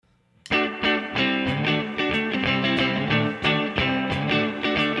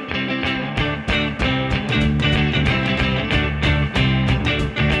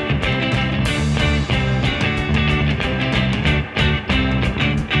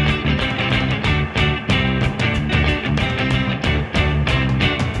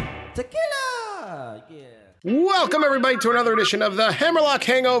Welcome, everybody, to another edition of the Hammerlock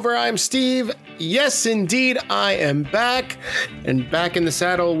Hangover. I'm Steve. Yes, indeed, I am back, and back in the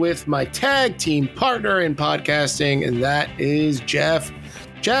saddle with my tag team partner in podcasting, and that is Jeff.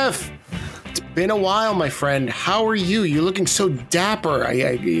 Jeff, it's been a while, my friend. How are you? You're looking so dapper.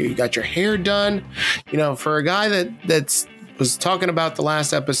 You got your hair done. You know, for a guy that was talking about the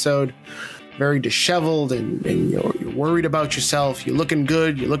last episode, very disheveled and you're worried about yourself. You're looking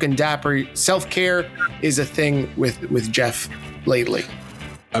good. You're looking dapper. Self-care is a thing with Jeff lately.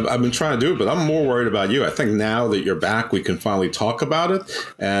 I've been trying to do it, but I'm more worried about you. I think now that you're back, we can finally talk about it.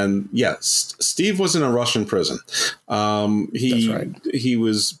 And yes, Steve was in a Russian prison. That's right. He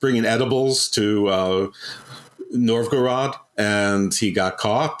was bringing edibles to Novgorod, and he got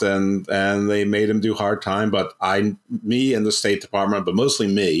caught, and they made him do hard time. But me and the State Department, but mostly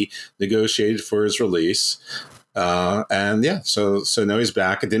me, negotiated for his release. And yeah, so now he's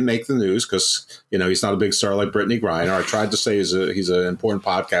back. It didn't make the news because, you know, he's not a big star like Brittany Griner. I tried to say he's an important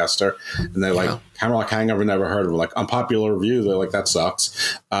podcaster, and they're like, Hammerlock Hangover, never heard of him. Like, unpopular review, they're like, that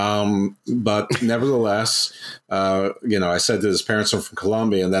sucks. But nevertheless, you know, I said that his parents are from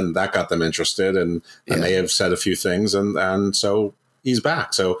Colombia, and then that got them interested, and they have said a few things, and so he's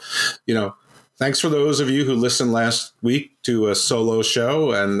back. So, you know, thanks for those of you who listened last week to a solo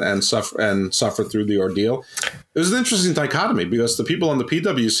show and suffer through the ordeal. It was an interesting dichotomy because the people on the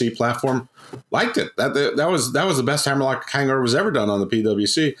PWC platform liked it. That was the best Hammerlock Hangover was ever done on the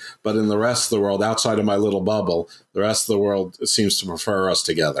PWC. But in the rest of the world, outside of my little bubble, the rest of the world seems to prefer us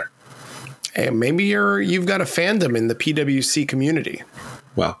together. Hey, maybe you've got a fandom in the PWC community.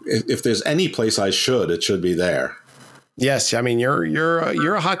 Well, if there's any place it should be there. Yes, I mean you're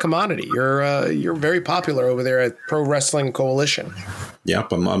a hot commodity. You're very popular over there at Pro Wrestling Coalition.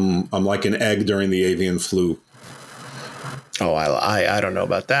 Yep, I'm like an egg during the avian flu. Oh, I don't know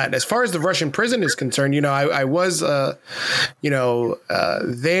about that. As far as the Russian prison is concerned, you know, I was there,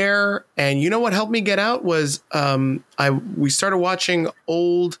 and you know what helped me get out was we started watching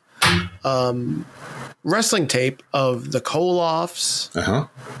old wrestling tape of the Koloffs,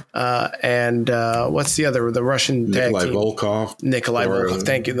 and what's the Russian Nikolai tag team? Nikolai Volkov.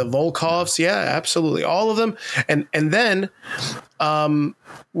 Thank you. The Volkovs. Yeah, absolutely. All of them. And then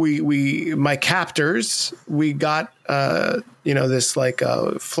my captors, we got this like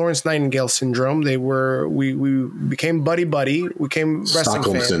Florence Nightingale syndrome. We became buddy. We became wrestling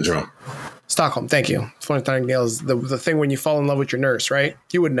Stockholm fans. syndrome. Stockholm, thank you. Florence Nightingale is the thing when you fall in love with your nurse, right?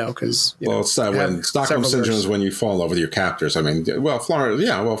 You would know because it's that when Stockholm syndrome is when you fall in love with your captors. I mean,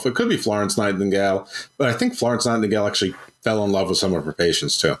 if it could be Florence Nightingale, but I think Florence Nightingale actually fell in love with some of her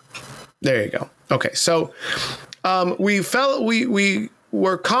patients too. There you go. Okay, so we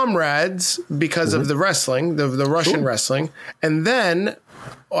were comrades because of the wrestling, the Russian wrestling, and then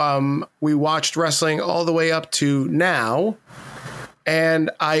we watched wrestling all the way up to now,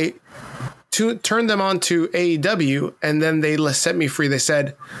 and I turned them on to AEW, and then they set me free. They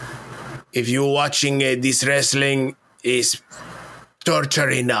said, if you're watching this wrestling is torture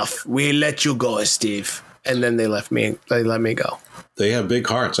enough, we let you go, Steve. And then they let me go. They have big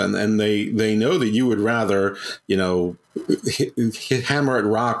hearts, and they know that you would rather, you know, hit hammer at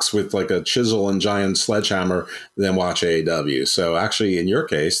rocks with like a chisel and giant sledgehammer than watch AEW. So actually, in your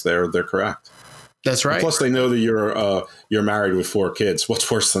case, they're correct. That's right. And plus, they know that you're married with 4 kids.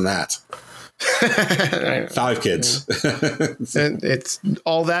 What's worse than that? 5 kids. It's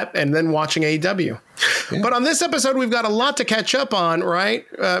all that, and then watching AEW. Yeah. But on this episode, we've got a lot to catch up on, right?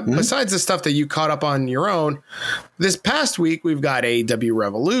 Besides the stuff that you caught up on your own. This past week, we've got AEW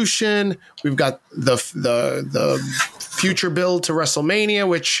Revolution. We've got the future build to WrestleMania,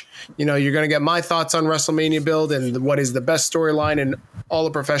 which, you know, you're going to get my thoughts on WrestleMania build and what is the best storyline in all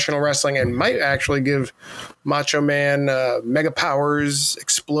of professional wrestling, and might actually give Macho Man Mega Powers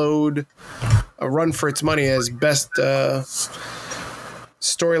Explode a run for its money as best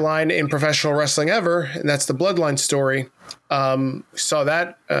storyline in professional wrestling ever, and that's the Bloodline story. Saw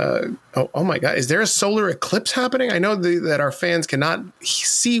that. Oh my God, is there a solar eclipse happening? I know that our fans cannot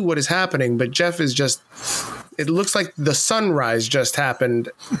see what is happening, but Jeff is just. It looks like the sunrise just happened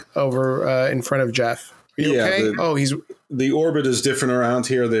over in front of Jeff. Are you okay? The orbit is different around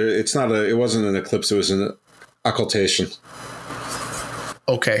here. It wasn't an eclipse. It was an occultation.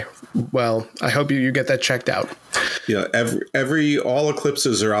 Okay. Well, I hope you get that checked out. Yeah. All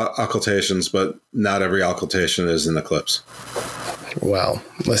eclipses are occultations, but not every occultation is an eclipse. Well,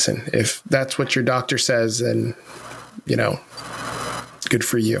 listen, if that's what your doctor says, then, you know, good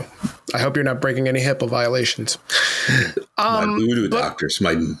for you. I hope you're not breaking any HIPAA violations. My voodoo doctors,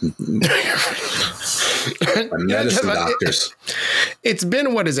 my Medicine doctors. It's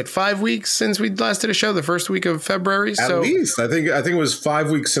been, what is it, 5 weeks since we last did a show, the first week of February? At least. I think it was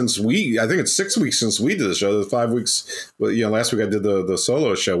 5 weeks since I think it's 6 weeks since we did the show. The 5 weeks, last week I did the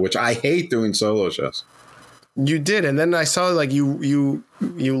solo show, which I hate doing solo shows. You did, and then I saw like you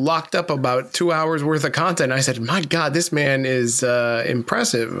locked up about 2 hours worth of content. I said, my God, this man is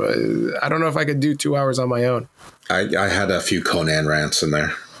impressive. I don't know if I could do 2 hours on my own. I had a few Conan rants in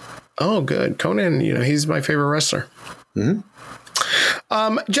there. Oh, good. Conan, he's my favorite wrestler.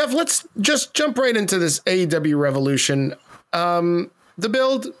 Mm-hmm. Jeff, let's just jump right into this AEW Revolution. The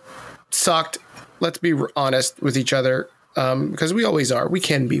build sucked. Let's be honest with each other. Because we always are. We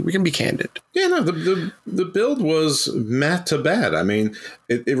can be candid. Yeah, no, the build was meh to bad. I mean,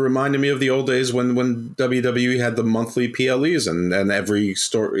 it reminded me of the old days when WWE had the monthly PLEs and every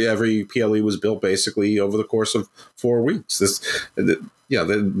PLE was built basically over the course of 4 weeks.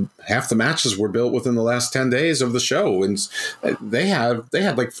 Half the matches were built within the last 10 days of the show, and they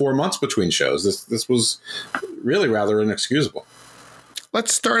had like 4 months between shows. This was really rather inexcusable.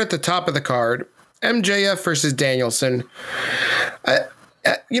 Let's start at the top of the card. MJF versus Danielson.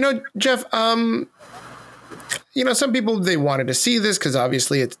 Jeff, some people, they wanted to see this because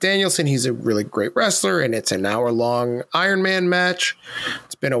obviously it's Danielson. He's a really great wrestler, and it's an hour-long Iron Man match.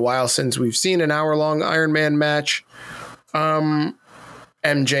 It's been a while since we've seen an hour-long Iron Man match.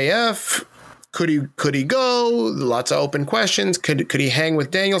 MJF, could he go? Lots of open questions. Could he hang with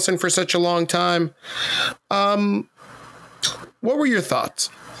Danielson for such a long time? What were your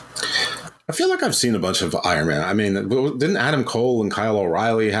thoughts? I feel like I've seen a bunch of Iron Man. I mean, didn't Adam Cole and Kyle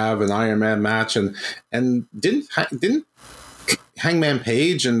O'Reilly have an Iron Man match, and didn't Hangman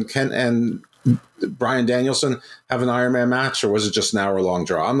Page and Brian Danielson have an Iron Man match, or was it just an hour-long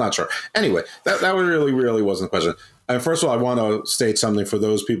draw? I'm not sure. Anyway, that really wasn't the question. And first of all, I want to state something for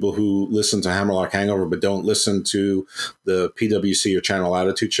those people who listen to Hammerlock Hangover but don't listen to the PWC or Channel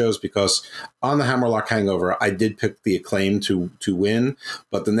Attitude shows, because on the Hammerlock Hangover, I did pick the Acclaim to win,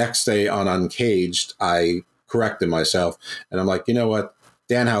 but the next day on Uncaged, I corrected myself, and I'm like, you know what?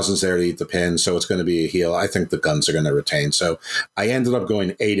 Danhausen's there to eat the pin, so it's going to be a heel. I think the Guns are going to retain. So I ended up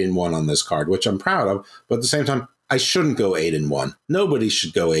going 8-1 on this card, which I'm proud of, but at the same time, I shouldn't go 8-1. Nobody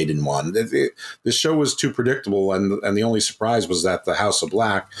should go 8-1. The show was too predictable, and the only surprise was that the House of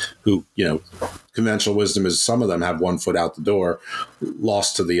Black, who, conventional wisdom is some of them have 1 foot out the door,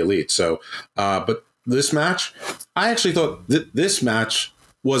 lost to the Elite. So, but this match, I actually thought this match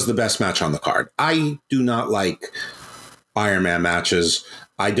was the best match on the card. I do not like Iron Man matches.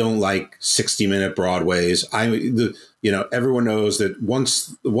 I don't like 60-minute Broadways. Everyone knows that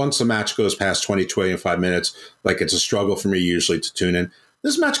once a match goes past 25 minutes, like, it's a struggle for me usually to tune in.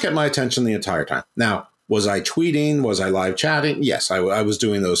 This match kept my attention the entire time. Now, was I tweeting? Was I live chatting? Yes, I was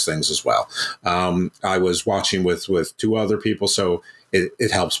doing those things as well. I was watching with 2 other people, so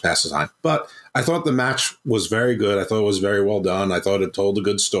it helps pass the time. But I thought the match was very good. I thought it was very well done. I thought it told a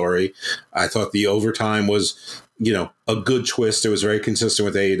good story. I thought the overtime was, a good twist. It was very consistent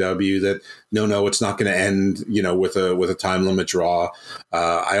with AEW that no, it's not going to end, with a time limit draw.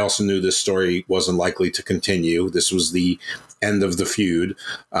 I also knew this story wasn't likely to continue. This was the end of the feud.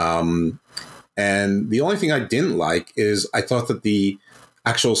 And the only thing I didn't like is I thought that the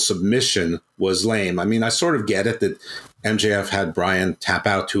actual submission was lame. I mean, I sort of get it that MJF had Brian tap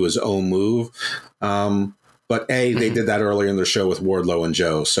out to his own move. But they did that earlier in their show with Wardlow and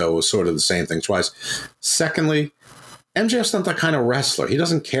Joe, so it was sort of the same thing twice. Secondly, MJF's not that kind of wrestler. He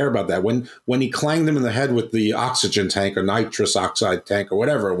doesn't care about that. When he clanged him in the head with the oxygen tank or nitrous oxide tank or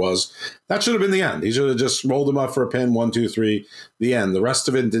whatever it was, that should have been the end. He should have just rolled him up for a pin, 1, 2, 3, the end. The rest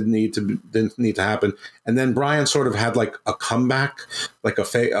of it didn't need to happen. And then Brian sort of had like a comeback, like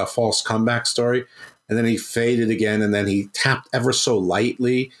a false comeback story. And then he faded again, and then he tapped ever so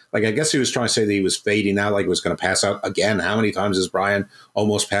lightly. Like, I guess he was trying to say that he was fading out, like he was going to pass out again. How many times has Brian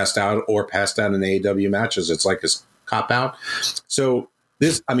almost passed out or passed out in AEW matches? It's like his cop out. So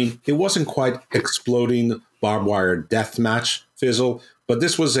it wasn't quite exploding barbed wire death match fizzle, but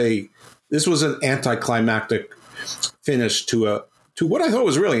this was an anticlimactic finish to what I thought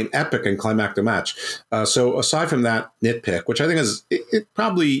was really an epic and climactic match. So aside from that nitpick, which I think it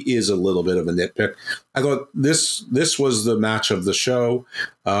probably is a little bit of a nitpick, I thought this was the match of the show.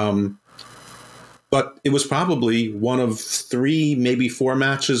 But it was probably one of 3, maybe 4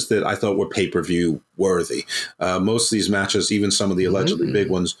 matches that I thought were pay-per-view worthy. Most of these matches, even some of the allegedly big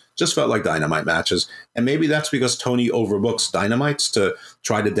ones, just felt like Dynamite matches. And maybe that's because Tony overbooks Dynamites to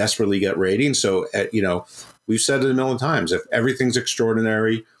try to desperately get ratings. So, we've said it a million times. If everything's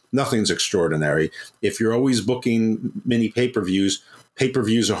extraordinary, nothing's extraordinary. If you're always booking mini pay-per-views,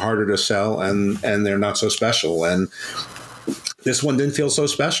 pay-per-views are harder to sell and they're not so special. And this one didn't feel so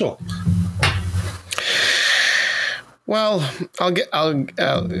special. Well, I'll get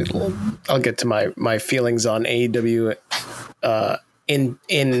to my feelings on AEW in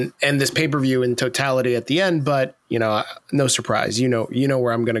this pay-per-view in totality at the end, but no surprise, you know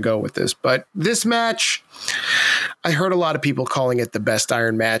where I'm going to go with this. But this match, I heard a lot of people calling it the best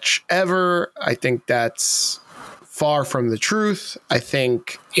Iron match ever. I think that's far from the truth. I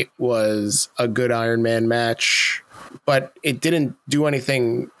think it was a good Iron Man match, but it didn't do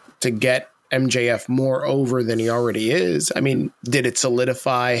anything to get MJF more over than he already is. I mean, did it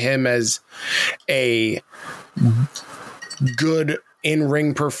solidify him as a good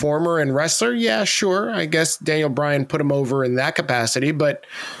in-ring performer and wrestler? Yeah, sure. I guess Daniel Bryan put him over in that capacity, but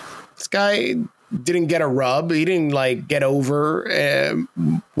this guy didn't get a rub. He didn't get over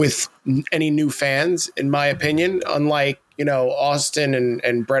with any new fans, in my opinion, unlike, Austin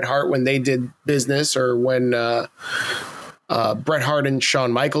and Bret Hart when they did business, or when Bret Hart and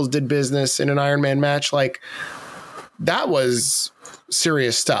Shawn Michaels did business in an Iron Man match. That was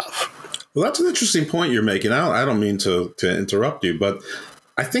serious stuff. Well, that's an interesting point you're making. I don't mean to interrupt you, but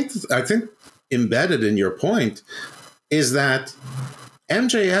I think embedded in your point is that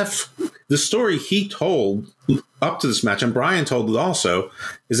MJF, the story he told up to this match, and Brian told it also,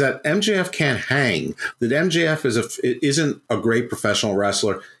 is that MJF can't hang. That MJF isn't a great professional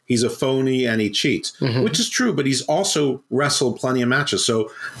wrestler. He's a phony and he cheats, which is true, but he's also wrestled plenty of matches.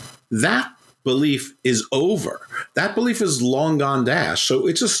 So that belief is over. That belief is long gone dash. So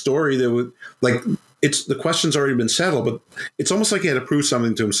it's a story that would the question's already been settled, but it's almost like he had to prove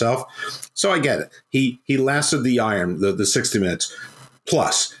something to himself. So I get it. He lasted the 60 minutes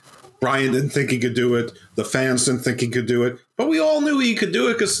plus. Brian didn't think he could do it. The fans didn't think he could do it, but we all knew he could do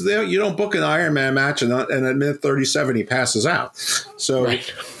it because you don't book an Iron Man match and at minute 37 he passes out. So,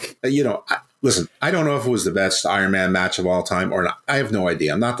 right. Listen, I don't know if it was the best Iron Man match of all time or not. I have no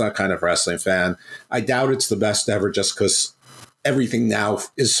idea. I'm not that kind of wrestling fan. I doubt it's the best ever just because everything now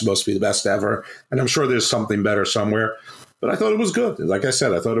is supposed to be the best ever. And I'm sure there's something better somewhere. But I thought it was good. Like I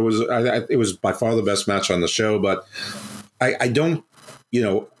said, I thought it was by far the best match on the show. But I don't,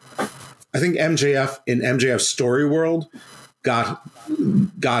 I think MJF in MJF's story world got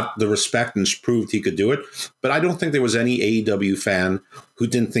the respect and proved he could do it. But I don't think there was any AEW fan who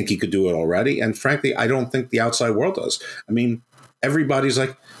didn't think he could do it already. And frankly, I don't think the outside world does. I mean, everybody's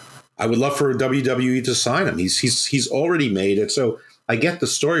like, I would love for WWE to sign him. He's already made it. So I get the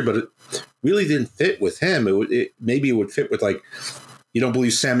story, but it really didn't fit with him. Maybe it would fit with you don't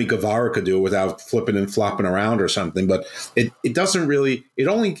believe Sammy Guevara could do it without flipping and flopping around or something, but it doesn't really, it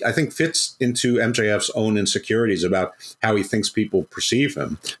only, I think, fits into MJF's own insecurities about how he thinks people perceive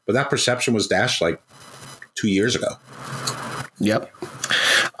him. But that perception was dashed 2 years ago. Yep.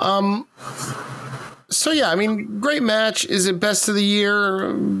 So yeah, I mean, great match. Is it best of the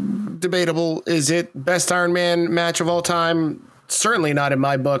year? Debatable. Is it best Iron Man match of all time? Certainly not in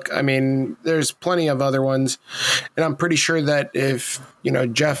my book. I mean, there's plenty of other ones. And I'm pretty sure that if,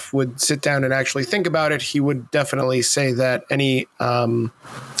 Jeff would sit down and actually think about it, he would definitely say that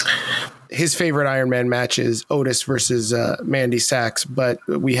his favorite Iron Man match is Otis versus Mandy Sachs, but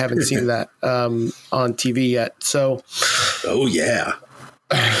we haven't seen that on TV yet. So. Oh, yeah.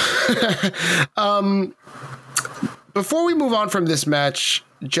 Before we move on from this match,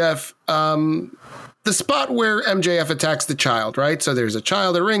 Jeff, the spot where MJF attacks the child, right? So there's a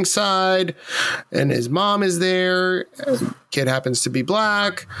child at ringside and his mom is there. Kid happens to be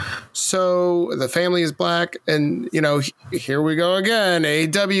black. So the family is black. And, here we go again.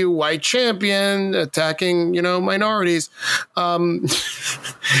 AEW white champion attacking, minorities. Do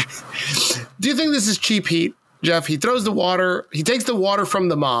you think this is cheap heat, Jeff? He throws the water. He takes the water from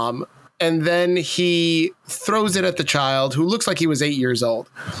the mom and then he throws it at the child who looks like he was 8 years old.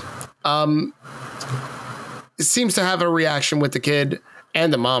 It seems to have a reaction with the kid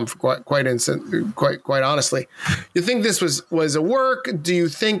and the mom, quite honestly. You think this was a work? Do you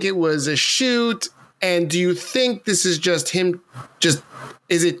think it was a shoot? And do you think this is just him?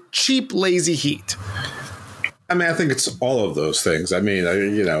 Is it cheap, lazy heat? I mean, I think it's all of those things. I mean,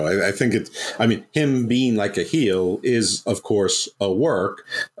 I think him being like a heel is, of course, a work.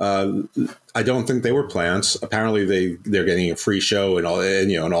 I don't think they were plants. Apparently, they're getting a free show and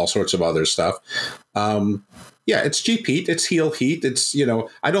all sorts of other stuff. Yeah, it's cheap heat. It's heel heat. It's,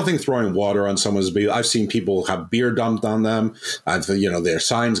 I don't think throwing water on someone's beard. I've seen people have beer dumped on them. Their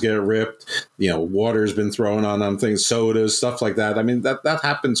signs get ripped. Water's been thrown on them, things, sodas, stuff like that. I mean, that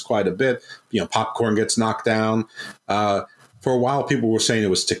happens quite a bit. Popcorn gets knocked down. For a while, people were saying it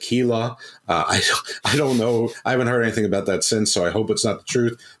was tequila. I don't know. I haven't heard anything about that since, so I hope it's not the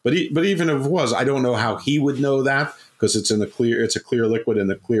truth. But even if it was, I don't know how he would know that, because it's a clear liquid in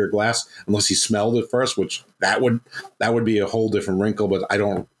a clear glass, unless he smelled it first, which that would be a whole different wrinkle. But I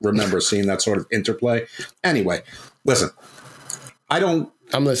don't remember seeing that sort of interplay. Anyway, listen, I'm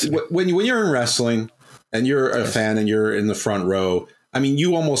listening. When you're in wrestling and you're a fan and you're in the front row, I mean,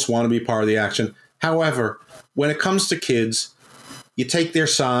 you almost want to be part of the action. However, when it comes to kids, you take their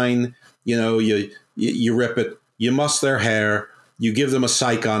sign, you rip it, you muss their hair, you give them a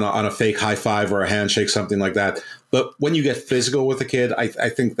psych on a fake high five or a handshake, something like that. But when you get physical with a kid, I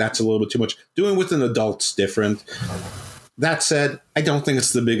think that's a little bit too much. Doing it with an adult's different. That said, I don't think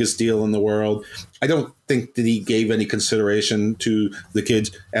it's the biggest deal in the world. I don't think that he gave any consideration to the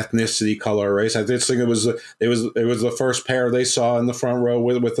kid's ethnicity, color, or race. I just think it was the first pair they saw in the front row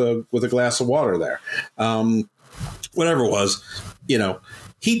with a glass of water there. Whatever it was,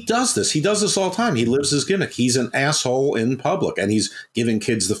 he does this. He does this all the time. He lives his gimmick. He's an asshole in public, and he's giving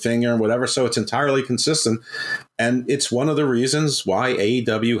kids the finger and whatever. So it's entirely consistent. And it's one of the reasons why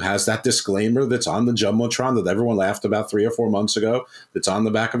AEW has that disclaimer that's on the Jumbotron that everyone laughed about 3 or 4 months ago. That's on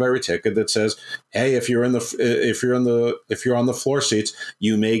the back of every ticket that says, "Hey, if you're on the floor seats,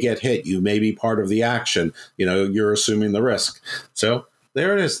 you may get hit. You may be part of the action. You're assuming the risk." So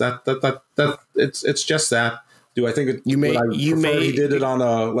there it is. That it's just that. Do I think he did it on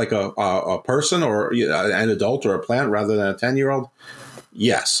a person or an adult or a plant rather than a 10-year-old?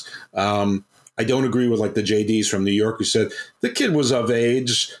 Yes. I don't agree with the JDs from New York who said the kid was of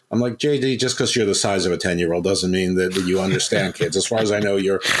age. I'm like, JD, just because you're the size of a 10-year-old doesn't mean that you understand kids. As far as I know,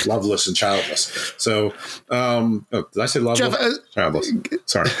 you're loveless and childless. So, did I say loveless? Jeff, childless.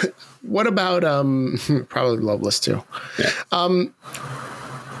 Sorry. What about probably loveless too? Yeah.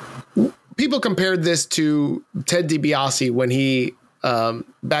 People compared this to Ted DiBiase when he,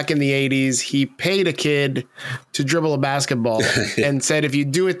 back in the 80s, he paid a kid to dribble a basketball and said, if you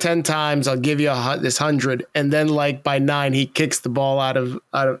do it 10 times, I'll give you this 100. And then by 9, he kicks the ball out of.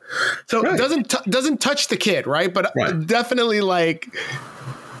 So right. doesn't touch the kid. Right. But right. Definitely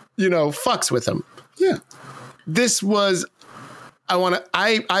fucks with him. Yeah. This was,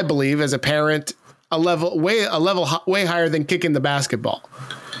 I believe as a parent, a level way higher than kicking the basketball.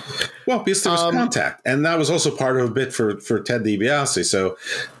 Well, because there was contact, and that was also part of a bit for Ted DiBiase. So,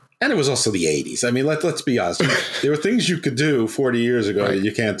 and it was also the 80s. I mean, let's be honest. There were things you could do 40 years ago that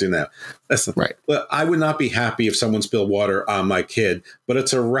you can't do now. Right. I would not be happy if someone spilled water on my kid, but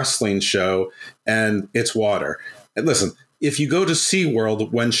it's a wrestling show and it's water. And listen, if you go to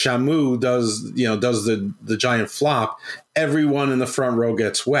SeaWorld, when Shamu does the giant flop, everyone in the front row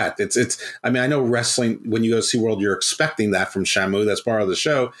gets wet. I know wrestling, when you go to SeaWorld, you're expecting that from Shamu. That's part of the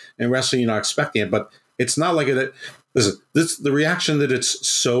show. And wrestling, you're not expecting it. But it's not like it. Listen, the reaction that it's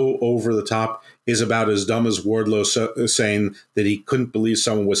so over the top is about as dumb as Wardlow saying that he couldn't believe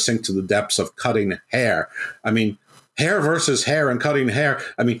someone was sink to the depths of cutting hair. I mean, hair versus hair and cutting hair.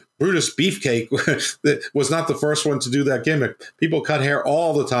 I mean, Brutus Beefcake was not the first one to do that gimmick. People cut hair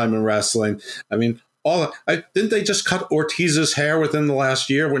all the time in wrestling. I mean, didn't they just cut Ortiz's hair within the last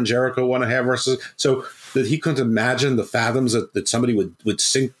year when Jericho won a hair versus? So that he couldn't imagine the fathoms that somebody would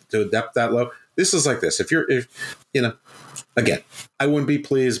sink to a depth that low. This is like this. If again, I wouldn't be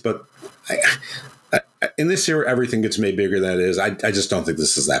pleased, but in this era, everything gets made bigger than it is. I just don't think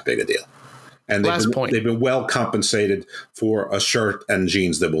this is that big a deal. And they've been well compensated for a shirt and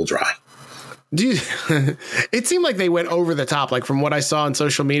jeans that will dry. It seemed like they went over the top. From what I saw on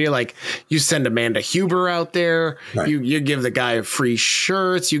social media, you send Amanda Huber out there, right. you give the guy free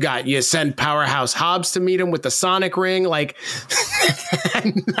shirts. You send Powerhouse Hobbs to meet him with the Sonic ring. I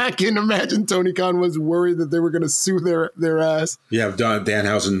can imagine Tony Khan was worried that they were going to sue their ass. Yeah,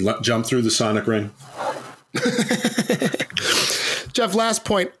 Danhausen jump through the Sonic ring. Jeff, last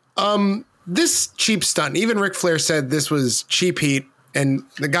point. This cheap stunt, even Ric Flair said this was cheap heat, and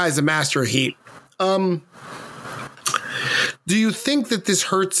the guy's a master of heat. Do you think that this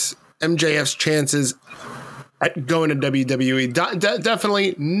hurts MJF's chances at going to WWE?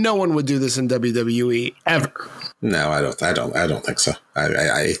 Definitely, no one would do this in WWE ever. No, I don't think so.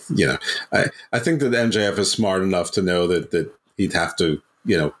 I think that MJF is smart enough to know that he'd have to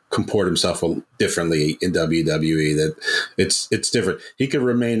comport himself differently in WWE. That it's different. He could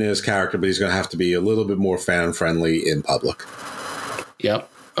remain in his character, but he's going to have to be a little bit more fan friendly in public. Yep.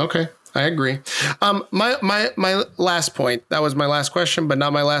 Okay. I agree. My last point, that was my last question, but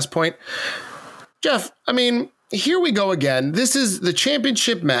not my last point. Jeff, I mean, here we go again. This is the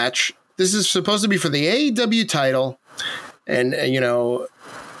championship match. This is supposed to be for the AEW title. And,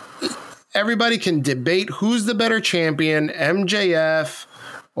 everybody can debate who's the better champion, MJF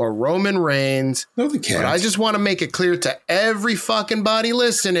or Roman Reigns. No, they can't. But I just want to make it clear to every fucking body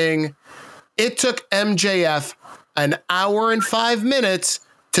listening, it took MJF an hour and 5 minutes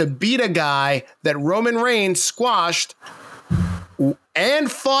to beat a guy that Roman Reigns squashed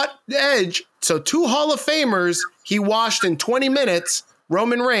and fought Edge. So 2 Hall of Famers he washed in 20 minutes.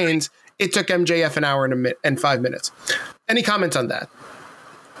 Roman Reigns, it took MJF an hour and 5 minutes. Any comments on that?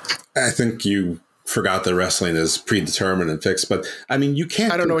 I think you forgot that wrestling is predetermined and fixed, but I mean, you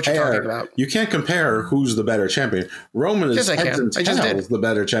can't. I don't know what you're talking about. You can't compare who's the better champion. Roman is heads and tails the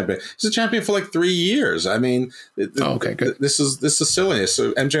better champion. He's a champion for like 3 years. I mean, okay, good. This is silliness.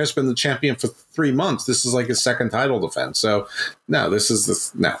 So MJF's been the champion for 3 months. This is like his second title defense. So no,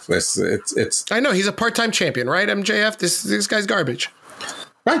 it's. I know he's a part-time champion, right? MJF. This guy's garbage.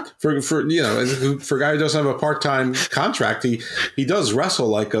 Right. For a guy who doesn't have a part-time contract, he does wrestle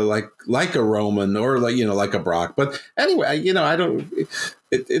like a Roman or like a Brock. But anyway,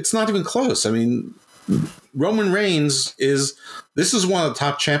 it's not even close. I mean, Roman Reigns this is one of the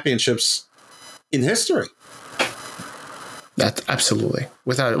top championships in history. That's absolutely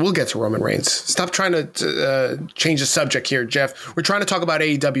without it. We'll get to Roman Reigns. Stop trying to change the subject here, Jeff. We're trying to talk about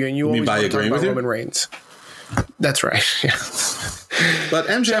AEW, and you always want to talk about Roman Reigns. That's right. Yeah. But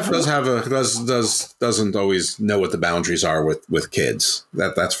MJF doesn't always know what the boundaries are with kids.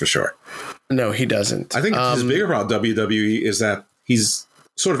 That's for sure. No, he doesn't. I think his bigger problem with WWE is that he's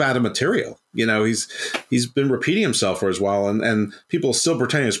sort of out of material. He's been repeating himself for as well, and people still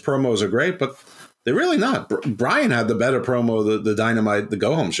pretending his promos are great, but they're really not. Brian had the better promo, the Dynamite, the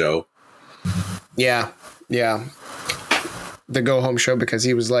Go Home show. Yeah. The Go Home show, because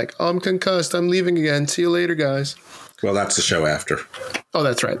he was like, I'm concussed. I'm leaving again. See you later, guys. Well, that's the show after. Oh,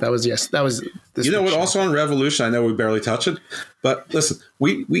 that's right. That was this. You know what? Show. Also on Revolution, I know we barely touch it, but listen,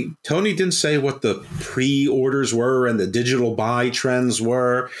 we Tony didn't say what the pre-orders were and the digital buy trends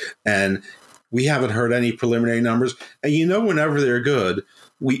were, and we haven't heard any preliminary numbers. And whenever they're good,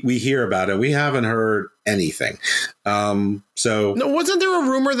 we hear about it. We haven't heard anything. So no, wasn't there a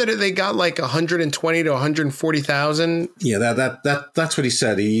rumor that they got like 120 to 140,000? Yeah, that's what he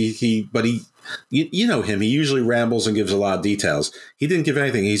said. But you know him. He usually rambles and gives a lot of details. He didn't give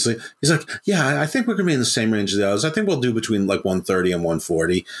anything. He's like, yeah, I think we're going to be in the same range as the others. I think we'll do between like 130 and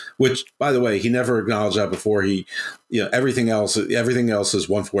 140, which, by the way, he never acknowledged that before. Everything else is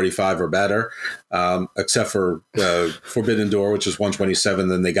 145 or better, except for Forbidden Door, which is 127.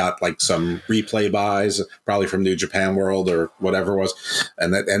 Then they got like some replay buys, probably from New Japan World or whatever it was,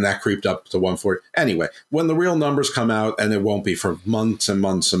 and that creeped up to 140. Anyway, when the real numbers come out, and it won't be for months and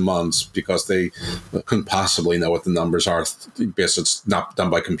months and months, because they couldn't possibly know what the numbers are because it's not done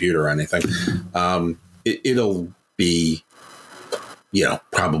by computer or anything. It'll be,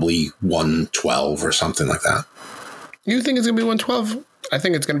 probably 112 or something like that. You think it's going to be 112? I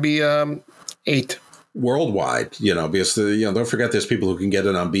think it's going to be 8. Worldwide, because don't forget there's people who can get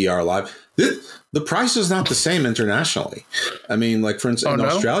it on BR Live. The price is not the same internationally. I mean, like for instance, in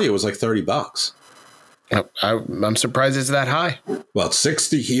Australia, it was like $30. I'm surprised it's that high. Well, it's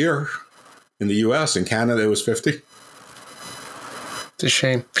 60 here in the US. In Canada, it was 50. It's a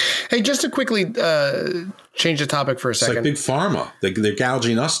shame. Hey, just to quickly change the topic for a second. It's like Big Pharma. They're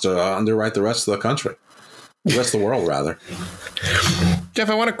gouging us to underwrite the rest of the country. The rest of the world, rather. Jeff,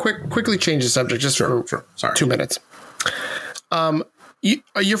 I want to quickly change the subject just for Sorry. 2 minutes.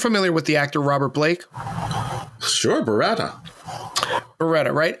 You're familiar with the actor Robert Blake? Sure, Beretta,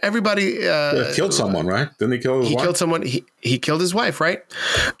 right? Everybody killed someone, right? Didn't he kill his wife? He killed someone. He killed his wife, right?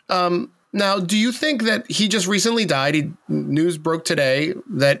 Now, do you think that he just recently died? News broke today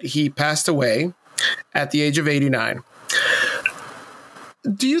that he passed away at the age of 89.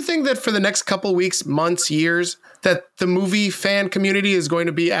 Do you think that for the next couple weeks, months, years, that the movie fan community is going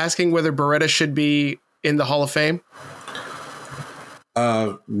to be asking whether Beretta should be in the Hall of Fame?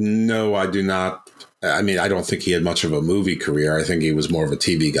 No, I do not. I mean, I don't think he had much of a movie career. I think he was more of a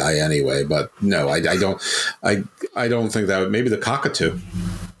TV guy anyway. But no, I don't. I don't think that. Maybe the cockatoo.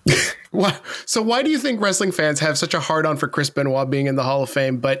 So why do you think wrestling fans have such a hard on for Chris Benoit being in the Hall of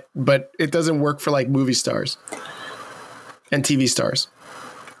Fame, but it doesn't work for like movie stars and TV stars?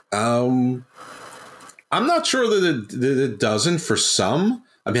 I'm not sure that it doesn't for some.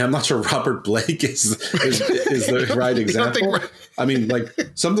 I mean, I'm not sure Robert Blake is the right example. I mean, like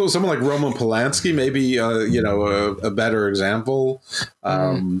someone like Roman Polanski, maybe a better example.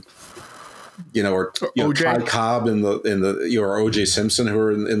 Or Ty Cobb in the or OJ Simpson, who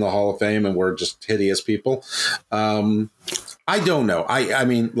are in the Hall of Fame and were just hideous people. I don't know. I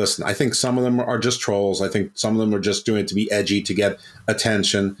mean, listen, I think some of them are just trolls. I think some of them are just doing it to be edgy, to get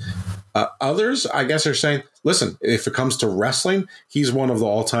attention. Others, I guess, are saying, listen, if it comes to wrestling, he's one of the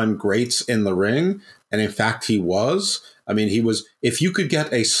all-time greats in the ring. And in fact, he was. I mean, he was. If you could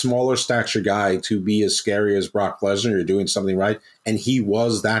get a smaller stature guy to be as scary as Brock Lesnar, you're doing something right. And he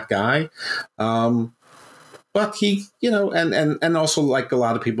was that guy. But he, and also like a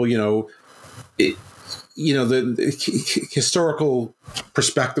lot of people, the historical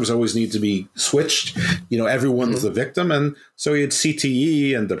perspectives always need to be switched. Everyone's the victim. And so he had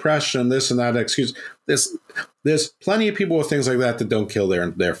CTE and depression, this and that excuse. There's plenty of people with things like that don't kill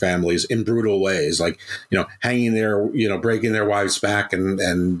their families in brutal ways, like, hanging there, breaking their wife's back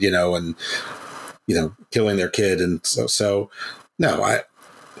and killing their kid. And so no,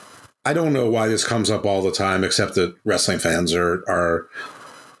 I don't know why this comes up all the time, except that wrestling fans are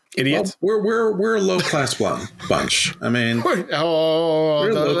idiots. Well, we're a low class bunch. I mean, we're a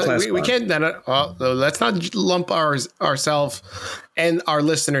low class. We can't. Let's not lump ourselves and our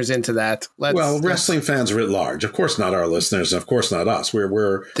listeners into that. Wrestling fans writ large. Of course, not our listeners, and of course, not us.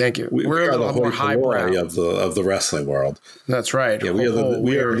 Thank you. We're a little more highbrow of the wrestling world. That's right. Yeah, we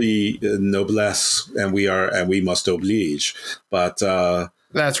are the noblesse, and we must oblige. But.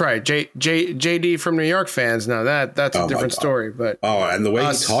 That's right. JD from New York fans. Now that's a different story. But and the way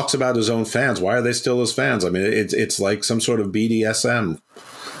he talks about his own fans, why are they still his fans? I mean, it's like some sort of BDSM.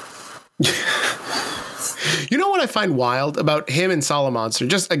 You know what I find wild about him and Solomonster?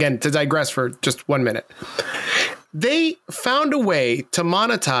 Just again to digress for just 1 minute, they found a way to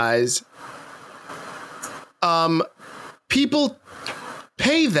monetize. People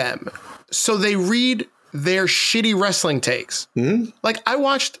pay them so they read their shitty wrestling takes. Mm-hmm. Like I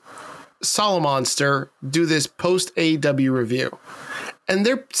watched Solomonster do this post AEW review, and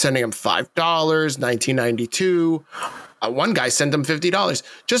they're sending him $5, $19.92. One guy sent him $50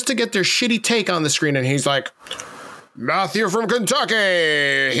 just to get their shitty take on the screen, and he's like, Matthew from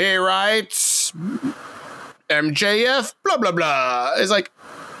Kentucky, he writes, MJF, blah blah blah. It's like,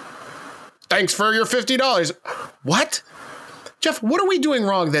 thanks for your $50. What? Jeff, what are we doing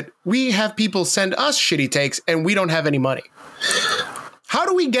wrong that we have people send us shitty takes and we don't have any money? How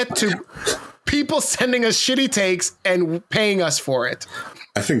do we get to people sending us shitty takes and paying us for it?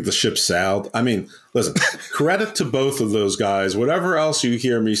 I think the ship sailed. I mean, listen, credit to both of those guys. Whatever else you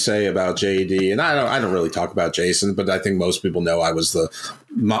hear me say about JD, and I don't really talk about Jason, but I think most people know I was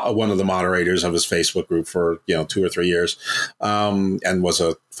one of the moderators of his Facebook group for 2 or 3 years, and was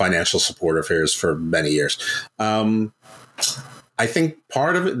a financial supporter of his for many years. I think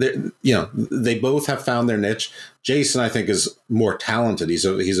part of it, they both have found their niche. Jason, I think, is more talented. He's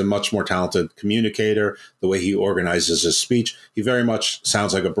a much more talented communicator. The way he organizes his speech, he very much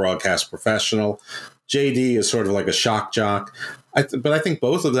sounds like a broadcast professional. JD is sort of like a shock jock. But I think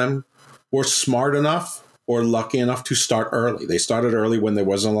both of them were smart enough or lucky enough to start early. They started early when there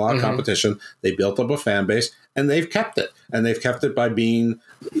wasn't a lot of competition. They built up a fan base, and they've kept it. And they've kept it by being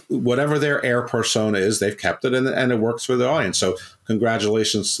whatever their air persona is. They've kept it, and it works for the audience. So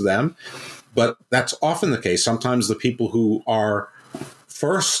congratulations to them. But that's often the case. Sometimes the people who are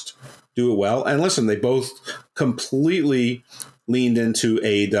first do it well. And listen, they both completely leaned into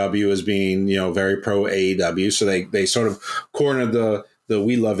AEW as being, very pro AEW. So they sort of cornered the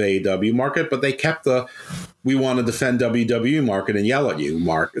we love AEW market, but they kept the we want to defend WWE market and yell at you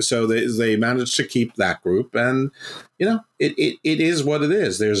market. So they managed to keep that group, and it is what it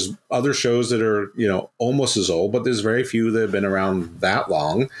is. There's other shows that are almost as old, but there's very few that have been around that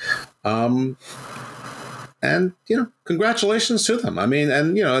long. And congratulations to them. I mean,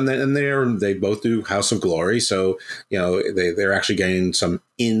 and they both do House of Glory, so they're actually getting some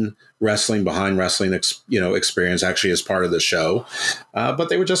in wrestling, behind wrestling, experience actually as part of the show. But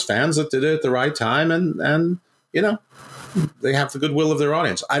they were just fans that did it at the right time, and they have the goodwill of their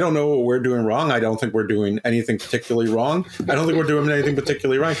audience. I don't know what we're doing wrong. I don't think we're doing anything particularly wrong. I don't think we're doing anything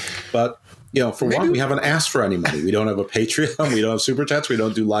particularly right. But for one, we haven't asked for any money. We don't have a Patreon. We don't have super chats. We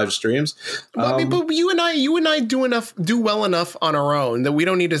don't do live streams. But you and I do well enough on our own that we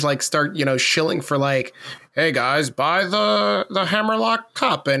don't need to start shilling for hey guys, buy the Hammerlock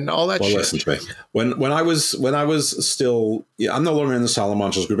cup and all that shit. Well, listen to me. When I was still, I'm no longer in the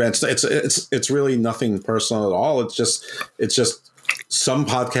Solomonsters group. It's really nothing personal at all. It's just some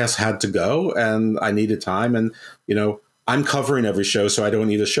podcasts had to go, and I needed time, and I'm covering every show, so I don't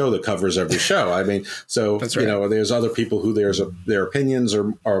need a show that covers every show. I mean, so, right. There's other people who their opinions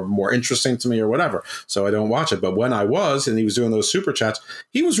are more interesting to me or whatever. So I don't watch it. But when I was, and he was doing those super chats,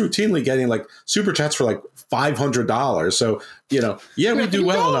 he was routinely getting like super chats for like $500. So, we do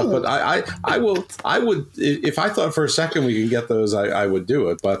well enough, but I would, if I thought for a second we can get those, I would do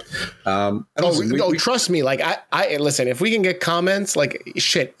it. But, trust me. Like I listen, if we can get comments, like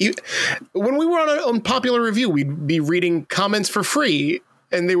shit, when we were on an unpopular review, we'd be reading comments for free,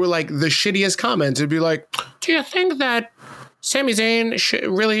 and they were like the shittiest comments. It'd be like, do you think that Sami Zayn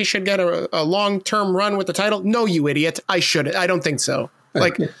should get a long-term run with the title? No, you idiot. I shouldn't. I don't think so.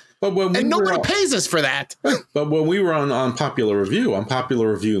 Like, but and nobody pays us for that. But when we were on Popular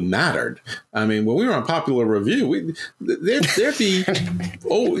Review mattered. I mean, when we were on Popular Review, there'd be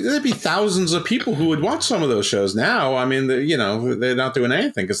thousands of people who would watch some of those shows. Now, I mean, they're not doing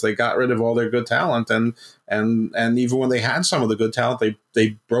anything because they got rid of all their good talent, and even when they had some of the good talent, they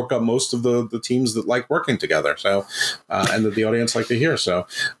broke up most of the teams that like working together. So, and that the audience like to hear. So,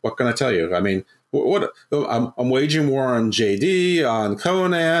 what can I tell you? I mean. What I'm waging war on JD, on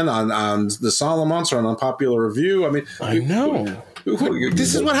Conan, on the Solomons, or on Unpopular Review. I mean, I know.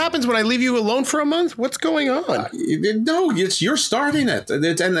 This is what happens when I leave you alone for a month. What's going on? No, you're starting it, and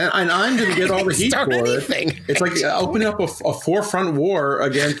I'm going to get all the heat for it. It's like opening up a forefront war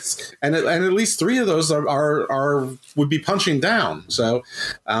against, and at least 3 of those are would be punching down. So,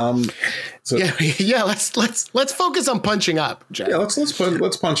 yeah. Let's focus on punching up, Jack. Yeah,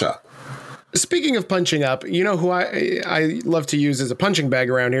 let's punch up. Speaking of punching up, who I love to use as a punching bag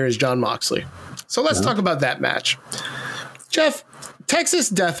around here is Jon Moxley. So let's talk about that match. Jeff, Texas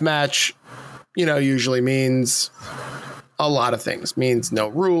Death Match, usually means a lot of things. Means no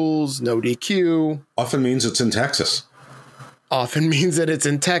rules, no DQ. Often means it's in Texas. Often means that it's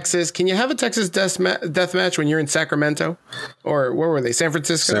in Texas. Can you have a Texas death match when you're in Sacramento? Or where were they? San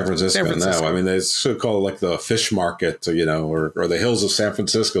Francisco? San Francisco. No, I mean, they should call it like the fish market, or the hills of San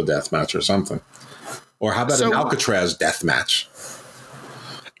Francisco death match or something. Or how about an Alcatraz death match?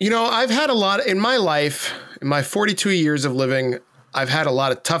 I've had a lot in my life, in my 42 years of living, I've had a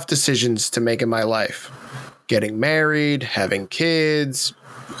lot of tough decisions to make in my life. Getting married, having kids.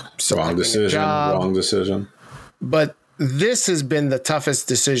 Wrong decision. But this has been the toughest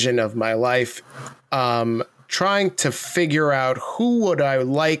decision of my life. Trying to figure out who would I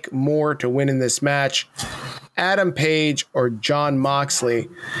like more to win in this match, Adam Page or Jon Moxley.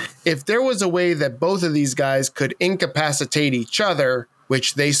 If there was a way that both of these guys could incapacitate each other,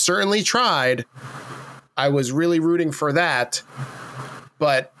 which they certainly tried, I was really rooting for that.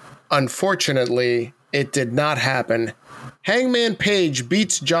 But unfortunately, it did not happen. Hangman Page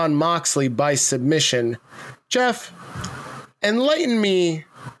beats Jon Moxley by submission. Jeff, enlighten me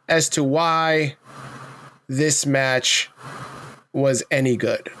as to why this match was any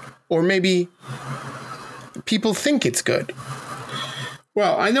good. Or maybe people think it's good.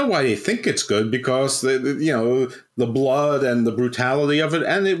 Well, I know why they think it's good, because the blood and the brutality of it,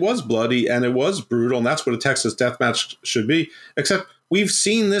 and it was bloody and it was brutal, and that's what a Texas death match should be. Except we've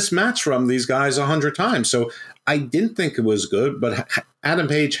seen this match from these guys 100 times, so I didn't think it was good. But Adam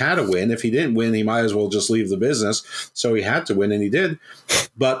Page had to win. If he didn't win, he might as well just leave the business. So he had to win, and he did.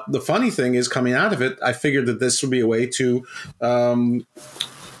 But the funny thing is, coming out of it, I figured that this would be a way to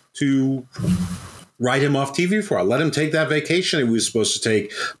write him off TV for. Let him take that vacation he was supposed to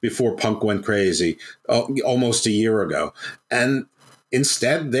take before Punk went crazy almost a year ago. And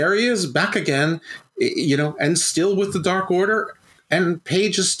instead, there he is back again, and still with the Dark Order. And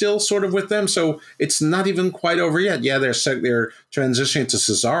Page is still sort of with them. So it's not even quite over yet. Yeah, they're transitioning to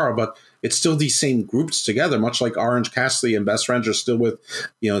Cesaro, but it's still these same groups together, much like Orange Cassidy and Best Friends are still with,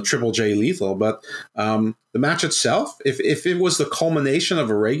 Triple J Lethal. But the match itself, if it was the culmination of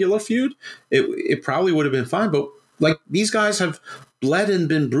a regular feud, it probably would have been fine. But like, these guys have bled and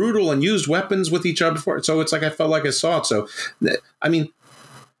been brutal and used weapons with each other before. So it's like I felt like I saw it. So, I mean,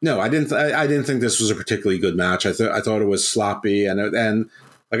 no, I didn't think this was a particularly good match. I thought it was sloppy, and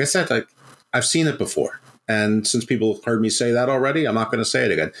like I said, I've seen it before. And since people heard me say that already, I'm not going to say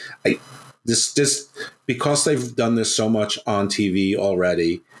it again. This because they've done this so much on TV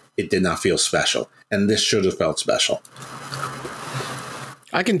already, it did not feel special, and this should have felt special.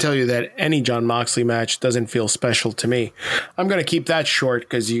 I can tell you that any Jon Moxley match doesn't feel special to me. I'm going to keep that short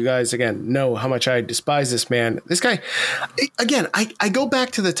because you guys, again, know how much I despise this man. This guy, again, I go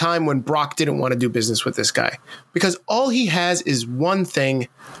back to the time when Brock didn't want to do business with this guy because all he has is one thing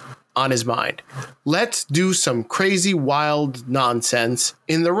on his mind. Let's do some crazy, wild nonsense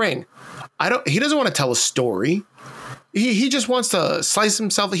in the ring. He doesn't want to tell a story. He just wants to slice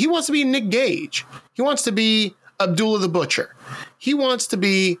himself. He wants to be Nick Gage. He wants to be Abdullah the Butcher. He wants to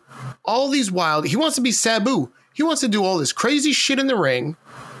be all these wild. He wants to be Sabu. He wants to do all this crazy shit in the ring.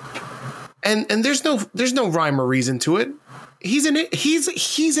 And there's no rhyme or reason to it. He's an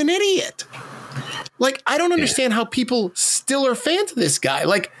idiot. Like, I don't understand how people still are fans of this guy.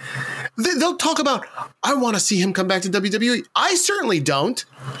 Like, they'll talk about, I want to see him come back to WWE. I certainly don't.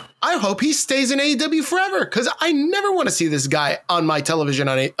 I hope he stays in AEW forever, because I never want to see this guy on my television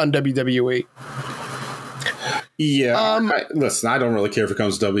on WWE. Yeah, listen, I don't really care if it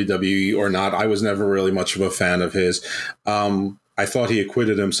comes to WWE or not. I was never really much of a fan of his. I thought he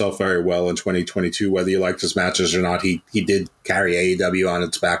acquitted himself very well in 2022. Whether you liked his matches or not, he did carry AEW on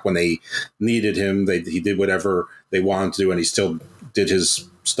its back when they needed him. He did whatever they wanted to do, and he still did his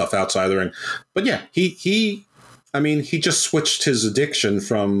stuff outside the ring. But yeah, he just switched his addiction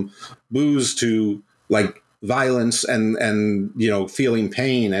from booze to like violence and feeling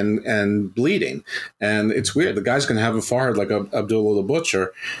pain and bleeding. And it's weird. The guy's going to have a forehead like Abdullah the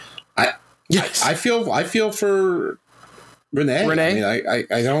Butcher. I feel for Renee. I mean,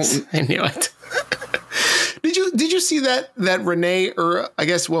 I don't. I knew it. Did you see that Renee, or I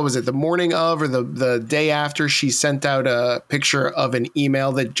guess what was it, the morning of or the day after, she sent out a picture of an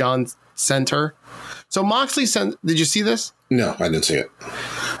email that John sent her? So Moxley sent. Did you see this? No, I didn't see it.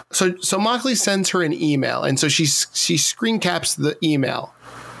 So Moxley sends her an email, and so she screen caps the email,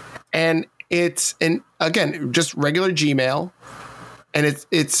 and it's again just regular Gmail, and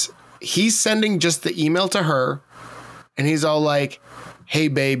it's he's sending just the email to her, and he's all like, "Hey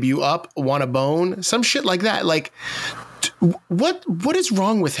babe, you up? Want a bone?" Some shit like that. Like, what is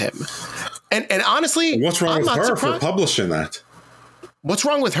wrong with him? And honestly, what's wrong with her for publishing that? What's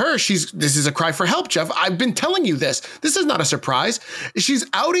wrong with her? This is a cry for help, Jeff. I've been telling you this. This is not a surprise. She's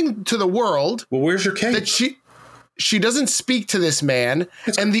outing to the world. Well, where's your case? That she doesn't speak to this man.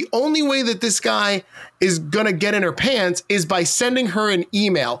 And the only way that this guy is going to get in her pants is by sending her an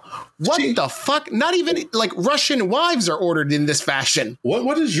email. What the fuck? Not even like Russian wives are ordered in this fashion.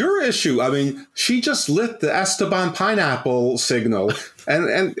 What is your issue? I mean, she just lit the Esteban pineapple signal.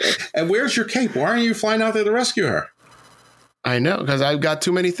 and where's your cape? Why aren't you flying out there to rescue her? I know, because I've got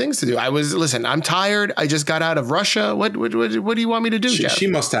too many things to do. Listen, I'm tired. I just got out of Russia. What do you want me to do, Jeff? She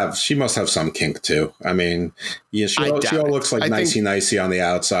must have some kink too. I mean, yeah, she all looks like nicey on the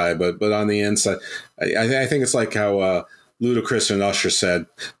outside, but on the inside, I think it's like how Ludacris and Usher said,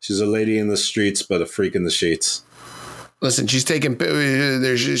 she's a lady in the streets, but a freak in the sheets. Listen, she's taking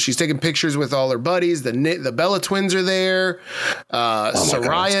pictures with all her buddies. The Bella twins are there.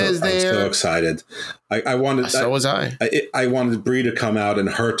 Saraya is there. I'm so excited. I wanted. So was I. I wanted Brie to come out and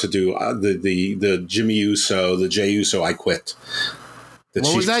her to do the Jimmy Uso, the Jey Uso. I quit.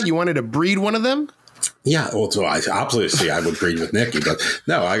 What was that? You wanted to breed one of them? Yeah, well, so obviously I would breed with Nikki, but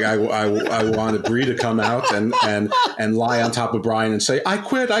no, I wanted Brie to come out and lie on top of Brian and say, I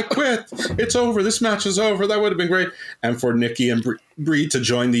quit, it's over, this match is over. That would have been great. And for Nikki and Brie to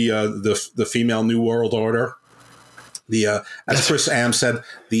join the female New World Order, as Chris Am said,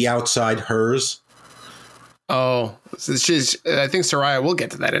 the outside hers. Oh, so I think Saraya, we'll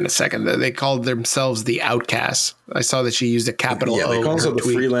get to that in a second. They called themselves the Outcasts. I saw that she used a capital O. Yeah, they call themselves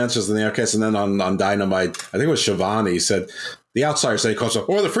the Freelancers and the Outcasts. And then on Dynamite, I think it was Shivani said the Outsiders. They called themselves,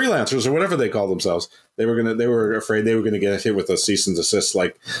 or the Freelancers, or whatever they call themselves. They were afraid they were going to get hit with a cease and desist,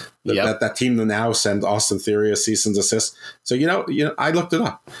 like that team that now send Austin Theory a cease and desist. So I looked it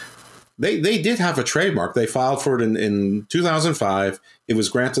up. They did have a trademark. They filed for it in 2005. It was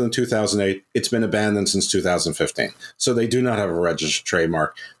granted in 2008. It's been abandoned since 2015. So they do not have a registered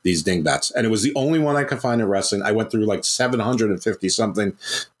trademark, these dingbats. And it was the only one I could find in wrestling. I went through like 750-something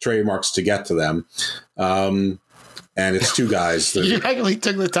trademarks to get to them. And it's two guys. You actually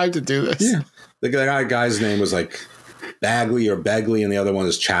took the time to do this. Yeah. The guy's name was like Bagley or Begley, and the other one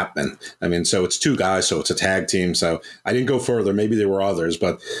is Chapman. I mean, so it's two guys, so it's a tag team. So I didn't go further. Maybe there were others,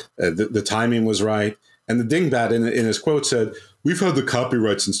 but the timing was right. And the dingbat in his quote said, "We've had the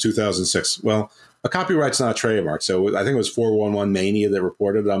copyright since 2006." Well, a copyright's not a trademark. So I think it was 411 Mania that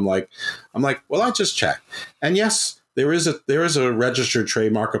reported it. I'm like, well, I just checked. And yes, there is a registered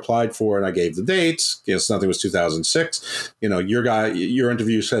trademark applied for, and I gave the dates. Nothing was 2006. Your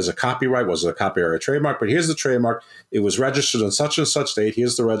interview says a copyright. Was it a copyright or a trademark? But here's the trademark. It was registered on such and such date.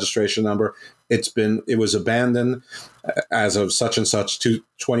 Here's the registration number. It was abandoned as of such and such to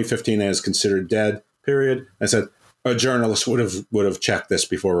 2015 and is considered dead. Period. I said a journalist would have checked this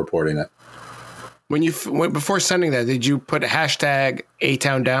before reporting it. Before sending that, did you put hashtag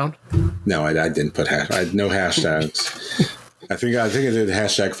A-Town down? No, I didn't put I had no hashtags. I think I did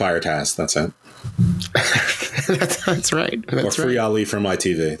hashtag Firetast. That's it. That's right. That's or free right. Ali from my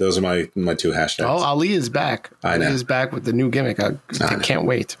TV. Those are my two hashtags. Oh, Ali is back. Ali is back with the new gimmick. I can't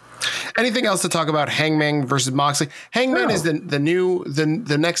wait. Anything else to talk about Hangman versus Moxley? Hangman is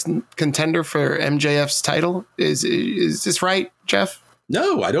the next contender for MJF's title. Is this right, Jeff?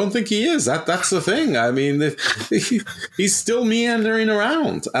 No, I don't think he is. That's the thing. I mean, he's still meandering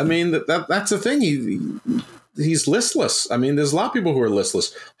around. I mean, that's the thing. He's listless. I mean, there's a lot of people who are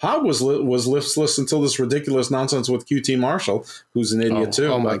listless. Hobb was listless until this ridiculous nonsense with QT Marshall, who's an idiot too.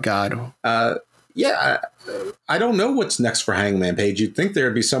 Oh my God. Yeah, I don't know what's next for Hangman Page. You'd think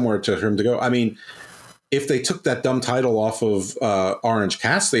there'd be somewhere for him to go. I mean, if they took that dumb title off of Orange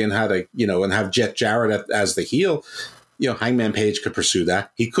Cassidy and had and have Jeff Jarrett as the heel, Hangman Page could pursue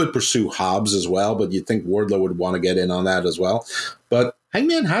that. He could pursue Hobbs as well, but you'd think Wardlow would want to get in on that as well. But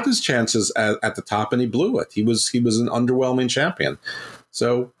Hangman had his chances at the top, and he blew it. He was an underwhelming champion.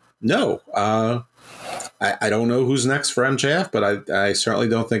 So no, I don't know who's next for MJF, but I certainly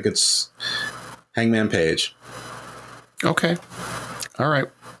don't think it's Hangman Page. Okay. All right.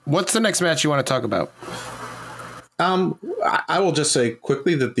 What's the next match you want to talk about? I will just say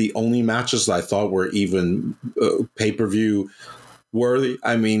quickly that the only matches that I thought were even pay-per-view worthy,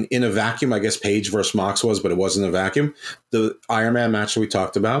 I mean, in a vacuum, I guess Page versus Mox was, but it wasn't a vacuum. The Iron Man match that we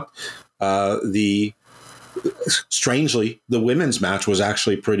talked about, strangely, the women's match was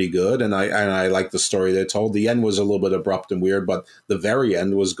actually pretty good, and I liked the story they told. The end was a little bit abrupt and weird, but the very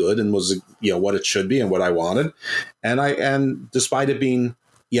end was good and was what it should be and what I wanted. And despite it being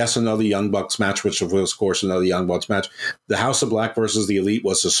another Young Bucks match, which was of course another Young Bucks match, the House of Black versus the Elite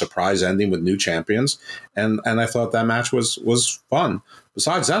was a surprise ending with new champions, and I thought that match was fun.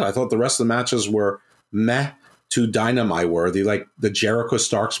 Besides that, I thought the rest of the matches were meh to Dynamite worthy. Like the Jericho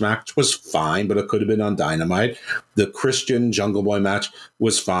Starks match was fine, but it could have been on Dynamite. The Christian Jungle Boy match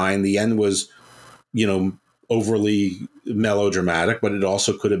was fine. The end was, overly melodramatic, but it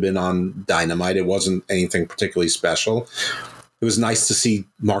also could have been on Dynamite. It wasn't anything particularly special. It was nice to see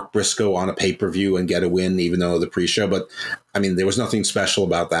Mark Briscoe on a pay-per-view and get a win, even though the pre-show. But, I mean, there was nothing special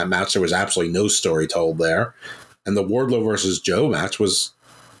about that match. There was absolutely no story told there. And the Wardlow versus Joe match was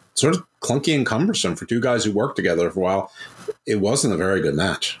sort of clunky and cumbersome for two guys who worked together for a while. It wasn't a very good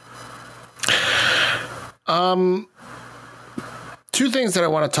match. Two things that I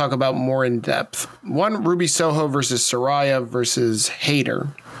want to talk about more in depth. One, Ruby Soho versus Saraya versus Hayter.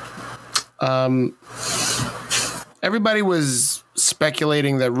 Everybody was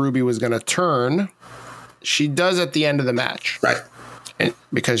speculating that Ruby was going to turn. She does at the end of the match. Right. And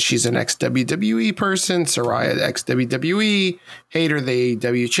because she's an ex-WWE person, Saraya, ex-WWE, Hayter, the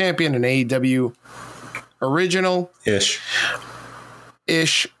AEW champion, an AEW original. Ish.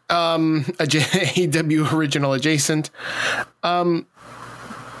 AEW original adjacent.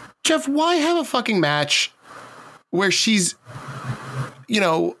 Jeff, why have a fucking match where she's,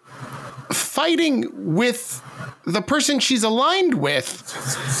 fighting with the person she's aligned with,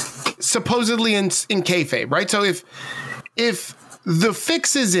 supposedly in kayfabe, right? So if the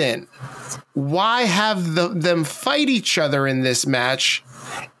fix is in, why have them fight each other in this match?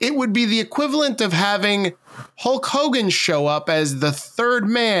 It would be the equivalent of having Hulk Hogan show up as the third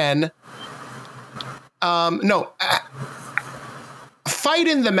man. Fight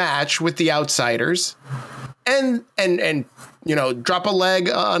in the match with the outsiders, and drop a leg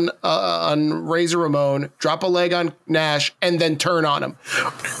on Razor Ramon, drop a leg on Nash, and then turn on him.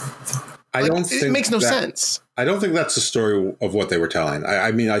 It makes no sense. I don't think that's the story of what they were telling.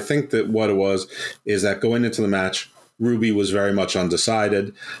 I mean, I think that what it was is that going into the match, Ruby was very much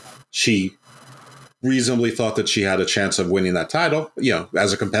undecided. She reasonably thought that she had a chance of winning that title.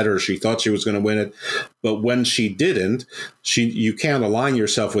 As a competitor, she thought she was going to win it. But when she didn't, you can't align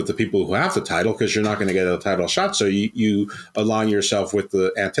yourself with the people who have the title because you're not going to get a title shot. So you align yourself with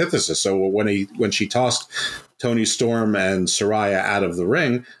the antithesis. So when she tossed Toni Storm and Saraya out of the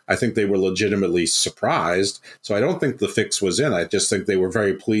ring, I think they were legitimately surprised. So I don't think the fix was in. I just think they were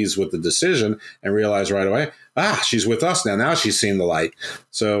very pleased with the decision and realized right away, she's with us now. Now she's seen the light.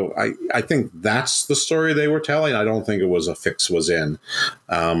 So I think that's the story they were telling. I don't think it was a fix was in.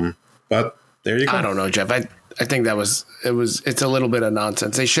 But there you go. I don't know, Jeff. I think it's a little bit of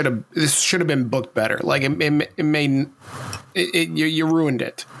nonsense. This should have been booked better. Like you ruined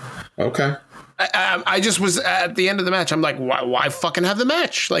it. Okay. I just was at the end of the match. I'm like, why fucking have the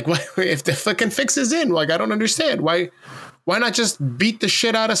match? Like, if the fucking fix is in, like, I don't understand. Why not just beat the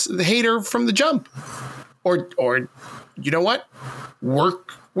shit out of the Hater from the jump? Or you know what?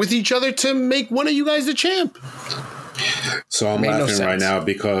 Work with each other to make one of you guys the champ. So I'm laughing right now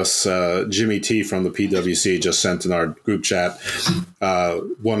because Jimmy T from the PWC just sent in our group chat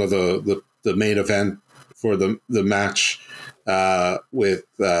one of the main event for the match with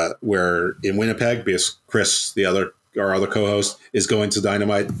where in Winnipeg, because Chris, our other co-host, is going to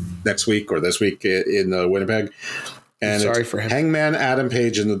Dynamite next week or this week in Winnipeg. And sorry for him. Hangman Adam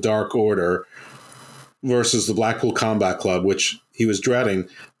Page in the Dark Order versus the Blackpool Combat Club, which he was dreading.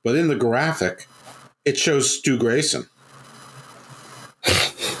 But in the graphic, it shows Stu Grayson.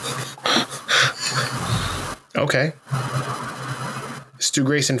 Okay. Stu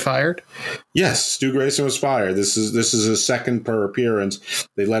Grayson fired? Yes, Stu Grayson was fired. This is his second per appearance.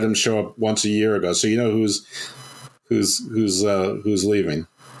 They let him show up once a year ago, so you know who's leaving.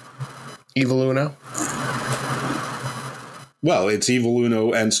 Evil Uno? Well, it's Evil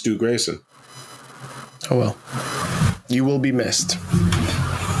Uno and Stu Grayson. Oh well. You will be missed.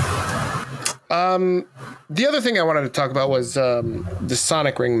 The other thing I wanted to talk about was the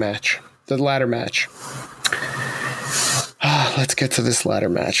Sonic Ring match, the ladder match. Let's get to this ladder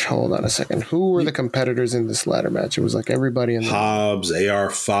match. Hold on a second. Who were the competitors in this ladder match? It was like everybody in the Hobbs, AR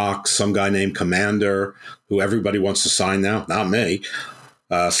Fox, some guy named Commander, who everybody wants to sign now. Not me.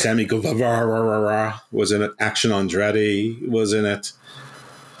 Sammy Guevara was in it. Action Andretti was in it.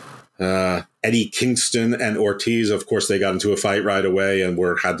 Eddie Kingston and Ortiz, of course, they got into a fight right away and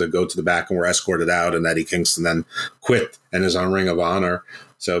had to go to the back and were escorted out. And Eddie Kingston then quit and is on Ring of Honor.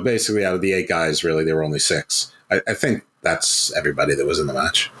 So basically, out of the 8 guys, really, there were only 6. I think that's everybody that was in the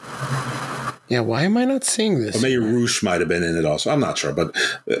match. Yeah, why am I not seeing this? Or maybe Roosh might have been in it also. I'm not sure, but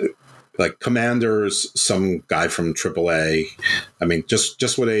like Commander's some guy from AAA. I mean,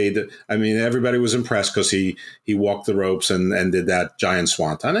 just what everybody was impressed because he walked the ropes and did that giant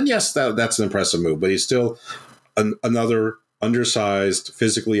swanton. And yes, that's an impressive move, but he's still another undersized,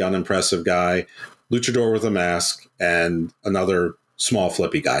 physically unimpressive guy, luchador with a mask, and another small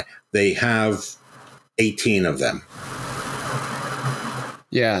flippy guy. They have 18 of them.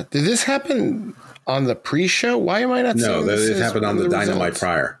 Yeah. Did this happen on the pre-show? Why am I not seeing this? No, it happened on the Dynamite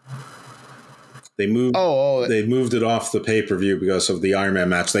prior. They moved. They moved it off the pay-per-view because of the Iron Man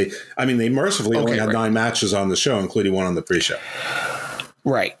match. They mercifully only had 9 matches on the show, including one on the pre-show.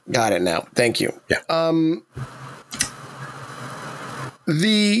 Right, got it now. Thank you. Yeah.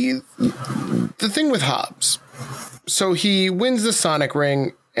 The thing with Hobbs. So he wins the Sonic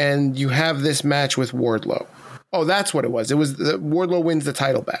Ring, and you have this match with Wardlow. Oh, that's what it was. It was Wardlow wins the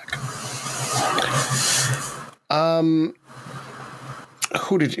title back.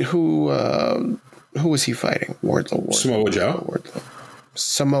 Who was he fighting? Wardlow. Samoa Joe. Wardlow.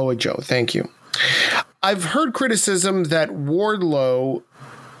 Samoa Joe. Thank you. I've heard criticism that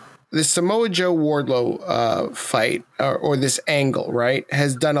the Samoa Joe Wardlow fight or this angle, right,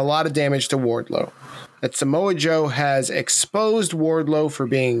 has done a lot of damage to Wardlow. That Samoa Joe has exposed Wardlow for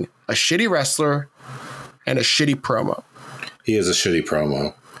being a shitty wrestler and a shitty promo. He is a shitty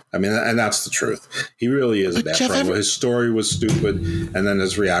promo. I mean, and that's the truth. He really is a bad promo. His story was stupid, and then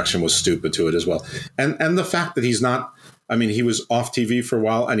his reaction was stupid to it as well. And the fact that he's not, I mean, he was off TV for a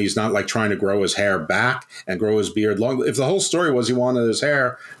while, and he's not like trying to grow his hair back and grow his beard long. If the whole story was he wanted his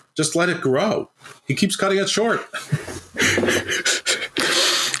hair, just let it grow. He keeps cutting it short.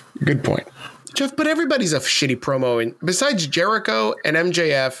 Good point. Jeff, but everybody's a shitty promo. And besides Jericho and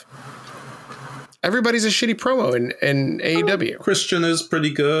MJF, everybody's a shitty promo in AEW. Christian is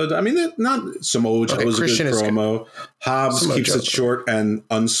pretty good. I mean, not Samoa Joe is a good promo. Good. Hobbs keeps it short and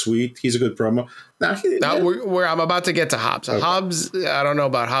unsweet. He's a good promo. I'm about to get to Hobbs. Okay. Hobbs, I don't know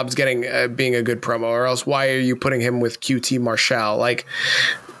about Hobbs being a good promo, or else why are you putting him with QT Marshall? Like,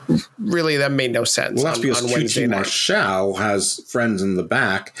 really, that made no sense. Well, that's because QT Marshall has friends in the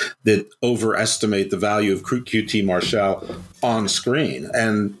back that overestimate the value of QT Marshall on screen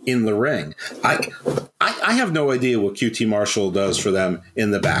and in the ring. I have no idea what QT Marshall does for them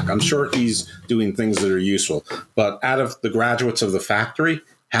in the back. I'm sure he's doing things that are useful. But out of the graduates of the factory,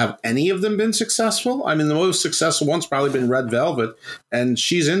 have any of them been successful? I mean, the most successful one's probably been Red Velvet, and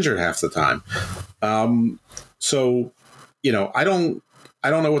she's injured half the time. So, I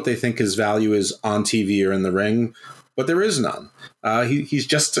don't know what they think his value is on TV or in the ring, but there is none. He's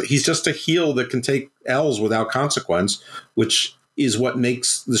just a heel that can take L's without consequence, which is what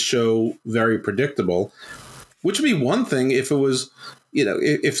makes the show very predictable. Which would be one thing if it was,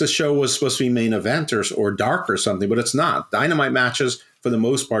 if the show was supposed to be main event or dark or something, but it's not. Dynamite matches, for the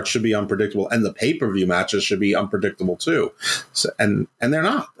most part, should be unpredictable, and the pay-per-view matches should be unpredictable too. So, and they're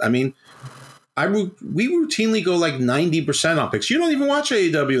not. I mean, we routinely go like 90% on picks. You don't even watch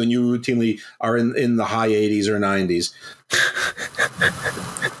AEW, and you routinely are in the high 80s or 90s.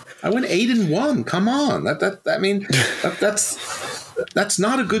 I went 8-1. Come on, that's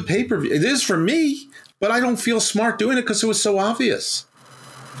not a good pay-per-view. It is for me, but I don't feel smart doing it because it was so obvious.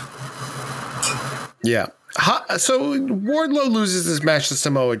 Yeah. So Wardlow loses this match to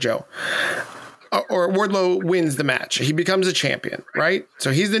Samoa Joe. Or Wardlow wins the match. He becomes a champion, right?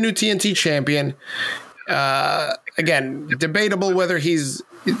 So he's the new TNT champion. Again, debatable whether he's,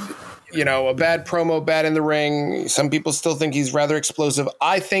 a bad promo, bad in the ring. Some people still think he's rather explosive.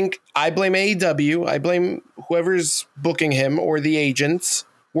 I blame AEW. I blame whoever's booking him or the agents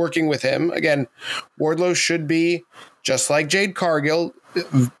working with him. Again, Wardlow should be just like Jade Cargill.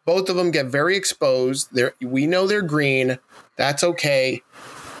 Both of them get very exposed. We know they're green. That's okay.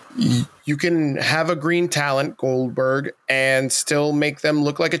 You can have a green talent, Goldberg, and still make them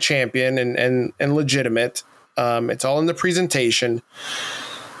look like a champion and legitimate. It's all in the presentation.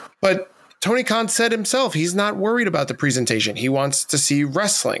 But Tony Khan said himself, he's not worried about the presentation. He wants to see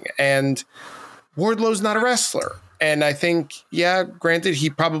wrestling. And Wardlow's not a wrestler. And I think, granted,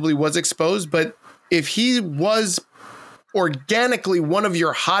 he probably was exposed. But if he was organically one of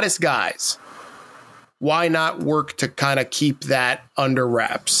your hottest guys, why not work to kind of keep that under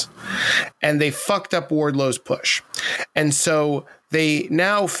wraps? And they fucked up Wardlow's push. And so they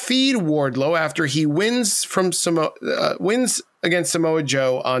now feed Wardlow after he wins against Samoa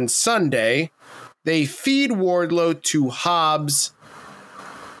Joe on Sunday. They feed Wardlow to Hobbs,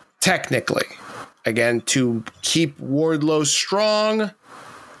 technically. Again, to keep Wardlow strong,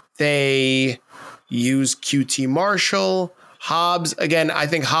 they use QT Marshall. Hobbs, again, I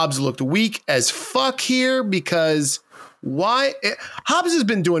think Hobbs looked weak as fuck here because Hobbs has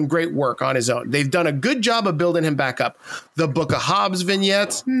been doing great work on his own. They've done a good job of building him back up. The Book of Hobbs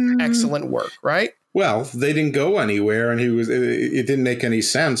vignettes, excellent work, right? Well, they didn't go anywhere, and it didn't make any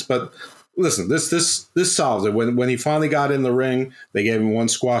sense. But listen, this solves it. When he finally got in the ring, they gave him one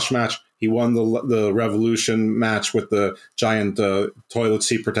squash match. He won the Revolution match with the giant toilet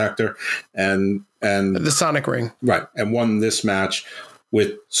seat protector and the Sonic ring. Right. And won this match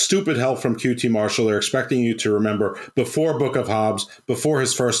with stupid help from QT Marshall. They're expecting you to remember before Book of Hobbs, before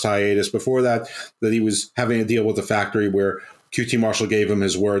his first hiatus, before that he was having a deal with the factory where QT Marshall gave him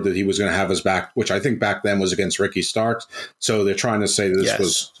his word that he was going to have his back, which I think back then was against Ricky Starks. So they're trying to say this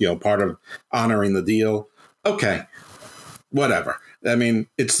was, part of honoring the deal. Okay. Whatever. I mean,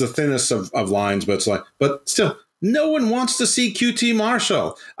 it's the thinnest of lines, but still, no one wants to see QT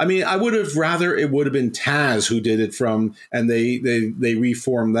Marshall. I mean, I would have rather it would have been Taz who did it and they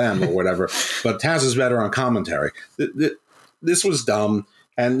reformed them or whatever. But Taz is better on commentary. This was dumb.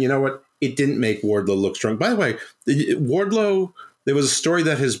 And you know what? It didn't make Wardlow look strong. By the way, Wardlow, there was a story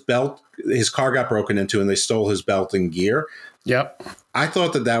that his car got broken into and they stole his belt and gear. Yep. I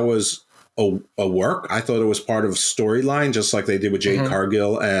thought that was a work. I thought it was part of storyline, just like they did with Jade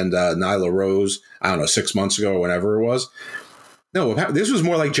Cargill and Nyla Rose, I don't know, 6 months ago or whatever it was. No, this was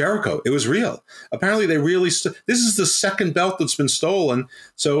more like Jericho. It was real. Apparently they really, this is the second belt that's been stolen.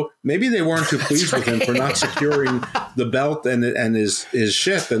 So maybe they weren't too pleased with him for not securing the belt and his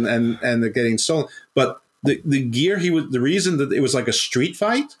shit and it getting stolen. But the gear, the reason that it was like a street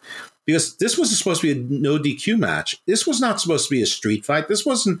fight, because this was supposed to be a no DQ match. This was not supposed to be a street fight. This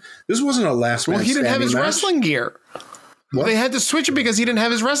wasn't a last man. Well, he didn't have his match. Wrestling gear. Well, they had to switch it because he didn't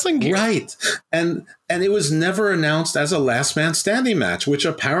have his wrestling gear. Right. And it was never announced as a last man standing match, which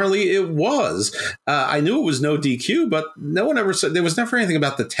apparently it was. I knew it was no DQ, but no one ever said, there was never anything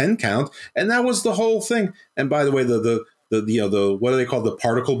about the 10 count. And that was the whole thing. And by the way, the what do they call the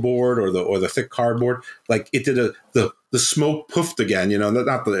particle board or the thick cardboard? Like it did the smoke poofed again,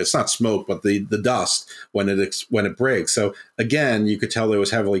 it's not smoke, but the dust when it breaks. So again, you could tell it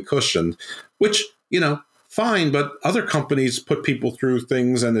was heavily cushioned, which, fine, but other companies put people through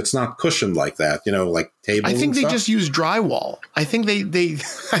things and it's not cushioned like that, like tables. I think they just use drywall. I think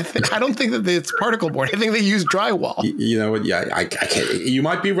I don't think that it's particle board. I think they use drywall. You know what? Yeah, I can't. You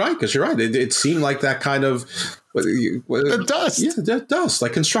might be right because you're right. It seemed like that kind of the dust. Yeah, the dust,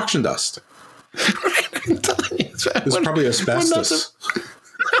 like construction dust. It's probably asbestos.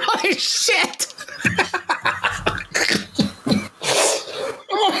 Holy shit!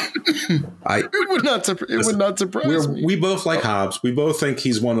 It would not surprise me. We both like Hobbs. We both think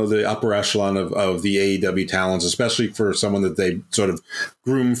he's one of the upper echelon of the AEW talents, especially for someone that they sort of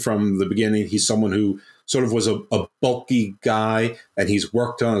groomed from the beginning. He's someone who sort of was a bulky guy, and he's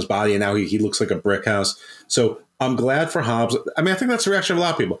worked on his body, and now he looks like a brick house. So I'm glad for Hobbs. I mean, I think that's the reaction of a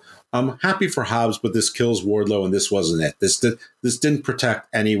lot of people. I'm happy for Hobbs, but this kills Wardlow, and this wasn't it. This didn't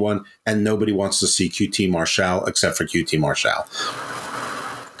protect anyone, and nobody wants to see QT Marshall except for QT Marshall.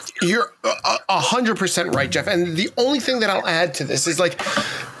 You're 100% right, Jeff. And the only thing that I'll add to this is, like,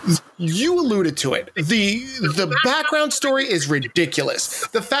 you alluded to it. The background story is ridiculous.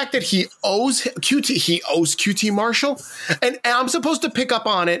 The fact that he owes QT Marshall, and I'm supposed to pick up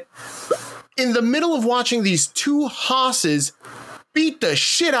on it in the middle of watching these two hosses beat the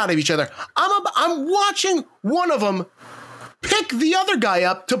shit out of each other. I'm watching one of them pick the other guy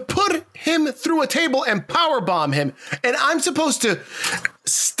up to put him through a table and powerbomb him. And I'm supposed to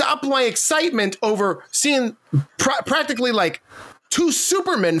stop my excitement over seeing practically like two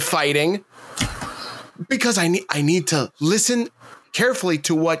Supermen fighting because I need to listen carefully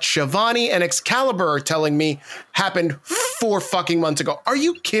to what Shivani and Excalibur are telling me happened 4 fucking months ago. Are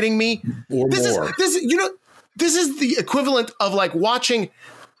you kidding me? Or this more. This is the equivalent of like watching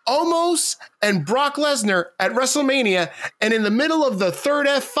Omos and Brock Lesnar at WrestleMania, and in the middle of the third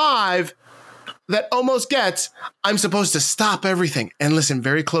F5 that Omos gets, I'm supposed to stop everything and listen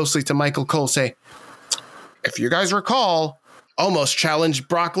very closely to Michael Cole say, if you guys recall, Omos challenged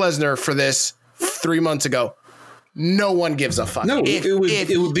Brock Lesnar for this 3 months ago. No one gives a fuck. No, if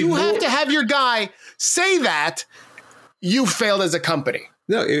it would be you more... have to have your guy say that, you failed as a company.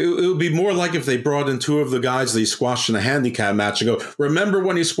 No, it would be more like if they brought in 2 of the guys they squashed in a handicap match and go, remember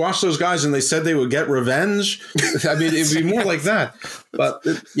when you squashed those guys and they said they would get revenge? I mean, it would be more like that. But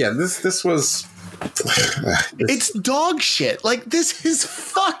this was... It's dog shit. Like, this is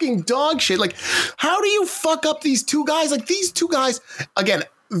fucking dog shit. Like, how do you fuck up these 2 guys? Like, these 2 guys, again,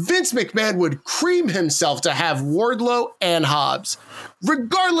 Vince McMahon would cream himself to have Wardlow and Hobbs,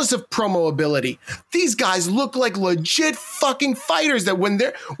 regardless of promo ability. These guys look like legit fucking fighters that when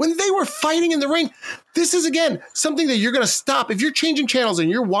they were fighting in the ring, this is, again, something that you're going to stop. If you're changing channels and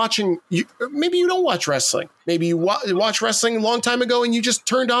you're watching, maybe you don't watch wrestling. Maybe you watched wrestling a long time ago and you just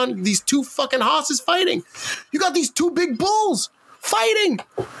turned on these 2 fucking hosses fighting. You got these 2 big bulls fighting.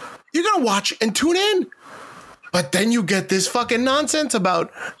 You're going to watch and tune in. But then you get this fucking nonsense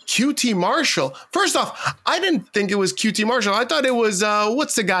about QT Marshall. First off, I didn't think it was QT Marshall. I thought it was,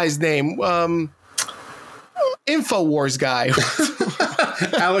 what's the guy's name? InfoWars guy.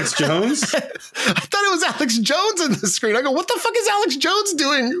 Alex Jones? I thought it was Alex Jones in the screen. I go, what the fuck is Alex Jones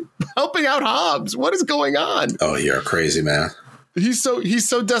doing helping out Hobbs? What is going on? Oh, you're a crazy man. He's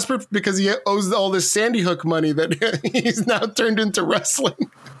so desperate because he owes all this Sandy Hook money that he's now turned into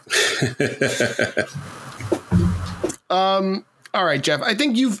wrestling. All right, Jeff, I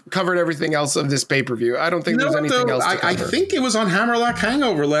think you've covered everything else of this pay-per-view. I don't think there's anything else to cover. I think it was on Hammerlock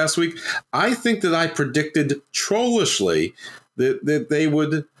Hangover last week. I think that I predicted trollishly that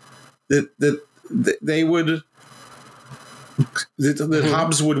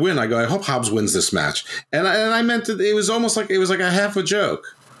Hobbs would win. I go, I hope Hobbs wins this match. And I meant that it was almost like a half a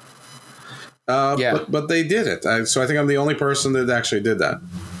joke. But they did it. So I think I'm the only person that actually did that.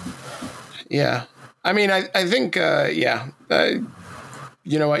 Yeah. I mean, I think, you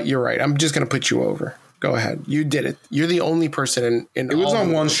know what? You're right. I'm just going to put you over. Go ahead. You did it. You're the only person in It was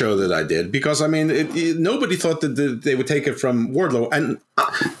on one show that I did because, I mean, nobody thought that they would take it from Wardlow. And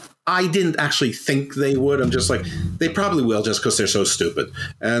I didn't actually think they would. I'm just like, they probably will just because they're so stupid.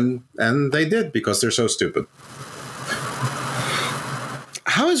 And they did because they're so stupid.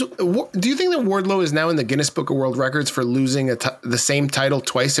 Do you think that Wardlow is now in the Guinness Book of World Records for losing the same title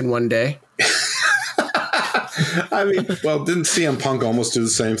twice in one day? I mean, well, didn't CM Punk almost do the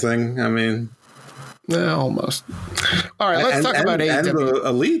same thing? I mean, almost. All right, let's talk about AEW. And the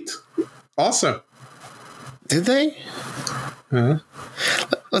Elite also. Did they? Uh-huh.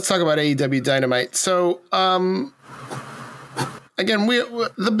 Let's talk about AEW Dynamite. So, again,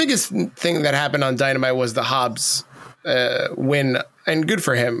 the biggest thing that happened on Dynamite was the Hobbs win. And good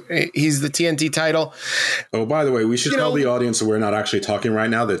for him. He's the TNT title. Oh, by the way, we should tell the audience that we're not actually talking right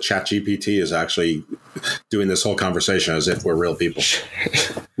now, that ChatGPT is actually doing this whole conversation as if we're real people.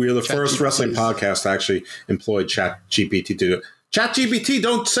 We are the first wrestling podcast to actually employ ChatGPT to do it. ChatGPT,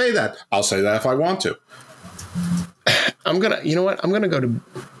 don't say that. I'll say that if I want to. You know what? I'm going to go to,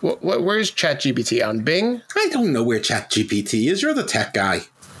 where's ChatGPT? On Bing? I don't know where ChatGPT is. You're the tech guy.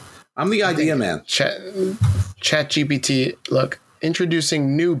 I'm the idea man. ChatGPT, look.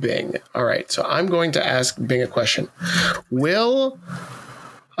 Introducing new Bing. All right, so I'm going to ask Bing a question. Will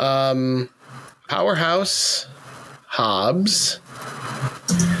Powerhouse Hobbs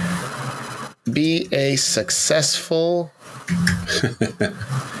be a successful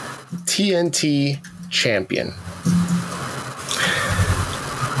TNT champion?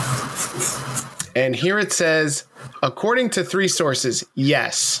 And here it says, according to 3 sources,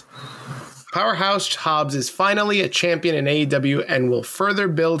 yes. Powerhouse Hobbs is finally a champion in AEW and will further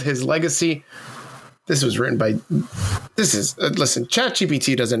build his legacy. This was written by... listen,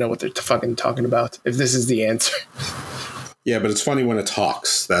 ChatGPT doesn't know what they're fucking talking about if this is the answer. Yeah, but it's funny when it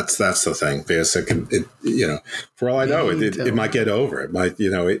talks. That's the thing, because for all I know, it might get over. It might,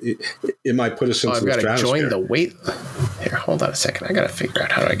 it might put us into the stratosphere. I've got to join the wait. Here, hold on a second. I got to figure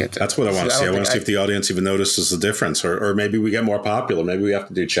out how do I get to. That's what I want to see. I want to see if the audience even notices the difference, or maybe we get more popular. Maybe we have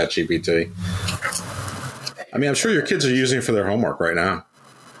to do ChatGPT. I mean, I'm sure your kids are using it for their homework right now.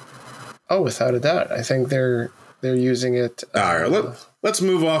 Oh, without a doubt. I think they're using it. All right, let's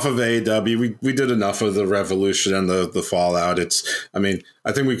move off of AEW. We did enough of the Revolution and the fallout.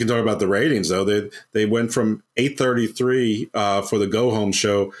 I think we can talk about the ratings, though. They went from 833 for the go-home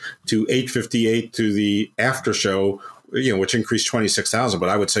show to 858 to the after show, which increased 26,000. But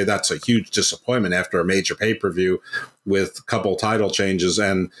I would say that's a huge disappointment after a major pay-per-view with a couple title changes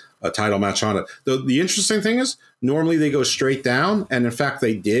and a title match on it. The interesting thing is, normally they go straight down, and in fact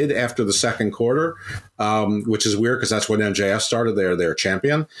they did after the second quarter, which is weird because that's when MJF started their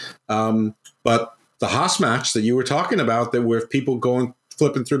champion. But the Haas match that you were talking about, that with people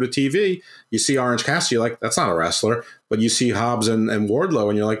flipping through the TV, you see Orange Cassidy, you're like, that's not a wrestler. But you see Hobbs and Wardlow,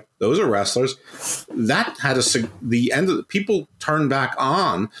 and you're like, those are wrestlers. That had the end of the people turned back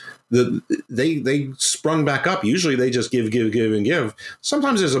on. They sprung back up. Usually they just give and give.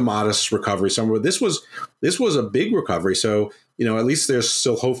 Sometimes there's a modest recovery somewhere. This was a big recovery. So, at least there's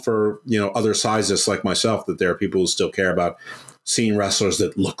still hope for, other sizes like myself, that there are people who still care about seeing wrestlers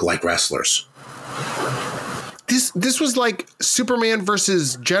that look like wrestlers. This was like Superman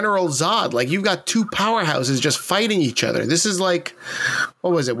versus General Zod. Like, you've got two powerhouses just fighting each other. This is like,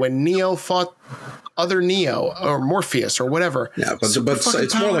 what was it, when Neo fought other Neo or Morpheus or whatever. Yeah, but it's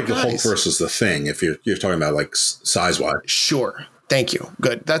more like the Hulk versus the Thing, if you're talking about like size-wise. Sure. Thank you.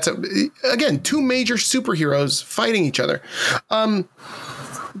 Good. That's again, two major superheroes fighting each other.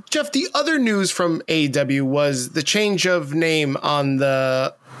 Jeff, the other news from AEW was the change of name on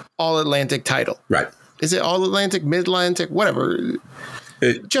the All Atlantic title. Right. Is it All Atlantic, Mid Atlantic, whatever?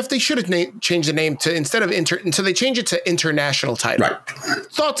 Jeff, they should have changed the name to, instead of so they changed it to International Title. Right.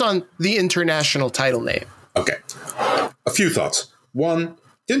 Thoughts on the International Title name? Okay. A few thoughts. One,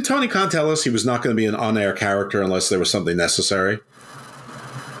 didn't Tony Khan tell us he was not going to be an on-air character unless there was something necessary?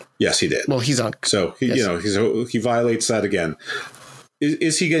 Yes, he did. Well, he's on. So he violates that again.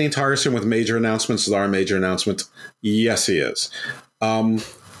 Is he getting tiresome with major announcements? With our major announcement? Yes, he is.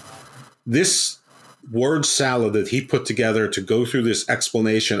 This word salad that he put together to go through this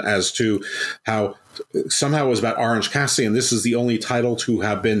explanation as to how somehow it was about Orange Cassidy, and this is the only title to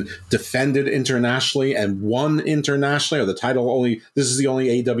have been defended internationally and won internationally, or this is the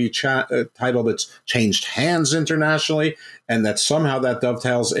only AEW title that's changed hands internationally, and that somehow that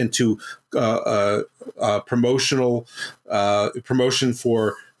dovetails into promotion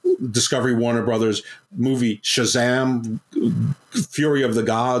for Discovery Warner Brothers movie Shazam, Fury of the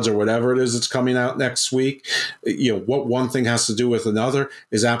Gods, or whatever it is that's coming out next week. What one thing has to do with another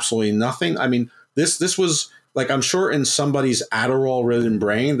is absolutely nothing. I mean, this was like, I'm sure in somebody's Adderall-ridden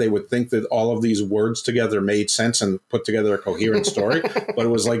brain, they would think that all of these words together made sense and put together a coherent story. But it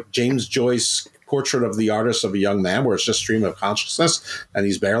was like James Joyce Portrait of the Artist of a Young Man, where it's just stream of consciousness and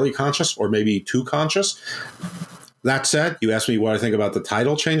he's barely conscious, or maybe too conscious. That said, you asked me what I think about the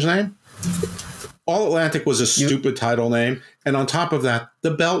title change name. All Atlantic was a stupid title name. And on top of that, the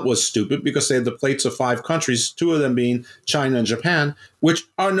belt was stupid because they had the plates of 5 countries, 2 of them being China and Japan, which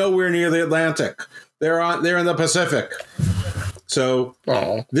are nowhere near the Atlantic. They're in the Pacific. So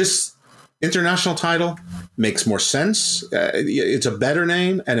This international title makes more sense. It's a better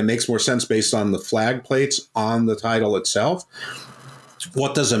name, and it makes more sense based on the flag plates on the title itself.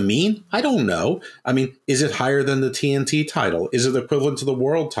 What does it mean? I don't know. I mean, is it higher than the TNT title? Is it equivalent to the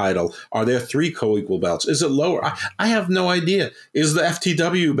world title? Are there 3 co-equal belts? Is it lower? I have no idea. Is the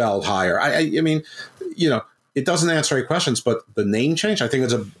FTW belt higher? I mean, it doesn't answer any questions. But the name change, I think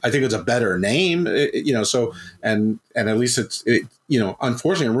it's a better name. So and at least it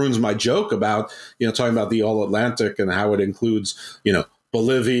unfortunately, it ruins my joke about talking about the All Atlantic and how it includes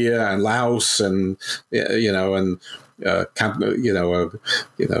Bolivia and Laos and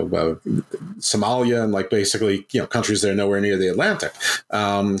Somalia and basically countries that are nowhere near the Atlantic.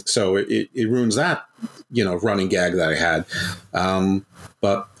 So it ruins that running gag that I had.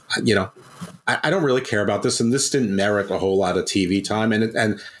 But I don't really care about this, and this didn't merit a whole lot of TV time.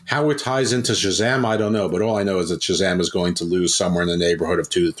 And how it ties into Shazam, I don't know. But all I know is that Shazam is going to lose somewhere in the neighborhood of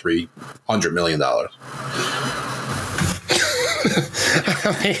 $200 to $300 million.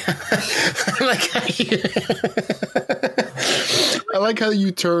 I like how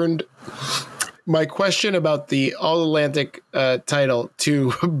you turned my question about the All Atlantic title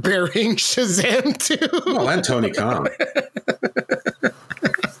to burying Shazam too. Well, and Tony Khan.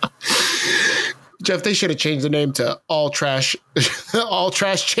 Jeff, they should have changed the name to All Trash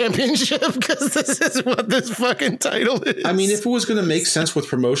Championship, because this is what this fucking title is. I mean, if it was going to make sense with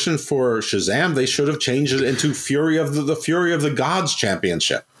promotion for Shazam, they should have changed it into Fury of the Fury of the Gods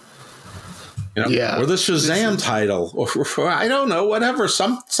Championship. You know, or the Shazam title, or I don't know, whatever,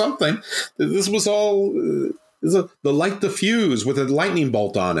 something. This was all the light the fuse with a lightning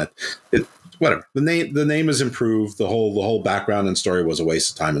bolt on it. Whatever. The name is improved. The whole background and story was a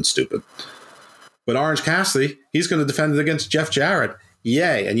waste of time and stupid. But Orange Cassidy, he's going to defend it against Jeff Jarrett.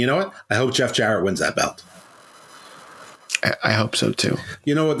 Yay! And you know what? I hope Jeff Jarrett wins that belt. I hope so too.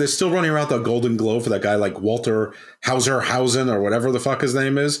 You know what? They're still running around the Golden Globe for that guy like Walter Hausen or whatever the fuck his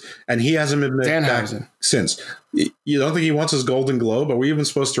name is, and he hasn't been back since. You don't think he wants his Golden Globe? Are we even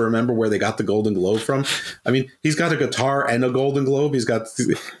supposed to remember where they got the Golden Globe from? I mean, he's got a guitar and a Golden Globe. He's got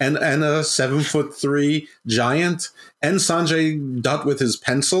and a 7'3" giant and Sanjay Dutt with his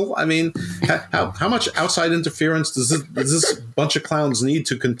pencil. I mean, how much outside interference does this bunch of clowns need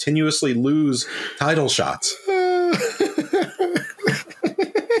to continuously lose title shots?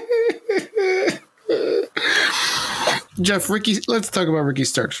 Jeff, let's talk about Ricky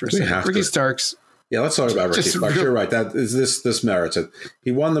Starks for a second. Ricky Starks. Yeah, let's talk about Ricky Starks. You're right. This merits it.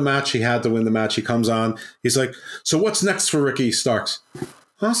 He won the match. He had to win the match. He comes on. He's like, so what's next for Ricky Starks?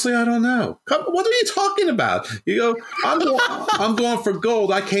 Honestly, I don't know. What are you talking about? You go, I'm going for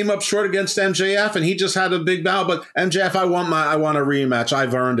gold. I came up short against MJF, and he just had a big bow. But MJF, I want a rematch.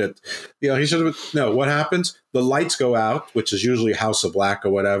 I've earned it. You know, he should have. No, what happens? The lights go out, which is usually House of Black or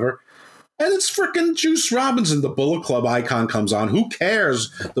whatever. And it's freaking Juice Robinson. The Bullet Club icon comes on. Who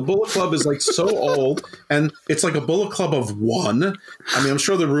cares? The Bullet Club is like so old, and it's like a Bullet Club of one. I mean, I'm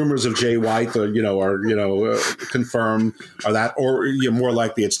sure the rumors of Jay White, are confirmed, or that, or more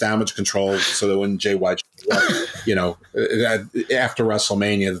likely it's Damage Control, so that when Jay White, after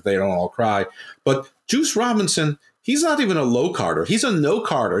WrestleMania, that they don't all cry. But Juice Robinson, he's not even a low carder. He's a no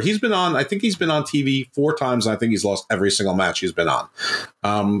carder. I think he's been on TV 4 times, and I think he's lost every single match he's been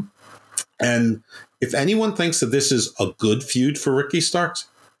on. And if anyone thinks that this is a good feud for Ricky Starks,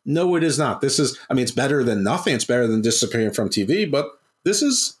 no, it is not. It's better than nothing. It's better than disappearing from TV, but this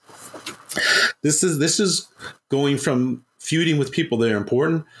is going from feuding with people that are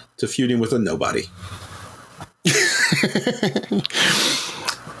important to feuding with a nobody.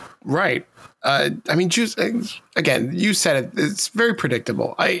 Right. Juice, again, you said it. It's very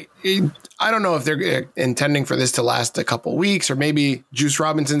predictable. I don't know if they're intending for this to last a couple weeks, or maybe Juice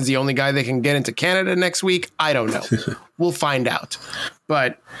Robinson's the only guy they can get into Canada next week. I don't know. We'll find out.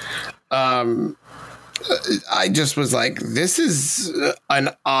 But I just was like, this is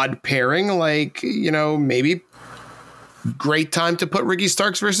an odd pairing. Like, maybe great time to put Ricky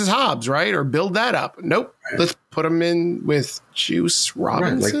Starks versus Hobbs, right? Or build that up. Nope. Right. Let's put him in with Juice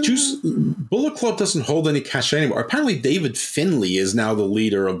Robinson. Right. Like Bullet Club doesn't hold any cachet anymore. Apparently David Finlay is now the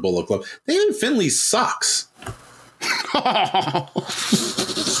leader of Bullet Club. David Finlay sucks. Oh.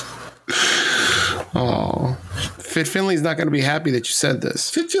 Fit Finley's not going to be happy that you said this.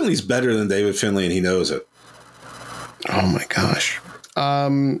 Fit Finley's better than David Finlay, and he knows it. Oh my gosh.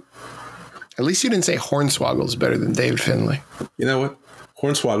 At least you didn't say Hornswoggle's better than David Finlay. You know what?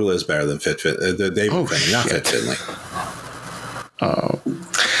 Hornswoggle is better than David Finlay, not Fit Finlay. Oh.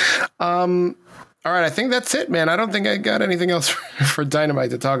 All right, I think that's it, man. I don't think I got anything else for Dynamite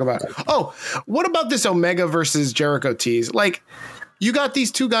to talk about. Oh, what about this Omega versus Jericho tease? Like, you got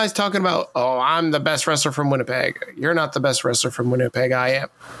these two guys talking about, oh, I'm the best wrestler from Winnipeg. You're not the best wrestler from Winnipeg. I am.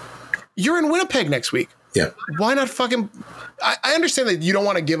 You're in Winnipeg next week. Yeah. Why not fucking... I understand that you don't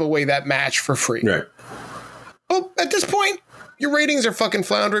want to give away that match for free. Right. Well, at this point, your ratings are fucking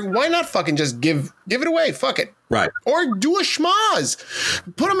floundering. Why not fucking just give it away? Fuck it. Right. Or do a schmoz.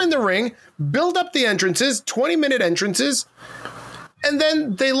 Put them in the ring, build up the entrances, 20-minute entrances, and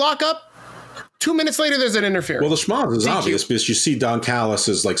then they lock up. 2 minutes later, there's an interference. Well, the schmoz is obvious because you see Don Callis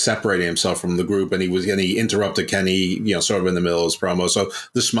is like separating himself from the group, and he interrupted Kenny, sort of in the middle of his promo. So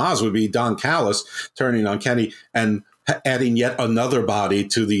the schmoz would be Don Callis turning on Kenny and adding yet another body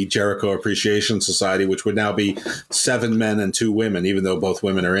to the Jericho Appreciation Society, which would now be 7 men and 2 women, even though both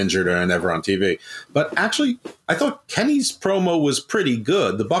women are injured and are never on TV. But actually, I thought Kenny's promo was pretty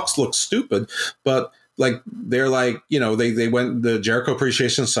good. The Bucks looked stupid, but they're like, they went, the Jericho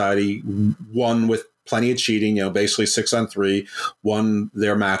Appreciation Society won with plenty of cheating, basically 6-on-3, won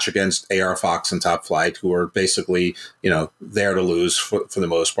their match against AR Fox and Top Flight, who are basically, there to lose for the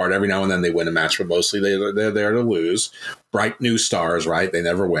most part. Every now and then they win a match, but mostly they're there to lose. Bright new stars, right? They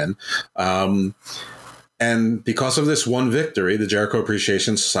never win. And because of this one victory, the Jericho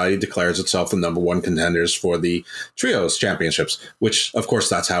Appreciation Society declares itself the #1 contenders for the Trios Championships, which, of course,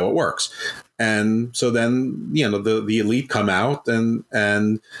 that's how it works. And so then, the Elite come out and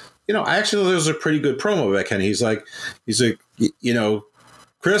I actually thought there was a pretty good promo by Kenny. He's like,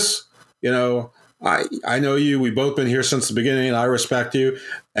 Chris, I know you. We've both been here since the beginning, and I respect you.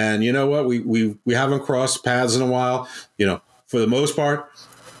 And you know what? We haven't crossed paths in a while. For the most part,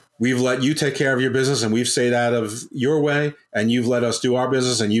 we've let you take care of your business, and we've stayed out of your way, and you've let us do our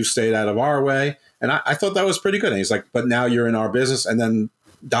business, and you've stayed out of our way. And I thought that was pretty good. And he's like, but now you're in our business, and then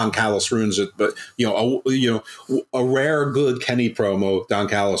Don Callis ruins it. But a rare good Kenny promo, Don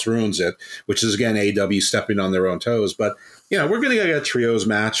Callis ruins it, which is again AEW stepping on their own toes. But we're going to get a trios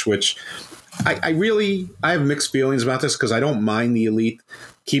match, which I have mixed feelings about this because I don't mind the Elite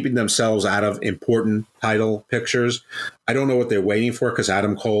keeping themselves out of important title pictures. I don't know what they're waiting for because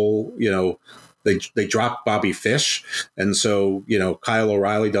Adam Cole, they dropped Bobby Fish. And so, Kyle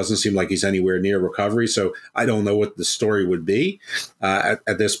O'Reilly doesn't seem like he's anywhere near recovery. So I don't know what the story would be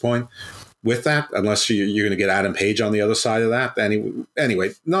at this point with that, unless you're going to get Adam Page on the other side of that.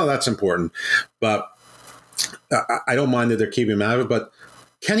 Anyway, no, that's important. But I don't mind that they're keeping him out of it. But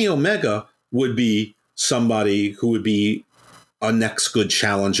Kenny Omega would be somebody who would be a next good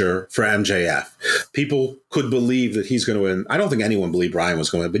challenger for MJF. People could believe that he's going to win. I don't think anyone believed Brian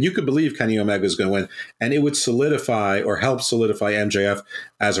was going to win, but you could believe Kenny Omega is going to win, and it would solidify or help solidify MJF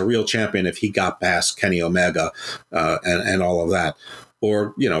as a real champion if he got past Kenny Omega and all of that.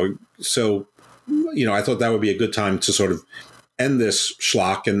 Or, so, I thought that would be a good time to sort of end this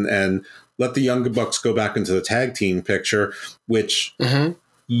schlock and let the Young Bucks go back into the tag team picture, which,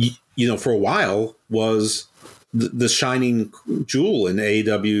 for a while was the shining jewel in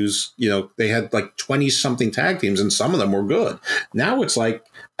AEW's, they had like 20 something tag teams and some of them were good. Now it's like,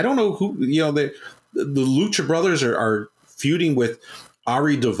 I don't know who, the Lucha Brothers are feuding with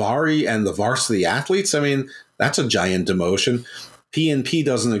Ari Daivari and the Varsity Athletes. I mean, that's a giant demotion. PNP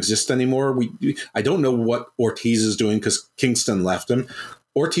doesn't exist anymore. I don't know what Ortiz is doing because Kingston left him.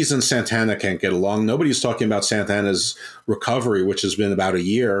 Ortiz and Santana can't get along. Nobody's talking about Santana's recovery, which has been about a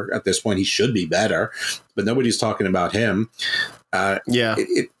year at this point. He should be better, but nobody's talking about him.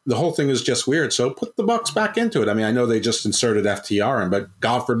 The whole thing is just weird. So put the Bucks back into it. I mean, I know they just inserted FTR in, but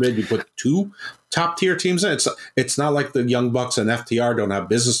God forbid you put two top tier teams in. It's not like the Young Bucks and FTR don't have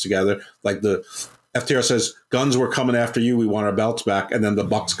business together. Like the FTR says, "Guns, we're coming after you. We want our belts back," and then the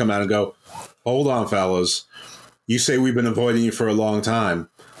Bucks come out and go, "Hold on, fellas. You say we've been avoiding you for a long time.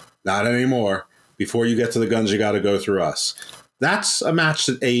 Not anymore. Before you get to the Guns, you got to go through us." That's a match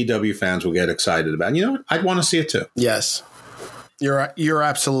that AEW fans will get excited about. And you know what? I'd want to see it too. Yes. You're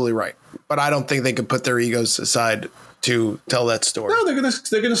absolutely right. But I don't think they could put their egos aside to tell that story. No, they're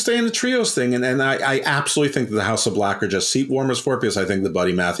gonna stay in the trios thing. And I absolutely think that the House of Black are just seat warmers for it because I think that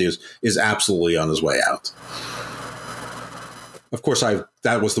Buddy Matthews is absolutely on his way out. Of course,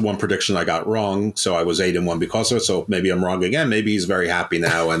 that was the one prediction I got wrong, so I was 8-1 because of it. So maybe I'm wrong again. Maybe he's very happy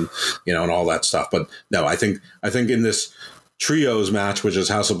now, and and all that stuff. But no, I think in this trios match, which is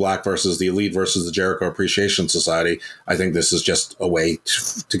House of Black versus the Elite versus the Jericho Appreciation Society, I think this is just a way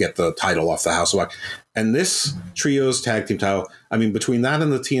to get the title off the House of Black. And this trios tag team title, I mean, between that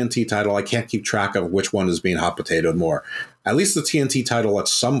and the TNT title, I can't keep track of which one is being hot potatoed more. At least the TNT title, at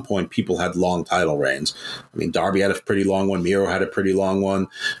some point, people had long title reigns. I mean, Darby had a pretty long one. Miro had a pretty long one.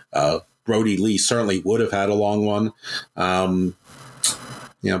 Brody Lee certainly would have had a long one.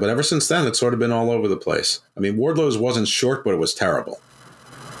 But ever since then, it's sort of been all over the place. I mean, Wardlow's wasn't short, but it was terrible.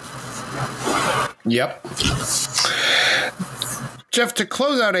 Yep. Jeff, to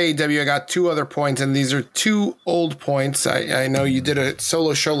close out AEW, I got two other points, and these are two old points. I know you did a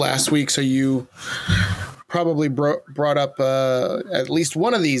solo show last week, so you probably brought up at least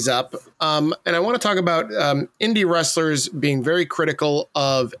one of these up. And I want to talk about indie wrestlers being very critical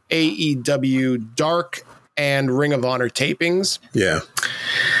of AEW Dark and Ring of Honor tapings. Yeah.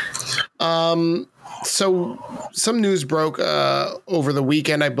 So some news broke over the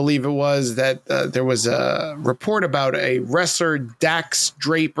weekend, I believe it was, that there was a report about a wrestler, Dax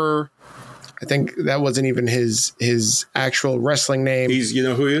Draper. I think that wasn't even his actual wrestling name. He's, you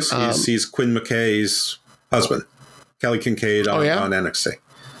know who he is? He's Quinn McKay's husband, Kelly Kincaid on NXT.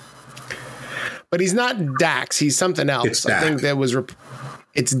 But he's not Dax. He's something else. It's Dak. I think that was...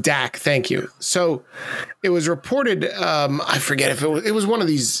 It's Dak. Thank you. So it was reported. I forget if it was one of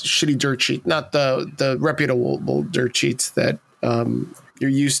these shitty dirt sheets, not the reputable dirt sheets that you're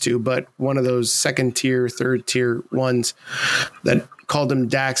used to, but one of those second tier, third tier ones that called him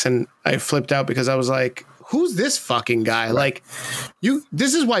Dax. And I flipped out because I was like, who's this fucking guy? Right. Like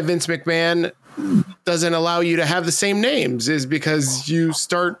this is why Vince McMahon doesn't allow you to have the same names, is because you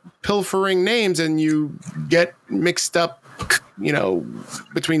start pilfering names and you get mixed up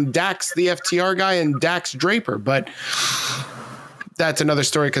between Dax, the FTR guy, and Dax Draper, but that's another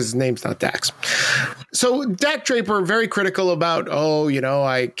story because his name's not Dax. So Dax Draper, very critical about,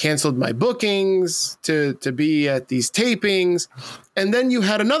 I canceled my bookings to be at these tapings. And then you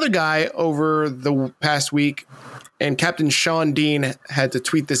had another guy over the past week, and Captain Sean Dean had to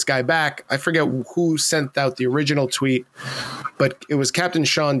tweet this guy back. I forget who sent out the original tweet, but it was Captain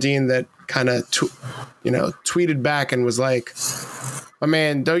Sean Dean that kind of, tweeted back and was like, "My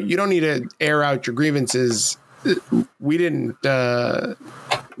man, you don't need to air out your grievances. We didn't,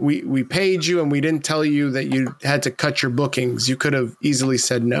 we paid you and we didn't tell you that you had to cut your bookings. You could have easily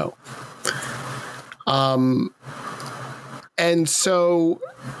said no." And so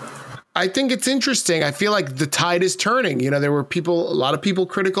I think it's interesting. I feel like the tide is turning. There were a lot of people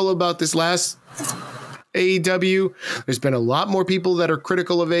critical about this last AEW. There's been a lot more people that are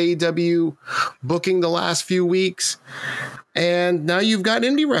critical of AEW booking the last few weeks. And now you've got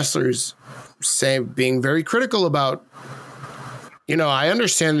indie wrestlers being very critical about, I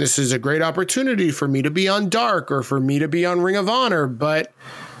understand this is a great opportunity for me to be on Dark or for me to be on Ring of Honor, but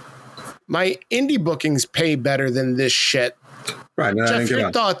my indie bookings pay better than this shit. Right. Jeff,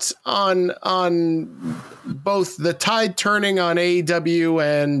 your thoughts on both the tide turning on AEW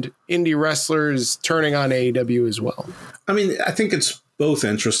and indie wrestlers turning on AEW as well? I mean, I think it's both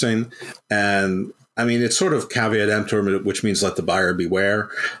interesting, and I mean, it's sort of caveat emptor, which means let the buyer beware.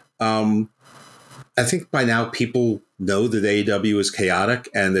 I think by now people know that AEW is chaotic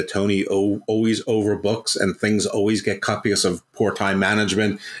and that Tony always overbooks and things always get cut because of poor time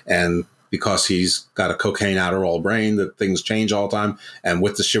management and because he's got a cocaine Adderall brain, that things change all the time. And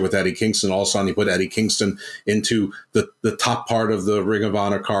with the shit with Eddie Kingston, all of a sudden he put Eddie Kingston into the top part of the Ring of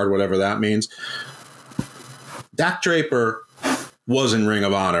Honor card, whatever that means. Dax Draper was in Ring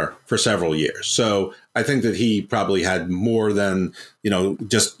of Honor for several years. So I think that he probably had more than,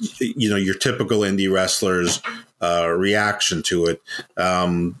 just, your typical indie wrestler's reaction to it.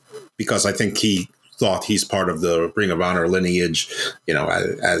 Because I think he thought he's part of the Ring of Honor lineage,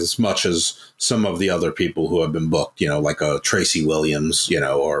 as much as some of the other people who have been booked, like a Tracy Williams,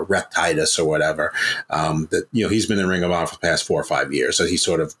 or Rhett Titus or whatever, that, he's been in Ring of Honor for the past 4 or 5 years. So he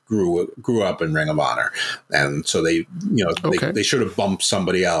sort of grew up in Ring of Honor. And so they should have bumped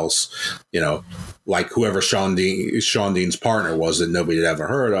somebody else, like whoever Sean Dean's partner was that nobody had ever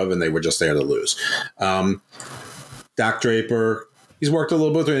heard of, and they were just there to lose. Dax Draper, he's worked a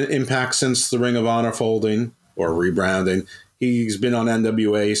little bit with Impact since the Ring of Honor folding or rebranding. He's been on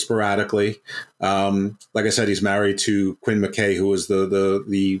NWA sporadically. Like I said, he's married to Quinn McKay, who was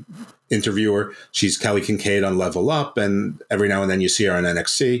the interviewer. She's Kelly Kincaid on Level Up, and every now and then you see her on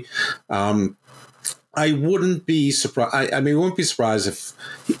NXT. I wouldn't be surprised. We wouldn't be surprised if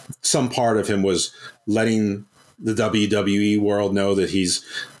some part of him was letting the WWE world know that he's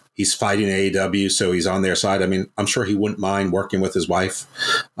fighting AEW, so he's on their side. I mean, I'm sure he wouldn't mind working with his wife.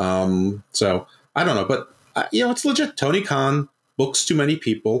 So I don't know, but it's legit. Tony Khan books too many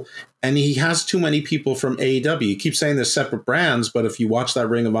people, and he has too many people from AEW. You keep saying they're separate brands, but if you watch that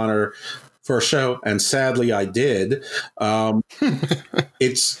Ring of Honor first show, and sadly I did,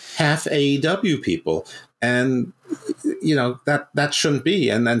 it's half AEW people. And, that shouldn't be.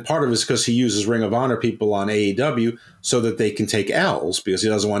 And then part of it is because he uses Ring of Honor people on AEW so that they can take L's, because he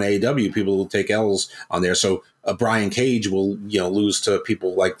doesn't want AEW people to take L's on there. So Brian Cage will, lose to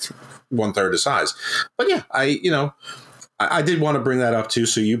people like 1/3 the size. But yeah, I did want to bring that up too.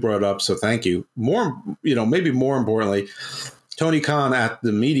 So you brought it up. So thank you. Maybe more importantly, Tony Khan at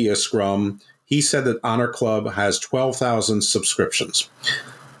the media scrum, he said that Honor Club has 12,000 subscriptions.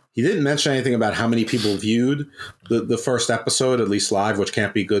 He didn't mention anything about how many people viewed the first episode, at least live, which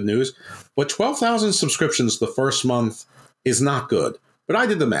can't be good news. But 12,000 subscriptions the first month is not good. But I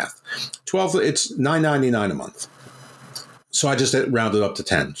did the math. It's $9.99 a month. So I just rounded up to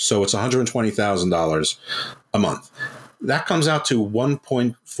 10. So it's $120,000 a month. That comes out to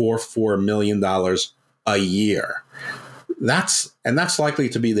 $1.44 million a year. That's likely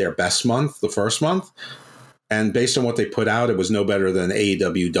to be their best month, the first month. And based on what they put out, it was no better than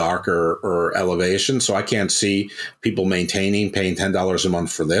AEW Dark or Elevation. So I can't see people paying $10 a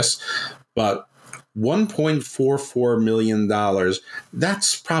month for this. But $1.44 million,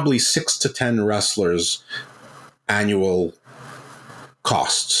 that's probably 6 to 10 wrestlers' annual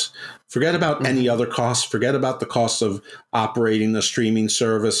costs. Forget about any other costs. Forget about the cost of operating the streaming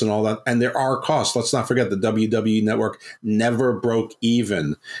service and all that. And there are costs. Let's not forget the WWE Network never broke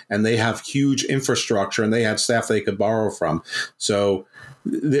even. And they have huge infrastructure and they had staff they could borrow from. So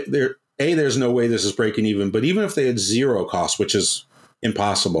there's no way this is breaking even. But even if they had zero costs, which is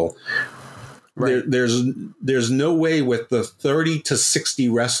impossible, there's no way with the 30 to 60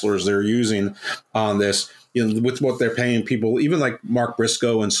 wrestlers they're using on this, with what they're paying people, even like Mark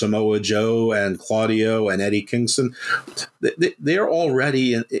Briscoe and Samoa Joe and Claudio and Eddie Kingston, they're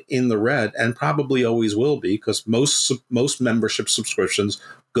already in the red and probably always will be, because most membership subscriptions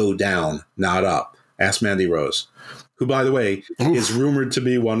go down, not up. Ask Mandy Rose, who, by the way, is rumored to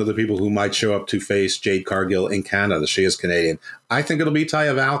be one of the people who might show up to face Jade Cargill in Canada. She is Canadian. I think it'll be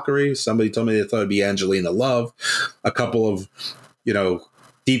Taya Valkyrie. Somebody told me they thought it'd be Angelina Love. A couple of,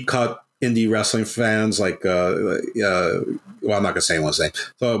 deep cut indie wrestling fans, like, well, I'm not going to say anyone's name.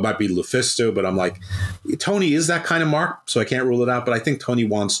 Thought it might be Lufisto, but I'm like, Tony is that kind of mark, so I can't rule it out. But I think Tony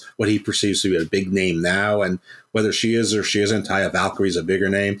wants what he perceives to be a big name now, and whether she is or she isn't, Taya Valkyrie's a bigger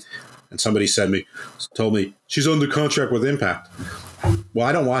name. And somebody told me she's under contract with Impact. Well,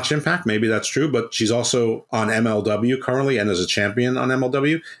 I don't watch Impact. Maybe that's true, but she's also on MLW currently and is a champion on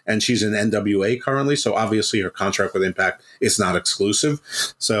MLW, and she's in NWA currently. So obviously her contract with Impact is not exclusive.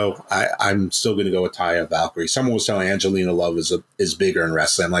 So I'm still going to go with Taya Valkyrie. Someone was telling Angelina Love is bigger in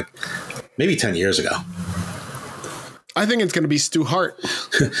wrestling, like maybe 10 years ago. I think it's going to be Stu Hart.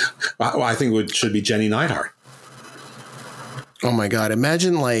 Well, I think it should be Jenny Neidhart. Oh my God!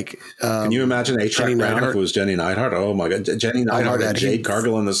 Imagine can you imagine A-Track Brown if it was Jenny Neidhart? Oh my God, Jenny Neidhart and Jade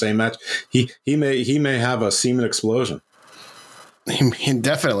Cargill in the same match. He may have a semen explosion.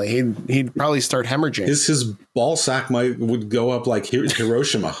 Definitely, he'd probably start hemorrhaging. His ball sack would go up like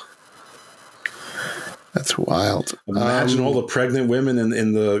Hiroshima. That's wild. Imagine all the pregnant women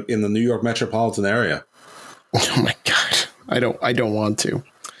in the New York metropolitan area. Oh my God! I don't want to.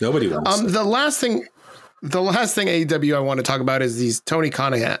 Nobody wants to. The last thing AEW I want to talk about is these Tony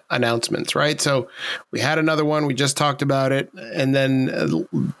Khan announcements, right? So we had another one. We just talked about it. And then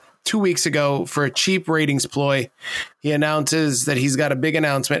 2 weeks ago, for a cheap ratings ploy, he announces that he's got a big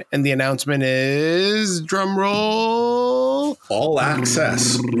announcement. And the announcement is, drum roll, All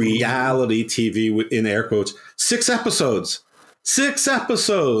Access reality TV, in air quotes, 6 episodes. 6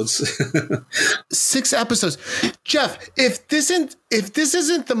 episodes. 6 episodes. Jeff, if this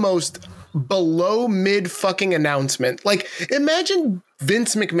isn't the most below mid fucking announcement, like, imagine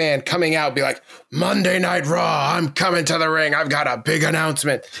Vince McMahon coming out, be like, Monday Night Raw, I'm coming to the ring, I've got a big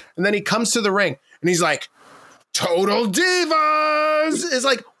announcement. And then he comes to the ring and he's like, Total Divas. It's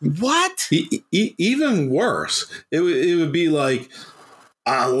like, what? Even worse, it would be like,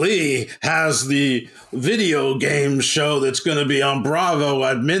 Ali has the video game show that's going to be on Bravo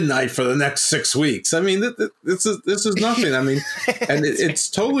at midnight for the next 6 weeks. I mean, this is nothing. I mean, and it's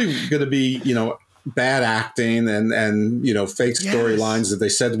totally going to be, bad acting and fake storylines that they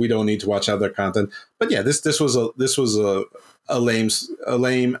said we don't need to watch other content. But yeah, this was a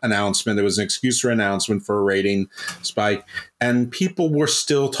lame announcement. It was an excuse for announcement for a rating spike, and people were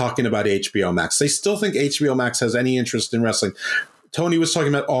still talking about HBO Max. They still think HBO Max has any interest in wrestling. Tony was talking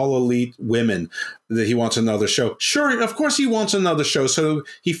about All Elite Women, that he wants another show. Sure, of course he wants another show. So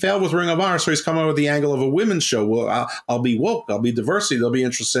he failed with Ring of Honor, so he's coming up with the angle of a women's show. Well, I'll be woke. I'll be diversity. They'll be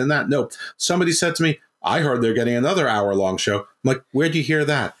interested in that. No. Somebody said to me, I heard they're getting another hour-long show. I'm like, where'd you hear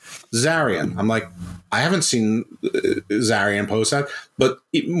that? Zarian. I'm like, I haven't seen Zarian post that. But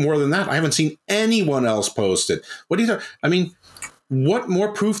more than that, I haven't seen anyone else post it. What do you think? I mean, what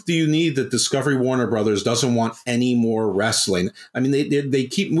more proof do you need that Discovery Warner Brothers doesn't want any more wrestling? I mean, they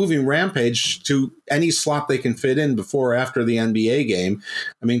keep moving Rampage to any slot they can fit in before or after the NBA game.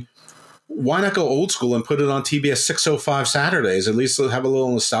 I mean, why not go old school and put it on TBS 605 Saturdays? At least have a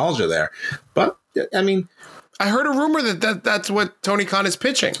little nostalgia there. But, I mean, I heard a rumor that's what Tony Khan is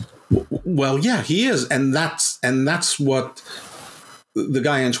pitching. Well, yeah, he is. And that's what the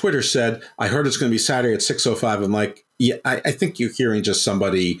guy on Twitter said. I heard it's going to be Saturday at 6:05. I'm like, yeah, I think you're hearing just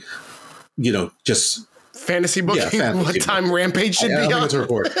somebody, just fantasy booking what time Rampage should be on. I think it's a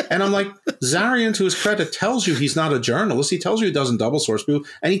report. And I'm like, Zarian, to his credit, tells you he's not a journalist. He tells you he doesn't double source people,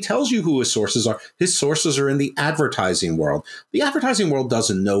 and he tells you who his sources are. His sources are in the advertising world. The advertising world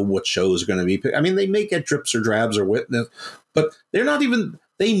doesn't know what shows are going to be. I mean, they may get drips or drabs or witness, but they're not even.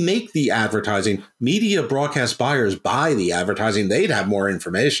 They make the advertising. Media broadcast buyers buy the advertising. They'd have more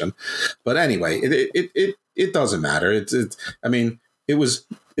information. But anyway, it doesn't matter. It's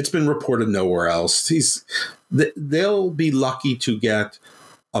been reported nowhere else. They'll be lucky to get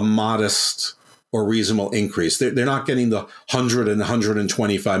a modest or reasonable increase. They're not getting the 100 and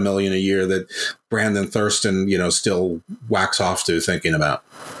 125 million a year that Brandon Thurston, still whacks off to thinking about.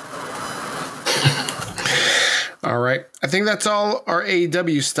 All right. I think that's all our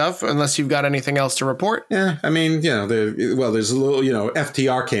AEW stuff, unless you've got anything else to report. Yeah, I mean, there's a little,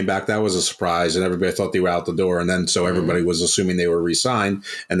 FTR came back. That was a surprise, and everybody thought they were out the door. And then so everybody was assuming they were re-signed.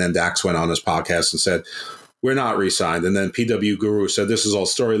 And then Dax went on his podcast and said, we're not re-signed. And then PW Guru said, this is all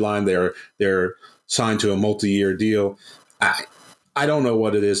storyline. They're signed to a multi-year deal. I don't know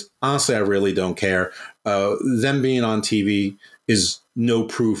what it is. Honestly, I really don't care. Them being on TV is no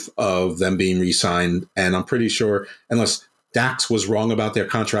proof of them being re-signed. And I'm pretty sure, unless Dax was wrong about their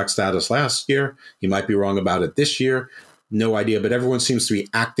contract status last year, he might be wrong about it this year. No idea. But everyone seems to be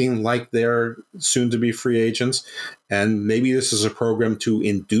acting like they're soon to be free agents. And maybe this is a program to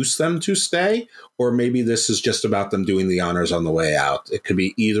induce them to stay, or maybe this is just about them doing the honors on the way out. It could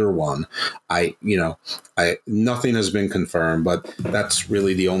be either one. Nothing has been confirmed, but that's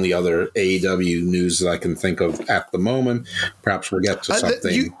really the only other AEW news that I can think of at the moment. Perhaps we'll get to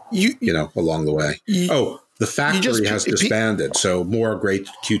something, along the way. The factory has disbanded. So more great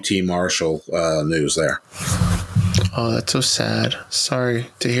QT Marshall news there. Oh, that's so sad. Sorry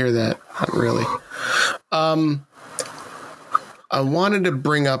to hear that. Not really. I wanted to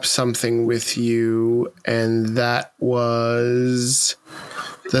bring up something with you, and that was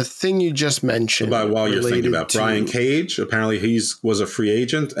the thing you just mentioned. While you're thinking about Brian Cage, apparently he was a free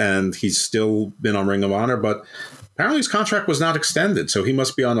agent, and he's still been on Ring of Honor, but apparently his contract was not extended, so he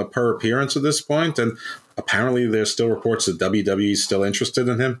must be on a per appearance at this point, and apparently there's still reports that WWE is still interested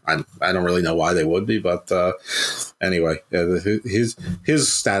in him. I don't really know why they would be, but anyway,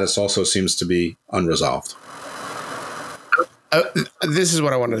 his status also seems to be unresolved. This is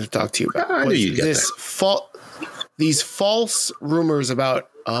what I wanted to talk to you about. I knew you'd get These false rumors about,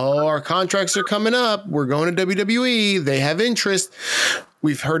 our contracts are coming up. We're going to WWE. They have interest.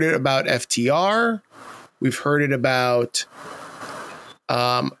 We've heard it about FTR. We've heard it about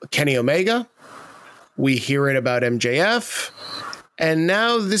Kenny Omega. We hear it about MJF. And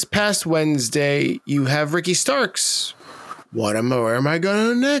now this past Wednesday, you have Ricky Starks. Where am I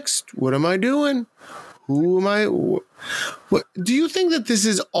going next? What am I doing? Who am I? What, do you think that this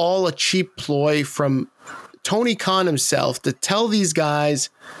is all a cheap ploy from Tony Khan himself to tell these guys,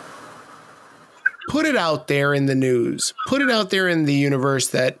 put it out there in the news, put it out there in the universe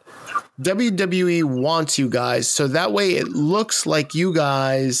that WWE wants you guys, so that way it looks like you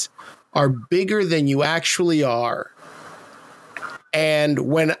guys are bigger than you actually are. And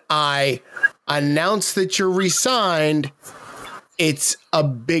when I announce that you're re-signed, it's a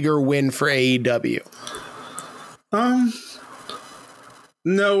bigger win for AEW.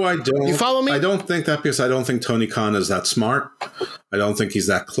 No, I don't. You follow me? I don't think that, because I don't think Tony Khan is that smart. I don't think he's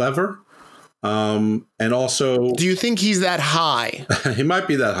that clever. And also, do you think he's that high? He might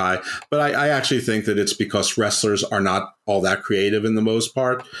be that high, but I actually think that it's because wrestlers are not all that creative in the most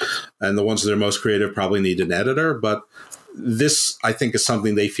part, and the ones that are most creative probably need an editor. But this, I think, is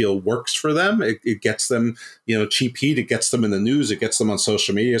something they feel works for them. It gets them, cheap heat. It gets them in the news. It gets them on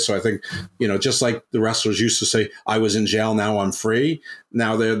social media. So I think, just like the wrestlers used to say, I was in jail, now I'm free.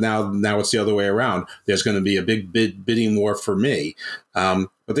 Now it's the other way around. There's going to be a big bidding war for me. But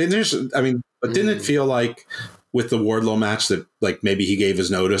then didn't it feel like with the Wardlow match that like maybe he gave his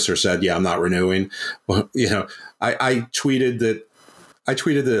notice or said, yeah, I'm not renewing? Well, I tweeted that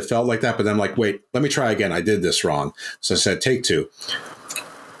it felt like that, but then I'm like, wait, let me try again. I did this wrong. So I said, take two.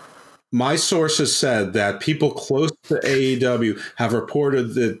 My sources said that people close to AEW have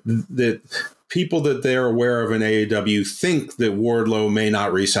reported that people that they're aware of in AEW think that Wardlow may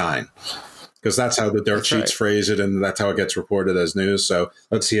not resign, because that's how the dirt sheets phrase it, and that's how it gets reported as news. So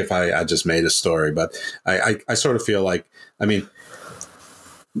let's see if I just made a story. But I sort of feel like,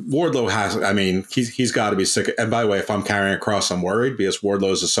 Wardlow he's got to be sick. And by the way, if I'm carrying a cross, I'm worried, because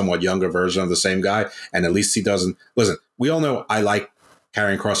Wardlow is a somewhat younger version of the same guy. And at least he doesn't. Listen, we all know I like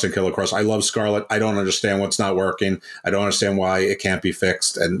carrying cross and Killer Cross. I love Scarlett. I don't understand what's not working. I don't understand why it can't be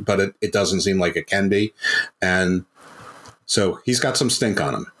fixed. But it doesn't seem like it can be. And so he's got some stink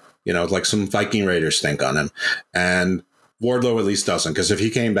on him, like some Viking Raiders stink on him. And Wardlow at least doesn't, because if he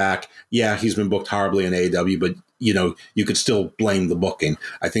came back, yeah, he's been booked horribly in AEW, but you could still blame the booking.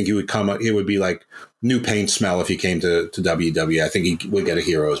 I think it would be like new paint smell if he came to WWE. I think he would get a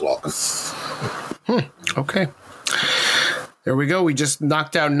hero's welcome. Okay. There we go. We just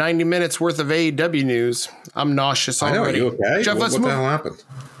knocked out 90 minutes worth of AEW news. I'm nauseous already. I know. Are you okay? Jeff, what the hell happened?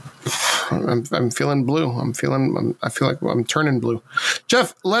 I'm feeling blue. I feel like I'm turning blue.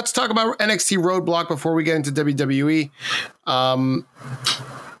 Jeff, let's talk about NXT Roadblock before we get into WWE.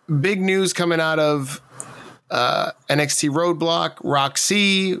 Big news coming out of NXT Roadblock.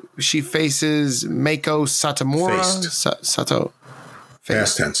 Rok-C, she faces Meiko Satomura. Sato.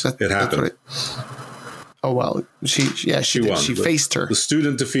 Past tense. It happened. Oh, well, she did. Won. She faced her. The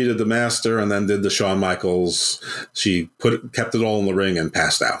student defeated the master and then did the Shawn Michaels. She kept it all in the ring and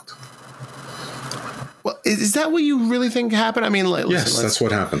passed out. Well, is that what you really think happened? I mean, yes, that's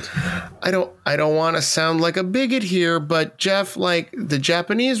what happened. I don't want to sound like a bigot here, but Jeff, like the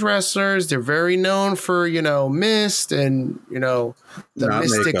Japanese wrestlers, they're very known for, Mist and, the not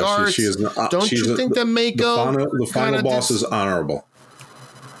mystic Mako. arts. Don't you think that Mako... The final boss is honorable.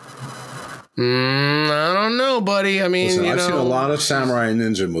 I don't know, buddy. I mean, listen, I've seen a lot of samurai and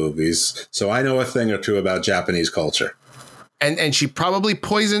ninja movies, so I know a thing or two about Japanese culture. And she probably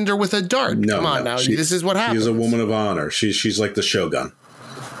poisoned her with a dart. No, Come on now. This is what happens. She's a woman of honor. She's like the Shogun.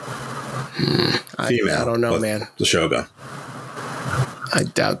 Female. I don't know, man. The Shogun. I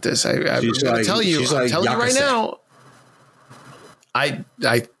doubt this. I'm going to tell you. I'm telling you right now. I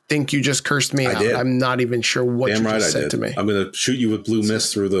think you just cursed me out. I'm not even sure what you just said to me. I'm going to shoot you with blue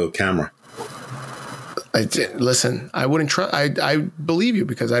mist through the camera. Listen, I wouldn't trust. I believe you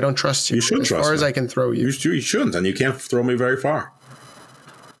because I don't trust you. You should trust me. As far as I can throw you. You shouldn't, and you can't throw me very far.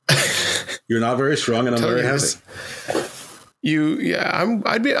 You're not very strong, and I'm very heavy.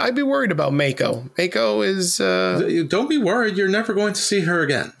 I'd be worried about Mako. Mako is. Don't be worried. You're never going to see her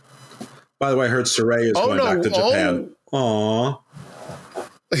again. By the way, I heard Saray is going back to Japan. Aww.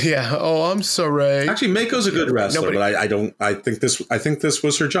 Yeah. Oh, I'm sorry. Actually, Mako's a good wrestler, but I think this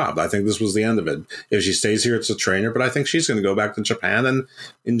was her job. I think this was the end of it. If she stays here, it's a trainer. But I think she's going to go back to Japan and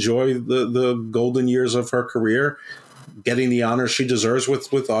enjoy the golden years of her career, getting the honor she deserves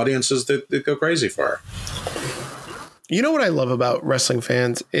with audiences that go crazy for her. You know what I love about wrestling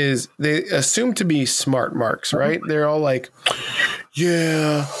fans is they assume to be smart marks, right? They're all like,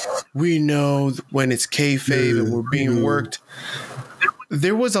 yeah, we know when it's kayfabe and we're being worked.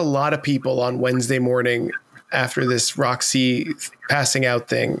 There was a lot of people on Wednesday morning after this Rok-C passing out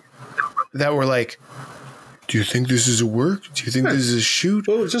thing that were like, do you think this is a work? Do you think this is a shoot?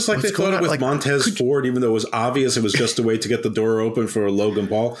 Well, just like they thought it with Montez Ford, even though it was obvious it was just a way to get the door open for Logan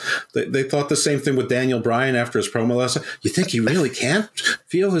Paul. They thought the same thing with Daniel Bryan after his promo last night. You think he really can't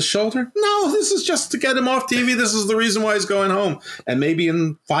feel his shoulder? No, this is just to get him off TV. This is the reason why he's going home. And maybe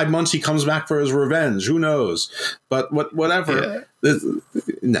in 5 months he comes back for his revenge. Who knows? But whatever. Yeah. This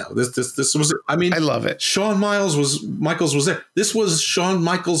was. I mean, I love it. Shawn Michaels was there. This was Shawn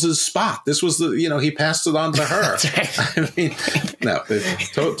Michaels' spot. This was he passed it on to her. I mean, no,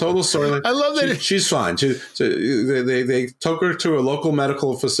 total story. I love that. She's fine. They took her to a local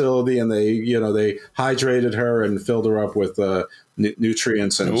medical facility and they hydrated her and filled her up with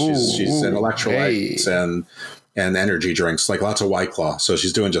nutrients and she's in electrolytes and energy drinks, like lots of White Claw. So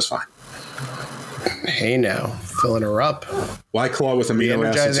she's doing just fine. Hey now, filling her up. White Claw with amino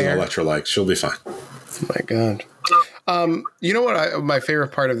acids and electrolytes. She'll be fine. Oh my God. You know what? My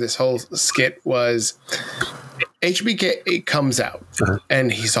favorite part of this whole skit was HBK comes out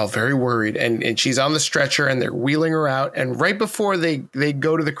and he's all very worried and she's on the stretcher and they're wheeling her out. And right before they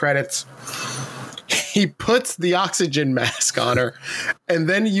go to the credits, he puts the oxygen mask on her. And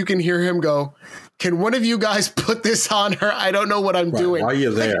then you can hear him go, can one of you guys put this on her? I don't know what I'm doing. Why are you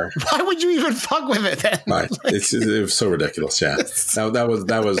there? Like, why would you even fuck with it then? Right. It was so ridiculous. Yeah. That was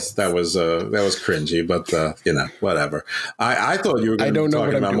cringy, but whatever. I thought you were going to be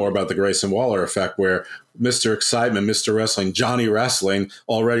talking about more about the Grayson Waller effect, where Mr. Excitement, Mr. Wrestling, Johnny Wrestling,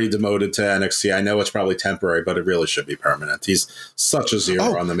 already demoted to NXT. I know it's probably temporary, but it really should be permanent. He's such a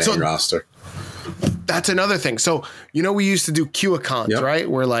zero on the main roster. That's another thing. So, we used to do Q-Acons, right?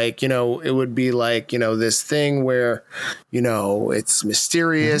 Where it would be like, this thing where, it's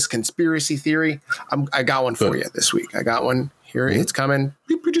mysterious, conspiracy theory. I got one for you this week. I got one here. It's coming.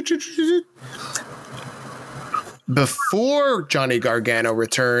 Before Johnny Gargano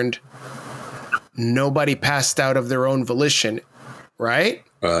returned, nobody passed out of their own volition, right?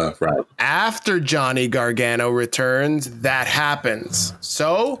 Right. After Johnny Gargano returns, that happens.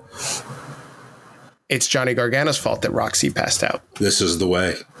 So it's Johnny Gargano's fault that Rok-C passed out. This is the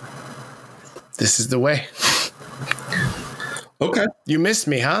way. This is the way. Okay. You missed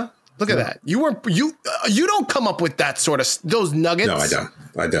me, huh? Look at that. You don't come up with that sort of those nuggets. No, I don't.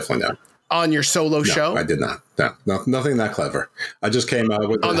 I definitely don't. On your solo show? I did not. No, nothing that clever. I just came out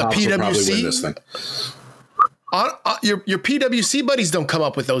with on the Hobbs PWC. Will probably win this thing. Your PWC buddies don't come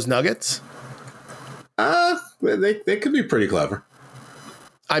up with those nuggets. They could be pretty clever.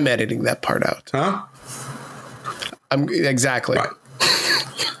 I'm editing that part out. Huh? Exactly. Right.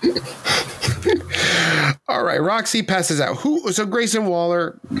 All right. Rok-C passes out. So Grayson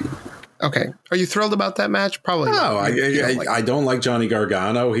Waller, Okay. Are you thrilled about that match? Probably. No, I don't like Johnny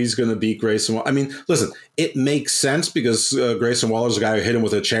Gargano. He's going to beat Grayson. I mean, listen, it makes sense because Grayson Waller's the guy who hit him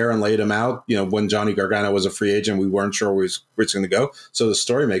with a chair and laid him out. You know, when Johnny Gargano was a free agent, we weren't sure where he was going to go. So the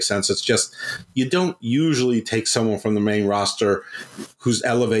story makes sense. It's just you don't usually take someone from the main roster who's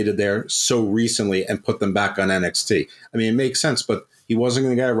elevated there so recently and put them back on NXT. I mean, it makes sense, but he wasn't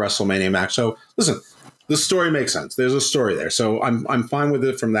going to get a WrestleMania match. So listen, the story makes sense. There's a story there. So I'm fine with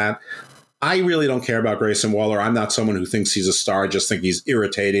it from that. I really don't care about Grayson Waller. I'm not someone who thinks he's a star. I just think he's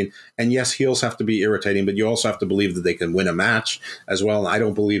irritating. And yes, heels have to be irritating, but you also have to believe that they can win a match as well. And I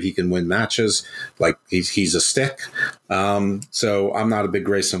don't believe he can win matches. Like he's a stick. So I'm not a big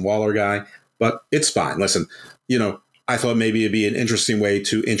Grayson Waller guy, but it's fine. Listen, you know, I thought maybe it'd be an interesting way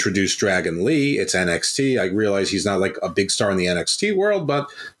to introduce Dragon Lee. It's NXT. I realize he's not like a big star in the NXT world, but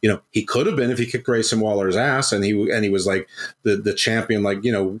you know he could have been if he kicked Grayson Waller's ass, and he was like the champion. Like,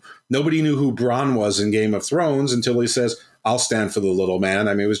 you know, nobody knew who Bronn was in Game of Thrones until he says, "I'll stand for the little man."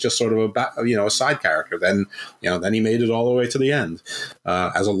 I mean, it was just sort of a side character. Then then he made it all the way to the end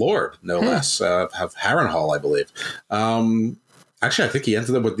as a lord, no less, of Harrenhal, I believe. Actually, I think he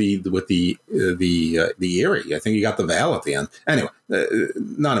ended up with the Erie. I think he got the veil at the end. Anyway,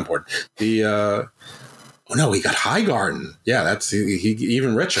 not important. He got Highgarden. Yeah, that's he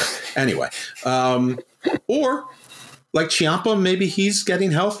even richer. Anyway, or like Ciampa, maybe he's getting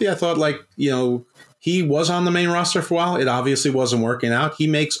healthy. I thought he was on the main roster for a while. It obviously wasn't working out. He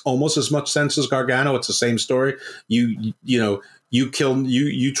makes almost as much sense as Gargano. It's the same story. You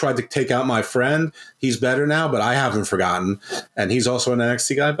tried to take out my friend. He's better now, but I haven't forgotten. And he's also an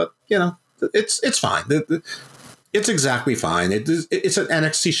NXT guy, but it's fine. It's exactly fine. It's an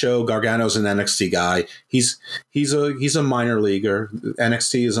NXT show. Gargano's an NXT guy. He's a minor leaguer.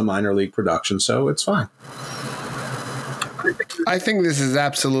 NXT is a minor league production, so it's fine. I think this is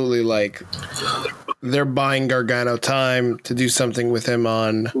absolutely like they're buying Gargano time to do something with him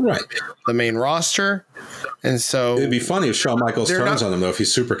on the main roster. And so it'd be funny if Shawn Michaels turns on him, though, if he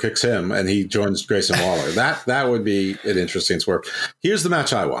super kicks him and he joins Grayson Waller. That would be an interesting swerve. Here's the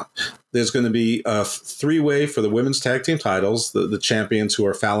match I want. There's going to be a 3-way for the women's tag team titles. The champions, who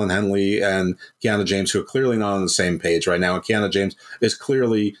are Fallon Henley and Kiana James, who are clearly not on the same page right now. And Kiana James is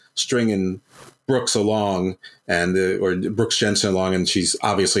clearly stringing Brooks along or Brooks Jensen along, and she's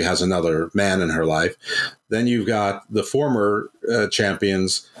obviously has another man in her life. Then you've got the former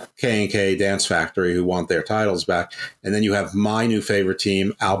champions, K&K Dance Factory, who want their titles back. And then you have my new favorite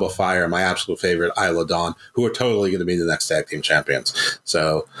team, Alba Fire, my absolute favorite, Isla Dawn, who are totally going to be the next tag team champions.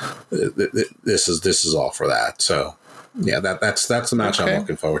 So this is all for that. So yeah, that's the match I'm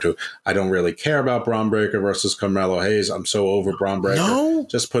looking forward to. I don't really care about Braun Breaker versus Carmelo Hayes. I'm so over Braun Breaker. No.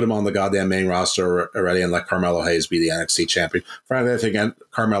 Just put him on the goddamn main roster already and let Carmelo Hayes be the NXT champion. Frankly, I think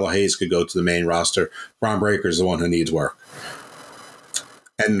Carmelo Hayes could go to the main roster. Braun Breaker is the one who needs work.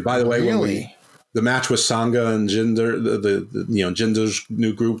 And by the way, the match with Sangha and Jinder, Jinder's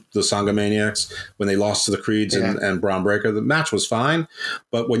new group, the Sangha Maniacs, when they lost to the Creeds and Braun Breaker, the match was fine.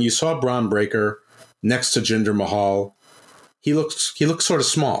 But when you saw Braun Breaker next to Jinder Mahal, he looks sort of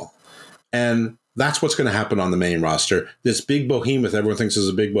small. And that's what's going to happen on the main roster. This big behemoth, everyone thinks is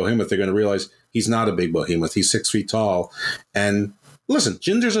a big behemoth. They're going to realize he's not a big behemoth. He's 6 feet tall. And listen,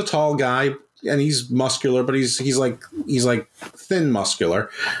 Jinder's a tall guy and he's muscular, but he's like thin muscular.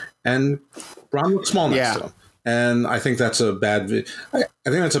 And Braun looks small next to him. And I think that's a bad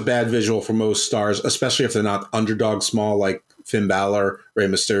visual for most stars, especially if they're not underdog small like Finn Balor, Rey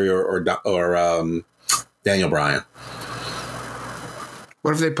Mysterio, or Daniel Bryan.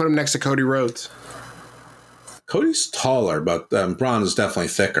 What if they put him next to Cody Rhodes? Cody's taller, but Braun is definitely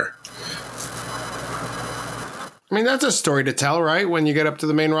thicker. I mean, that's a story to tell, right? When you get up to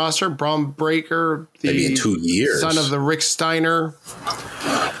the main roster, Braun Breaker, maybe in 2 years, son of Rick Steiner,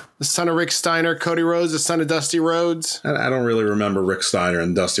 Cody Rhodes, the son of Dusty Rhodes. I don't really remember Rick Steiner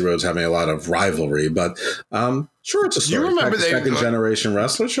and Dusty Rhodes having a lot of rivalry, but sure, it's a story. You remember second generation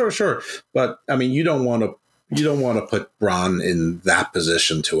wrestler, sure. But I mean, you don't want to put Braun in that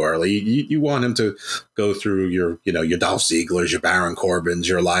position too early. You want him to go through your Dolph Ziglers, your Baron Corbins,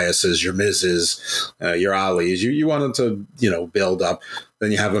 your Eliases, your Mizes, your Alis. You want him to, build up.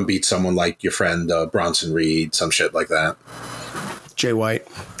 Then you have him beat someone like your friend Bronson Reed, some shit like that. Jay White.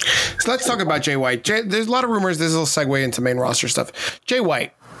 So let's talk about Jay White. There's a lot of rumors. This will segue into main roster stuff. Jay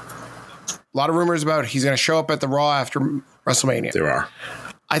White. A lot of rumors about he's going to show up at the Raw after WrestleMania. There are.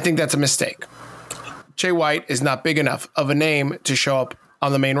 I think that's a mistake. Jay White is not big enough of a name to show up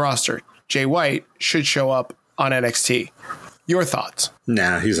on the main roster. Jay White should show up on NXT. Your thoughts?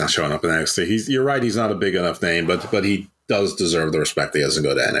 Nah, he's not showing up in NXT. You're right. He's not a big enough name, but he does deserve the respect he doesn't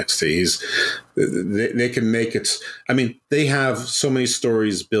go to NXT. They can make it. I mean, they have so many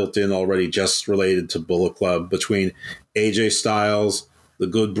stories built in already just related to Bullet Club between AJ Styles, the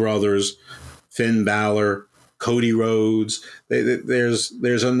Good Brothers, Finn Balor, Cody Rhodes.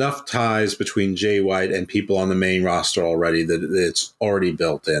 There's enough ties between Jay White and people on the main roster already that it's already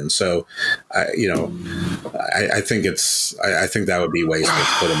built in. So, I think I think that would be wasteful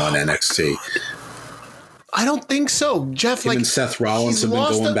to put him on NXT. I don't think so, Jeff. Him and Seth Rollins have been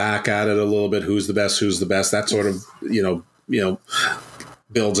going back at it a little bit. Who's the best? That sort of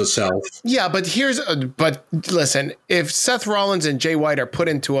builds itself. Yeah, but but listen, if Seth Rollins and Jay White are put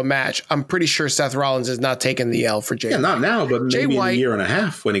into a match, I'm pretty sure Seth Rollins is not taking the L for Jay. Yeah, White. not now, but maybe in a year and a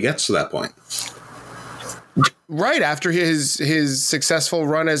half when he gets to that point. Right after his successful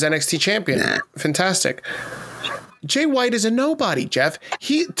run as NXT champion. Nah. Fantastic. Jay White is a nobody, Jeff.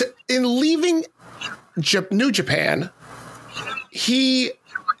 In leaving New Japan, he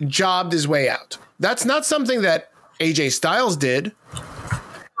jobbed his way out. That's not something that AJ Styles did.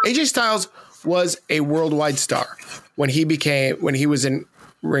 AJ Styles was a worldwide star when he was in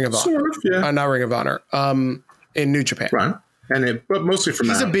Ring of Honor. Sort of, yeah. Not Ring of Honor. In New Japan. Right. But mostly from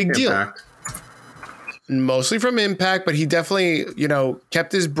he's a big Impact. Deal. Mostly from Impact, but he definitely,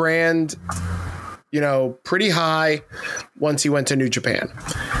 kept his brand, pretty high once he went to New Japan.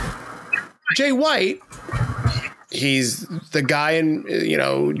 Jay White, he's the guy in,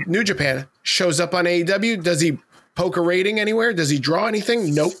 New Japan, shows up on AEW. Does he poke a rating anywhere? Does he draw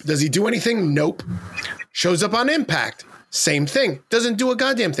anything? Nope. Does he do anything? Nope. Shows up on Impact. Same thing. Doesn't do a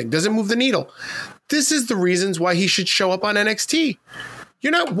goddamn thing. Doesn't move the needle. This is the reasons why he should show up on NXT.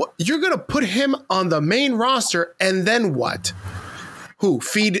 You're going to put him on the main roster and then what? Who?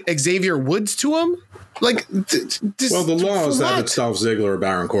 Feed Xavier Woods to him? Like, the law is that it's Dolph Ziggler or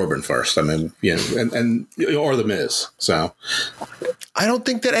Baron Corbin first. I mean, and or The Miz. So I don't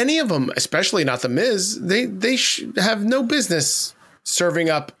think that any of them, especially not The Miz, they have no business serving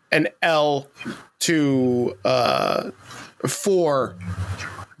up an L to for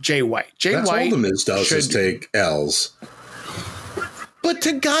Jay White. That's all The Miz does is take L's. But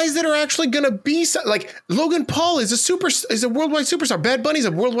to guys that are actually going to be like Logan Paul is a worldwide superstar. Bad Bunny's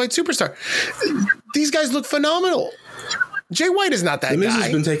a worldwide superstar. These guys look phenomenal. Jay White is not that guy. The Miz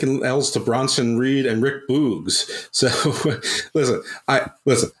has been taking L's to Bronson Reed and Rick Boogs. So listen, I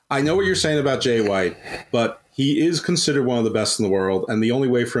know what you're saying about Jay White, but he is considered one of the best in the world. And the only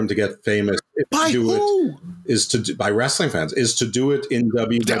way for him to get famous by wrestling fans is to do it in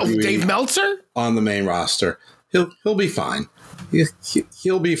WWE. Dave Meltzer on the main roster. He'll be fine.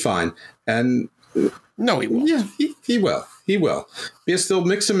 He'll be fine. And no, he won't. Yeah, he will. He will. Because they'll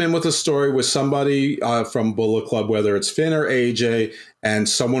mix him in with a story with somebody from Bullet Club, whether it's Finn or AJ, and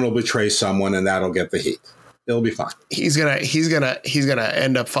someone will betray someone, and that'll get the heat. It'll be fine. He's gonna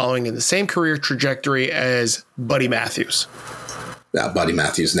end up following in the same career trajectory as Buddy Matthews. Yeah, Buddy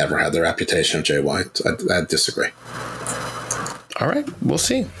Matthews never had the reputation of Jay White. I disagree. All right, we'll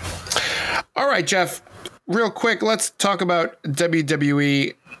see. All right, Jeff. Real quick, let's talk about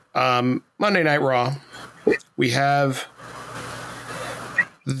WWE Monday Night Raw. We have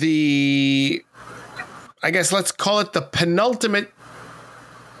let's call it the penultimate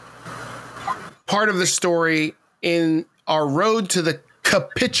part of the story in our road to the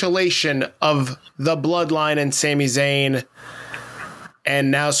capitulation of the Bloodline and Sami Zayn, and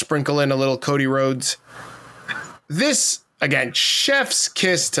now sprinkle in a little Cody Rhodes. This, again, chef's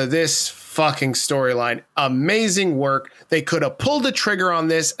kiss to this fucking storyline. Amazing work. They could have pulled the trigger on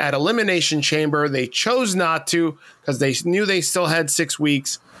this at Elimination Chamber. They chose not to because they knew they still had 6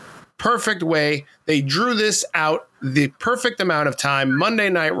 weeks. Perfect way. They drew this out the perfect amount of time. Monday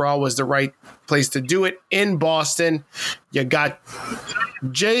Night Raw was the right place to do it in Boston. You got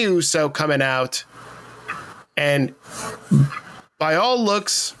Jey Uso coming out, and by all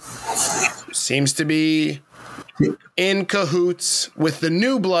looks, seems to be in cahoots with the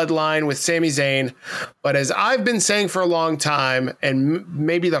new Bloodline with Sami Zayn. But as I've been saying for a long time, and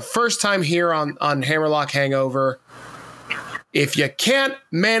maybe the first time here on Hammerlock Hangover, if you can't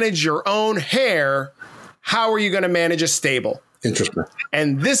manage your own hair, how are you going to manage a stable? Interesting.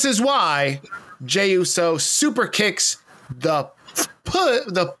 And this is why Jey Uso super kicks the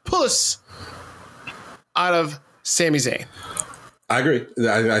puss out of Sami Zayn. I agree.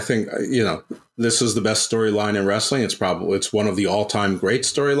 I think, this is the best storyline in wrestling. It's one of the all-time great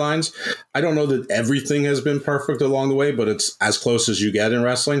storylines. I don't know that everything has been perfect along the way, but it's as close as you get in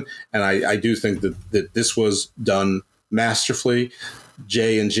wrestling. And I do think that this was done masterfully.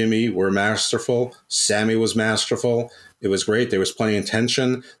 Jey and Jimmy were masterful. Sammy was masterful. It was great. There was plenty of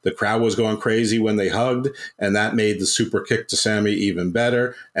tension. The crowd was going crazy when they hugged, and that made the super kick to Sammy even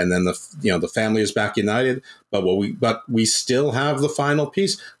better. And then the family is back united. But we still have the final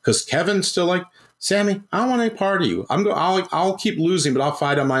piece, because Kevin's still like, Sammy, I don't want any part of you. I'll keep losing, but I'll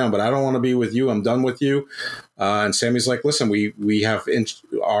fight on my own. But I don't want to be with you. I'm done with you. And Sammy's like, listen, we have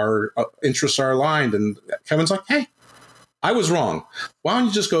our interests are aligned. And Kevin's like, hey, I was wrong. Why don't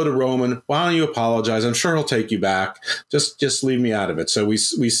you just go to Roman? Why don't you apologize? I'm sure he'll take you back. Just leave me out of it. So we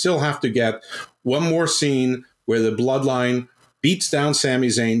still have to get one more scene where the Bloodline beats down Sami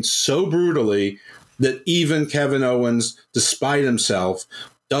Zayn so brutally that even Kevin Owens, despite himself,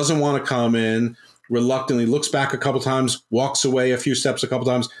 doesn't want to come in, reluctantly looks back a couple times, walks away a few steps a couple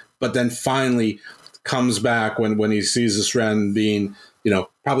times, but then finally comes back when he sees his friend being,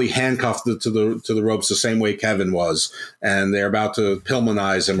 probably handcuffed to the ropes the same way Kevin was, and they're about to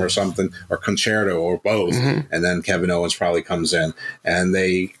Pillmanize him or something, or concerto, or both. Mm-hmm. And then Kevin Owens probably comes in, and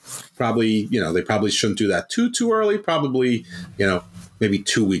they probably shouldn't do that too early. Probably, maybe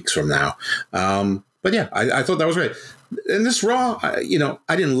 2 weeks from now. But yeah, I thought that was great. And this Raw, I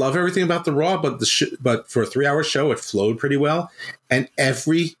didn't love everything about the Raw, but but for a 3-hour show, it flowed pretty well, and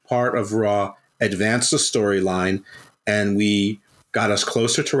every part of Raw advanced the storyline, and we got us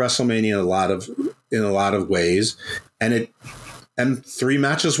closer to WrestleMania in a lot of ways, and 3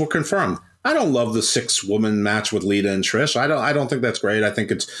 matches were confirmed. I don't love the 6-woman match with Lita and Trish. I don't think that's great. I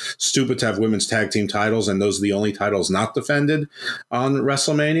think it's stupid to have women's tag team titles, and those are the only titles not defended on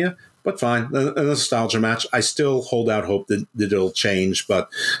WrestleMania. But fine, a nostalgia match. I still hold out hope that it'll change.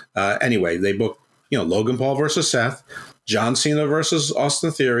 But anyway, they booked Logan Paul versus Seth, John Cena versus Austin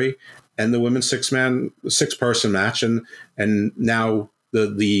Theory, and the women's 6-person match, and now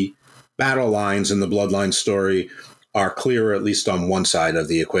the battle lines in the Bloodline story are clear, at least on one side of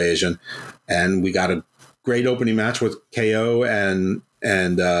the equation. And we got a great opening match with KO and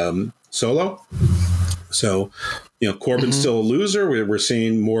Solo. So, Corbin's still a loser. We're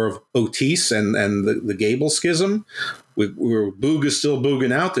seeing more of Otis and the Gable schism. Boog is still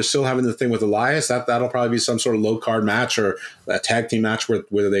booging out. They're still having the thing with Elias. That'll probably be some sort of low card match or a tag team match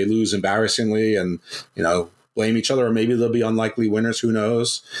where they lose embarrassingly and blame each other, or maybe they'll be unlikely winners. Who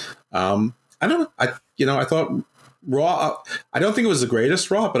knows? I don't know. I thought Raw. I don't think it was the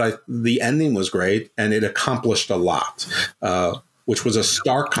greatest Raw, but the ending was great and it accomplished a lot. Which was a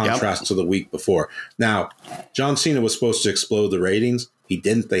stark contrast to the week before. Now, John Cena was supposed to explode the ratings. He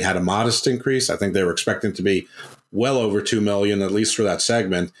didn't. They had a modest increase. I think they were expecting to be well over 2 million, at least for that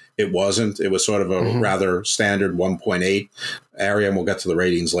segment. It wasn't. It was sort of a rather standard 1.8 area, and we'll get to the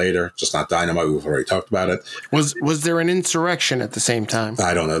ratings later. Just not Dynamite. We've already talked about it. Was there an insurrection at the same time?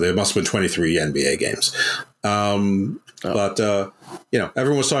 I don't know. There must have been 23 NBA games. But,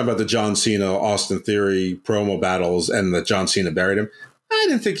 everyone was talking about the John Cena, Austin Theory promo battles and that John Cena buried him. I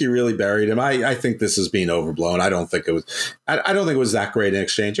didn't think he really buried him. I think this is being overblown. I don't think it was that great an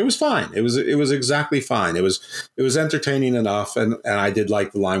exchange. It was fine. It was exactly fine. It was entertaining enough. And I did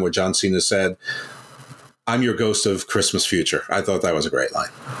like the line where John Cena said, "I'm your ghost of Christmas future." I thought that was a great line.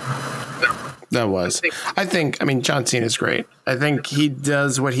 That was. I think John Cena's great. I think he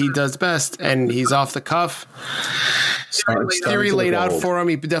does what he does best, and he's off the cuff. Theory laid out for him.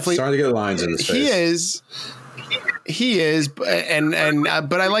 He definitely starting to get lines in his face. He is, but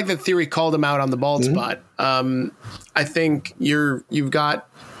I like that Theory called him out on the bald spot. I think you've got.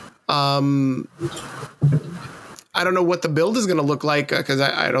 I don't know what the build is going to look like because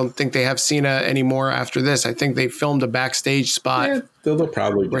I don't think they have Cena anymore after this. I think they filmed a backstage spot. Yeah, they'll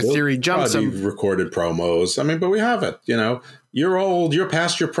probably where Theory jumps him. Recorded promos. But we have it. You're old. You're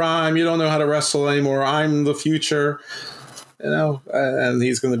past your prime. You don't know how to wrestle anymore. I'm the future. And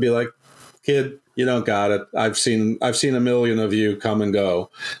he's going to be like, kid, you don't got it. I've seen a million of you come and go.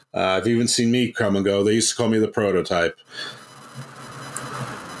 I've even seen me come and go. They used to call me the prototype.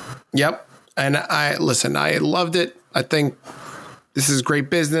 Yep. And I loved it. I think this is great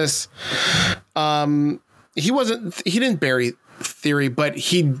business. He didn't bury Theory, but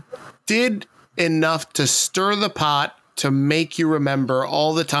he did enough to stir the pot to make you remember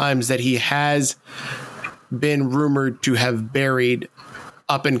all the times that he has been rumored to have buried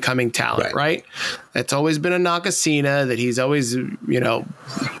up and coming talent, right? That's always been a knock of Cena, that he's always,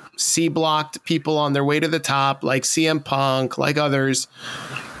 C-blocked people on their way to the top, like CM Punk, like others.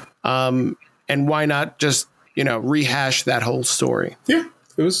 And why not just, rehash that whole story? Yeah,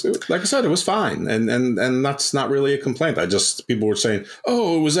 it was like I said, it was fine. And that's not really a complaint. People were saying,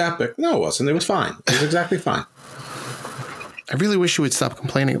 oh, it was epic. No, it wasn't. It was fine. It was exactly fine. I really wish you would stop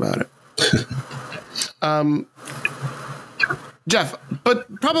complaining about it. Jeff,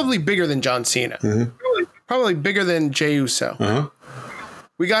 but probably bigger than John Cena. Mm-hmm. Probably bigger than Jey Uso. Uh-huh.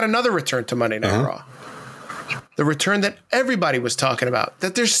 We got another return to Monday Night Raw. The return that everybody was talking about,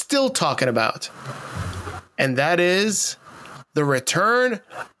 that they're still talking about. And that is the return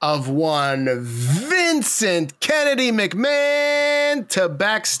of one Vincent Kennedy McMahon to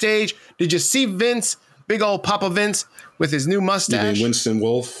backstage. Did you see Vince, big old Papa Vince, with his new mustache? You mean Winston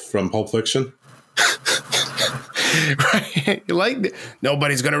Wolfe from Pulp Fiction? Right? You like it?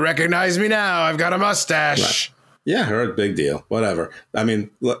 Nobody's going to recognize me now. I've got a mustache. Right. Yeah, heard, big deal. Whatever. I mean,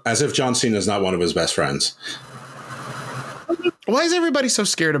 as if John Cena is not one of his best friends. Why is everybody so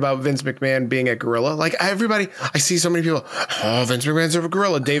scared about Vince McMahon being a gorilla? Like everybody, I see so many people. Oh, Vince McMahon's a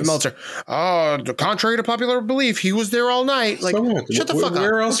gorilla. Dave Meltzer. Oh, contrary to popular belief, he was there all night. Like, so shut the fuck up.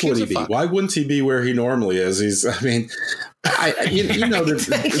 Where else would he be? Why wouldn't he be where he normally is? You know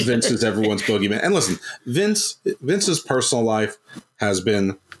that Vince is everyone's boogeyman. And listen, Vince's personal life has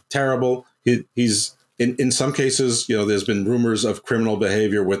been terrible. He's in some cases, you know, there's been rumors of criminal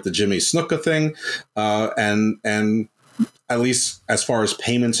behavior with the Jimmy Snuka thing, and at least as far as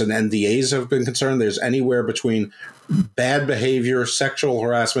payments and NDAs have been concerned, there's anywhere between bad behavior, sexual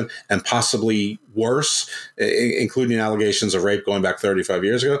harassment, and possibly worse, including allegations of rape going back 35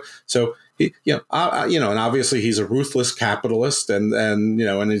 years ago. So, and obviously he's a ruthless capitalist, and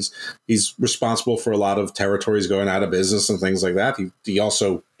he's responsible for a lot of territories going out of business and things like that. He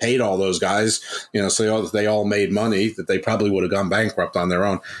also paid all those guys, so they all made money that they probably would have gone bankrupt on their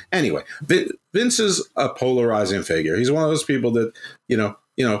own. Anyway, Vince is a polarizing figure. He's one of those people that,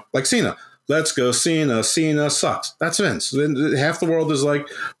 like Cena. Let's go Cena. Cena sucks. That's Vince. Half the world is like,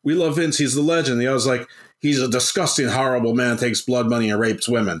 we love Vince. He's the legend. The other's like, he's a disgusting, horrible man, takes blood money and rapes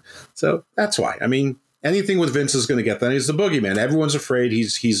women. So that's why. I mean, anything with Vince is going to get that. He's the boogeyman. Everyone's afraid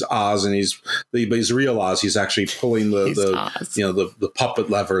he's Oz, and he's real Oz. He's actually pulling the puppet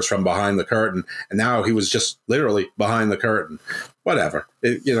levers from behind the curtain. And now he was just literally behind the curtain. Whatever.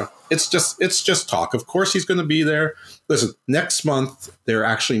 It's just talk. Of course he's going to be there. Listen, next month they're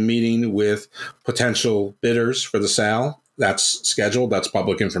actually meeting with potential bidders for the sale. That's scheduled. That's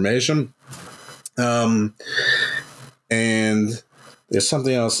public information. And there's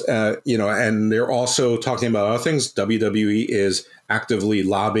something else, and they're also talking about other things. WWE is actively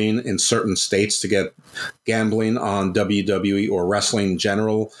lobbying in certain states to get gambling on WWE or wrestling in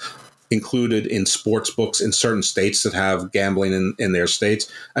general included in sports books in certain states that have gambling in their states.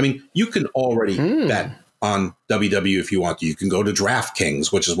 I mean, you can already bet on WWE if you want to. You can go to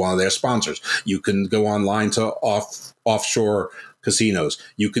DraftKings, which is one of their sponsors. You can go online to offshore casinos.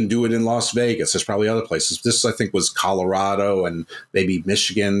 You can do it in Las Vegas. There's probably other places. This, I think, was Colorado and maybe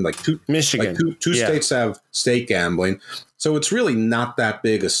Michigan. Two states have state gambling. So it's really not that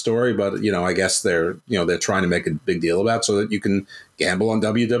big a story, but I guess they're trying to make a big deal about it so that you can gamble on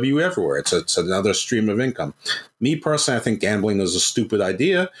WWE everywhere. It's another stream of income. Me personally, I think gambling is a stupid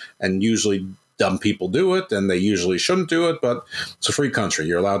idea, and usually dumb people do it, and they usually shouldn't do it. But it's a free country.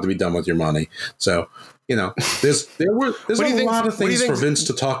 You're allowed to be done with your money. So. There's a lot of things for Vince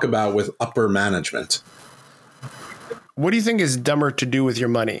to talk about with upper management. What do you think is dumber to do with your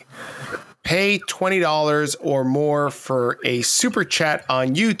money? Pay $20 or more for a super chat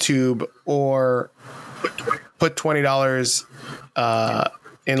on YouTube, or put $20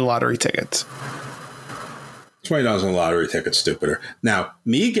 in lottery tickets? $20 on a lottery ticket, stupider. Now,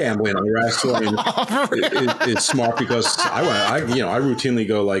 me gambling on wrestling is smart because I routinely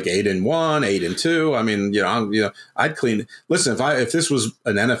go like 8-1, 8-2. I mean, I'd clean. Listen, if this was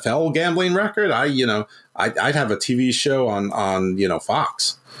an NFL gambling record, I'd have a TV show on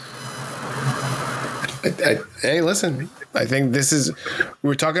Fox. Hey, listen. I think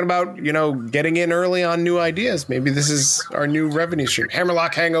we're talking about, getting in early on new ideas. Maybe this is our new revenue stream.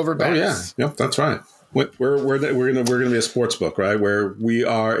 Hammerlock Hangover Bass. Oh yeah, yep, that's right. We're gonna be a sports book, right? Where we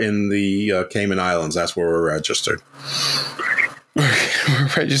are in the Cayman Islands. That's where we're registered. We're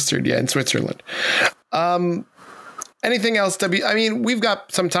registered, in Switzerland. Anything else? We've got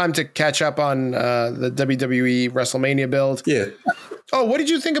some time to catch up on the WWE WrestleMania build. Yeah. Oh, what did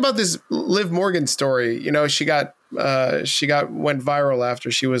you think about this Liv Morgan story? She went viral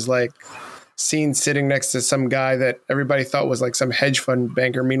after she was like seen sitting next to some guy that everybody thought was like some hedge fund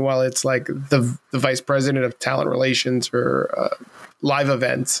banker. Meanwhile, it's like the vice president of talent relations for live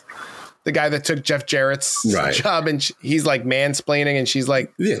events. the guy that took Jeff Jarrett's right. job, and he's like mansplaining, and she's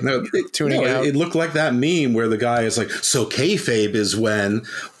like tuning out. It looked like that meme where the guy is like, so kayfabe is when,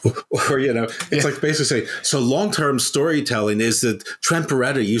 or it's like basically saying, so long-term storytelling is that Trent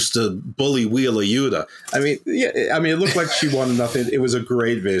Beretta used to bully Wheeler Yuta. It looked like she wanted nothing. It was a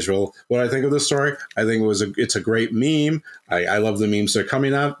great visual. What I think of the story, I think it's a great meme. I love the memes that are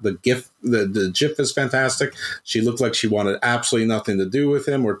coming out. The GIF is fantastic. She looked like she wanted absolutely nothing to do with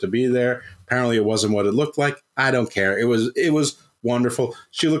him or to be there. Apparently it wasn't what it looked like. I don't care. It was wonderful.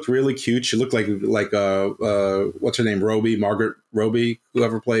 She looked really cute. She looked like what's her name? Margaret Robbie,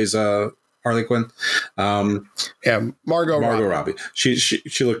 whoever plays Harley Quinn. Margot Robbie.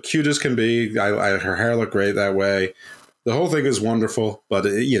 She looked cute as can be. Her hair looked great that way. The whole thing is wonderful, but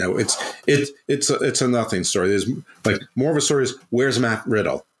it's a nothing story. There's like more of a story is where's Matt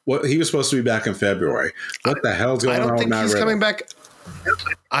Riddle? What he was supposed to be back in February. What the hell's going on with Matt Riddle? I don't think he's coming back.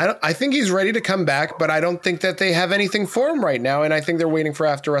 I think he's ready to come back, but I don't think that they have anything for him right now, and I think they're waiting for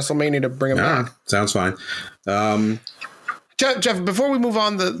after WrestleMania to bring him back. Sounds fine. Jeff, before we move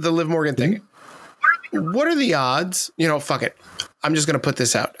on the Liv Morgan thing, what are the odds? Fuck it. I'm just going to put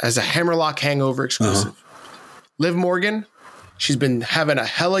this out as a Hammerlock Hangover exclusive. Liv Morgan, she's been having a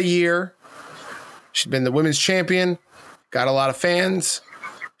hella year. She's been the women's champion, got a lot of fans.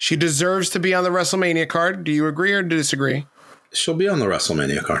 She deserves to be on the WrestleMania card. Do you agree or disagree? She'll be on the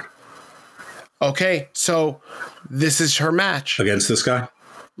WrestleMania card. Okay, so this is her match. Against this guy?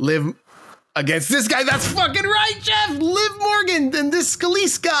 Liv against this guy. That's fucking right, Jeff. Liv Morgan and this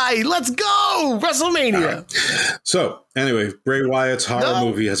Scalise guy. Let's go. WrestleMania. Right. So, anyway, Bray Wyatt's horror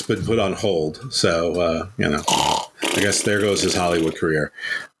movie has been put on hold. So, I guess there goes his Hollywood career.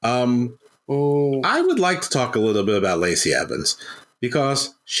 I would like to talk a little bit about Lacey Evans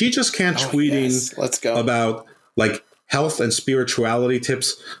because she just can't tweeting Let's go. about like health and spirituality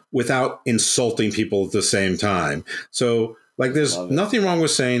tips without insulting people at the same time. So, like, there's nothing wrong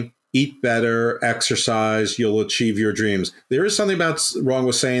with saying, eat better, exercise, you'll achieve your dreams. There is something wrong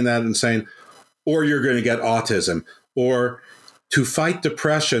with saying that and saying, or you're going to get autism, or to fight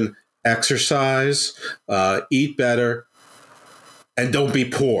depression, exercise, eat better, and don't be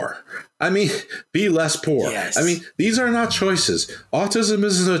poor. Be less poor. Yes. These are not choices. Autism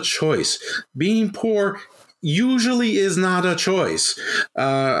isn't a choice. Being poor usually is not a choice.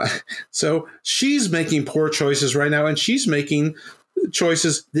 So she's making poor choices right now, and she's making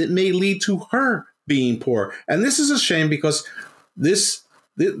choices that may lead to her being poor. And this is a shame because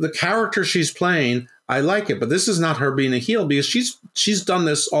the character she's playing, I like it, but this is not her being a heel because she's done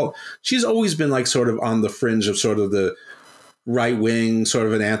this she's always been like sort of on the fringe of sort of the right wing, sort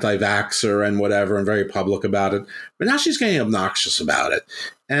of an anti-vaxxer and whatever, and very public about it. But now she's getting obnoxious about it.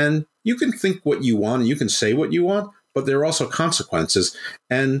 And you can think what you want and you can say what you want, but there are also consequences.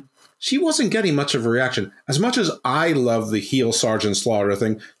 And she wasn't getting much of a reaction. As much as I love the heel Sergeant Slaughter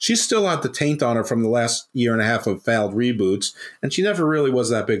thing, she still had the taint on her from the last year and a half of failed reboots, and she never really was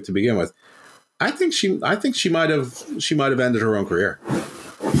that big to begin with. I think she might have ended her own career.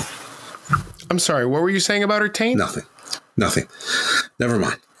 I'm sorry, what were you saying about her taint? Nothing. Never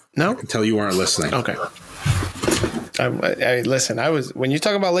mind. No? I can tell you weren't listening. Okay. Listen, when you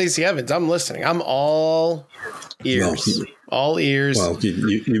talk about Lacey Evans, I'm listening. I'm all ears. All ears. Well, do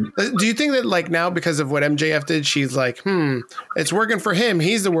you think that like now because of what MJF did, she's like, it's working for him.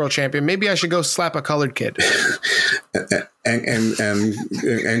 He's the world champion. Maybe I should go slap a colored kid.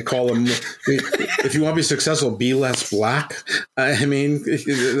 and call him, if you want to be successful, be less black.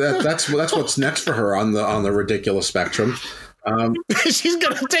 That's what's next for her on the ridiculous spectrum. She's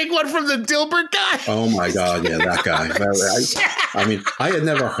gonna take one from the Dilbert guy. Oh my God, yeah, that guy. I had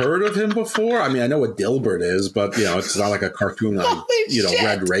never heard of him before. I know what Dilbert is, but it's not like a cartoon I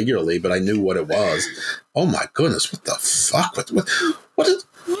read regularly. But I knew what it was. Oh my goodness, what the fuck?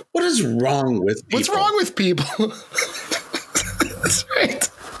 What is wrong with people? What's wrong with people? That's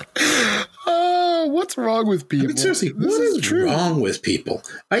right. What's wrong with people? Seriously, what is wrong with people?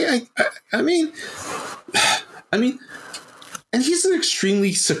 And he's an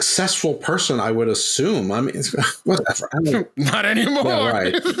extremely successful person, I would assume. Whatever. Not anymore. Yeah,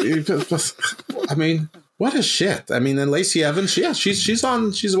 right. What a shit. And Lacey Evans, yeah, she's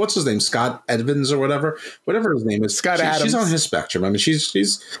what's his name? Scott Evans or whatever his name is. Scott Adams. She's on his spectrum. She's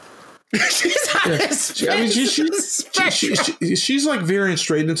on his spectrum. She's like veering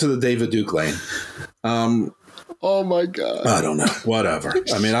straight into the David Duke lane. Oh my God. I don't know. Whatever.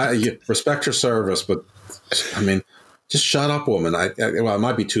 I respect her service, but just shut up, woman. Well, it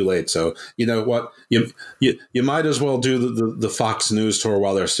might be too late. So you know what? You might as well do the Fox News tour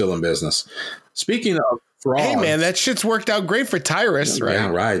while they're still in business. Speaking of frauds. Hey man, that shit's worked out great for Tyrus, right? Yeah,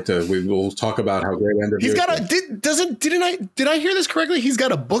 right. We will talk about how great NWA. He's got a did I hear this correctly? He's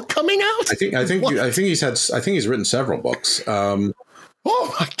got a book coming out. I think he's written several books.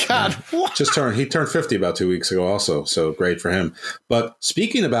 Oh my God! Yeah. He turned 50 about 2 weeks ago. Also, so great for him. But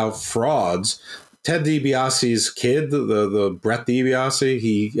speaking about frauds, Ted DiBiase's kid, the Brett DiBiase,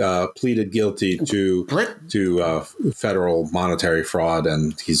 he pleaded guilty to federal monetary fraud,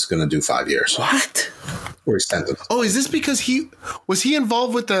 and he's going to do 5 years. What? Or he's sentenced. Oh, is this because he was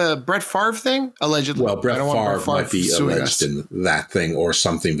involved with the Brett Favre thing? Allegedly. Well, Brett Favre might be alleged in that thing or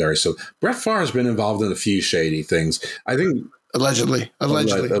something very similar. Brett Favre has been involved in a few shady things. I think. Allegedly. We don't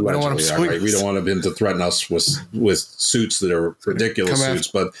want him right. We don't want him to threaten us with suits that are ridiculous suits,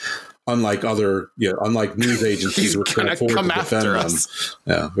 but unlike news agencies, we're going to afford to defend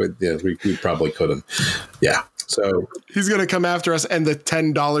them. We probably couldn't. Yeah. So he's going to come after us and the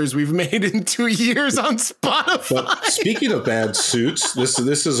 $10 we've made in 2 years on Spotify. But speaking of bad suits, this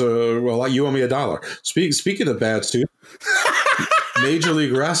is you owe me $1. Speaking of bad suits, Major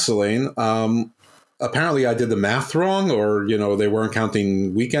League Wrestling. Apparently I did the math wrong, or, they weren't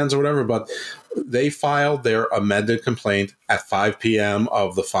counting weekends or whatever, but they filed their amended complaint at 5 p.m.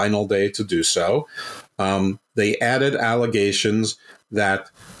 of the final day to do so. They added allegations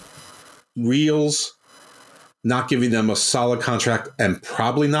that Reels not giving them a solid contract and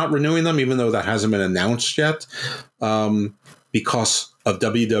probably not renewing them, even though that hasn't been announced yet, because of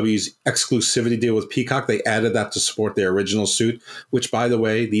WWE's exclusivity deal with Peacock. They added that to support their original suit, which, by the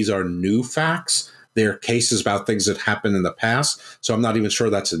way, these are new facts. They're cases about things that happened in the past, so I'm not even sure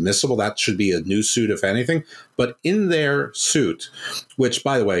that's admissible. That should be a new suit, if anything. But in their suit, which,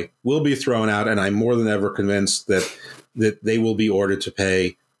 by the way, will be thrown out, and I'm more than ever convinced that they will be ordered to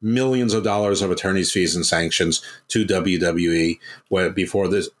pay millions of dollars of attorney's fees and sanctions to WWE before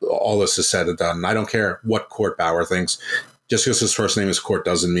all this is said and done. And I don't care what Court Bauer thinks. Just because his first name is Court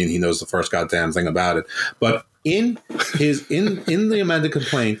doesn't mean he knows the first goddamn thing about it. But in the amended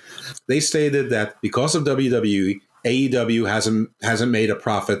complaint, they stated that because of WWE, AEW hasn't made a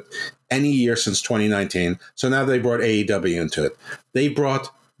profit any year since 2019. So now they brought AEW into it. They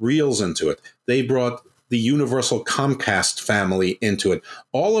brought Reels into it. They brought the Universal Comcast family into it.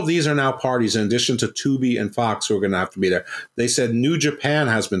 All of these are now parties, in addition to Tubi and Fox, who are going to have to be there. They said New Japan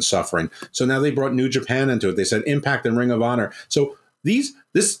has been suffering. So now they brought New Japan into it. They said Impact and Ring of Honor. So these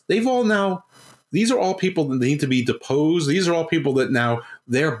are all people that need to be deposed. These are all people that now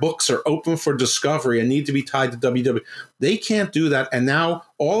their books are open for discovery and need to be tied to WWE. They can't do that. And now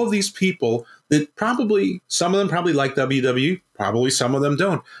all of these people that some of them probably like WWE, probably some of them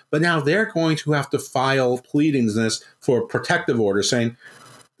don't. But now they're going to have to file pleadings in this for protective order saying,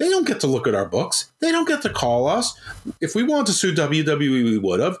 they don't get to look at our books. They don't get to call us. If we wanted to sue WWE, we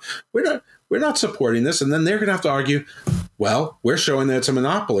would have. We're not supporting this. And then they're going to have to argue, well, we're showing that it's a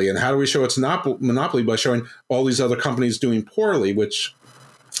monopoly. And how do we show it's a monopoly? By showing all these other companies doing poorly, which,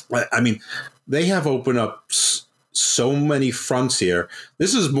 I mean, they have opened up so many fronts here.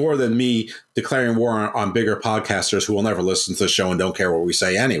 This is more than me declaring war on bigger podcasters who will never listen to the show and don't care what we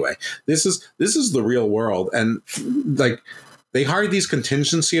say anyway. This is the real world. And they hired these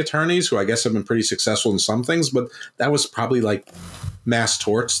contingency attorneys who I guess have been pretty successful in some things, but that was probably like mass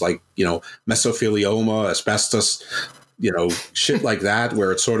torts, like, mesothelioma, asbestos, shit like that,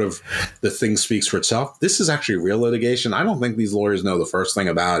 where it's sort of the thing speaks for itself. This is actually real litigation. I don't think these lawyers know the first thing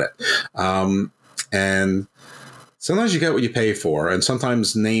about it. And sometimes you get what you pay for, and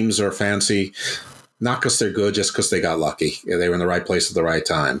sometimes names are fancy, not because they're good, just because they got lucky. They were in the right place at the right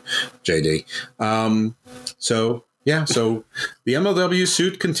time, JD. So the MLW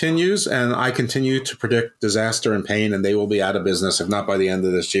suit continues, and I continue to predict disaster and pain, and they will be out of business, if not by the end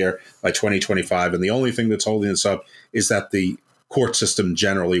of this year, by 2025. And the only thing that's holding this up is that the court system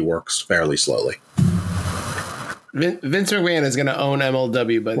generally works fairly slowly. Vince McMahon is going to own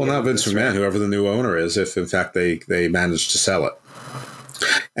MLW, but not Vince McMahon, whoever the new owner is, if in fact they manage to sell it.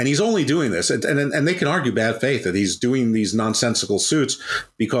 And he's only doing this, and they can argue bad faith that he's doing these nonsensical suits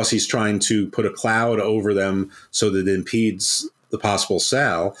because he's trying to put a cloud over them so that it impedes the possible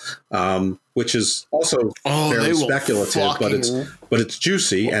sale, which is also fairly speculative, but it's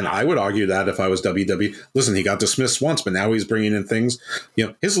juicy. And I would argue that if I was WWE, listen, he got dismissed once, but now he's bringing in things.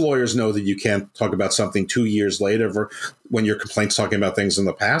 His lawyers know that you can't talk about something 2 years later when your complaint's talking about things in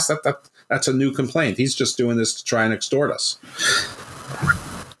the past. That's a new complaint. He's just doing this to try and extort us.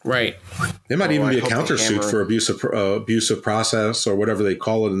 Right. There might even be a countersuit for abusive process or whatever they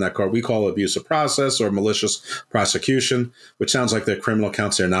call it in that court. We call it abusive process or malicious prosecution, which sounds like they're criminal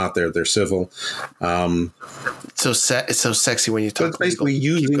counts. They're not. They're civil. It's so sexy when you talk. It's basically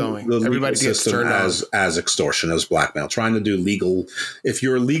using the legal system as extortion, as blackmail. Trying to do legal. If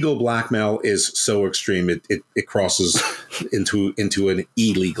your legal blackmail is so extreme, it crosses into an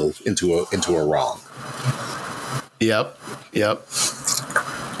illegal, into a wrong. Yep.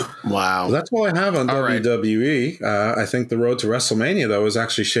 Wow. Well, that's all I have on WWE. Right. I think the road to WrestleMania, though, is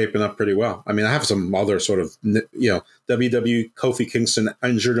actually shaping up pretty well. I mean, I have some other sort of, WWE, Kofi Kingston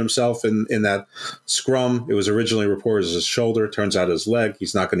injured himself in that scrum. It was originally reported as his shoulder. Turns out his leg.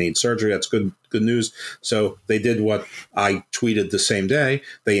 He's not going to need surgery. That's good news. So they did what I tweeted the same day.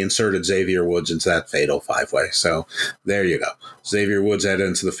 They inserted Xavier Woods into that fatal five-way. So there you go. Xavier Woods headed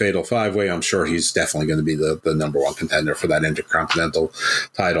into the fatal five-way. I'm sure he's definitely going to be the number one contender for that Intercontinental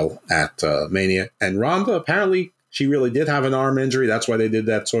title at Mania. And Ronda, apparently, she really did have an arm injury. That's why they did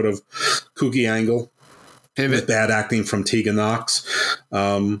that sort of kooky angle with bad acting from Tegan Knox.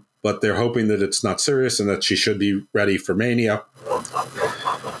 But they're hoping that it's not serious and that she should be ready for Mania.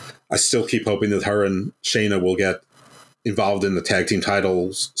 I still keep hoping that her and Shayna will get involved in the tag team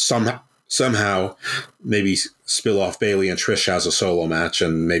titles somehow, maybe spill off Bayley and Trish as a solo match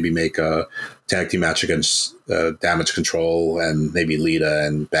and maybe make a tag team match against Damage Control and maybe Lita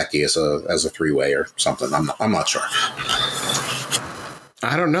and Becky as a three-way or something. I'm not sure.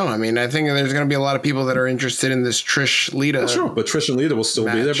 I don't know. I mean, I think there's going to be a lot of people that are interested in this Trish-Lita. Well, sure, but Trish and Lita will still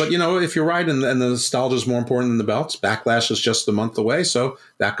be there. But, if you're right and the nostalgia is more important than the belts, Backlash is just a month away, so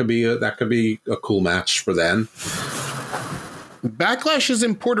that could be a cool match for then. Backlash is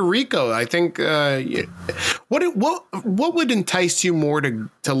in Puerto Rico. I think. What would entice you more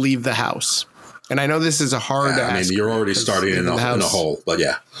to leave the house? And I know this is a hard ask. I mean, you're already starting in a hole, but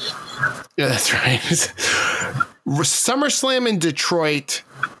yeah. Yeah, that's right. SummerSlam in Detroit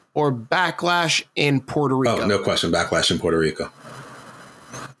or Backlash in Puerto Rico? Oh, no question. Backlash in Puerto Rico.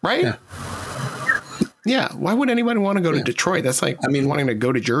 Right? Yeah. Why would anybody want to go to Detroit? That's like wanting to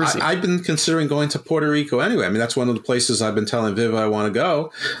go to Jersey. I've been considering going to Puerto Rico anyway. I mean, that's one of the places I've been telling Viv I want to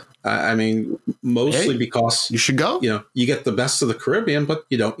go. I mean, mostly because you should go. You get the best of the Caribbean, but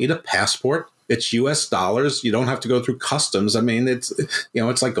you don't need a passport. It's U.S. dollars. You don't have to go through customs. I mean, it's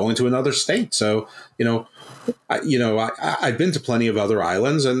like going to another state. So, I've been to plenty of other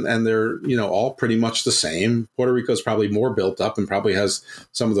islands and they're, all pretty much the same. Puerto Rico is probably more built up and probably has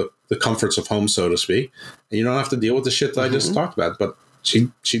some of the comforts of home, so to speak. And you don't have to deal with the shit that I just talked about. But she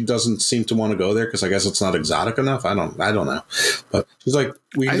doesn't seem to want to go there because I guess it's not exotic enough. I don't know. But she's like,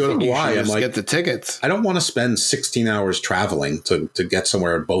 we can go to Hawaii. I'm like, get the tickets. I don't want to spend 16 hours traveling to get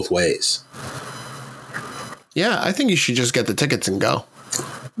somewhere both ways. Yeah, I think you should just get the tickets and go.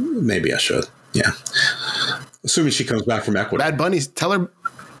 Maybe I should. Yeah. Assuming she comes back from Ecuador. Bad Bunny's, tell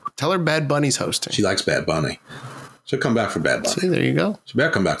her Bad Bunny's hosting. She likes Bad Bunny. She'll come back for Bad Bunny. See, there you go. She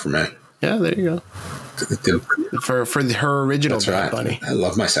better come back for me. Yeah, there you go. For her original That's Bad right. Bunny. I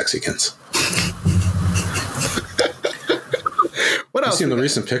love my Sexykins. What else? You seen the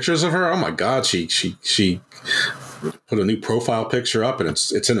recent pictures of her? Oh my God, she put a new profile picture up and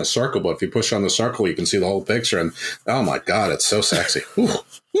it's in a circle, but if you push on the circle, you can see the whole picture. And oh my God, it's so sexy.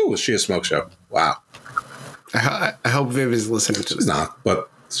 Ooh, is she a smoke show? Wow. I hope Viv is listening to this. She's not, but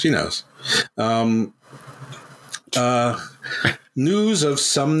she knows. News of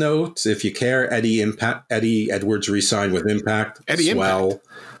some note, if you care, Eddie Edwards re-signed with Impact. Swell.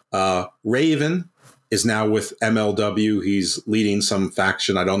 Raven is now with MLW. He's leading some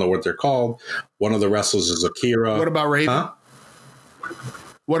faction. I don't know what they're called. One of the wrestlers is Akira. What about Raven? Huh?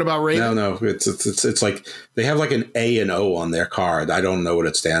 What about Raven? No. It's like they have like an A and O on their card. I don't know what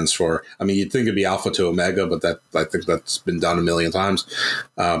it stands for. I mean, you'd think it'd be Alpha to Omega, but I think that's been done a million times.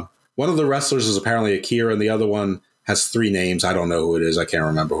 One of the wrestlers is apparently Akira, and the other one has three names. I don't know who it is. I can't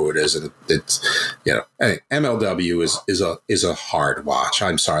remember who it is. And it's MLW is a hard watch.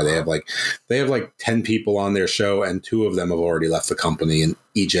 I'm sorry. They have like 10 people on their show and 2 of them have already left the company, and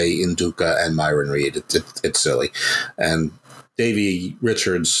EJ Nduka and Myron Reed. It's silly. And Davey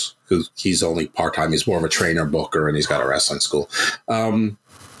Richards, who he's only part-time. He's more of a trainer booker and he's got a wrestling school.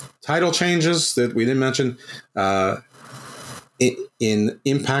 Title changes that we didn't mention. In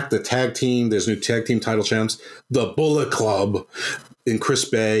Impact, the tag team, there's new tag team title champs. The Bullet Club in Chris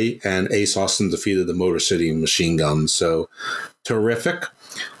Bay and Ace Austin defeated the Motor City Machine Guns. So terrific.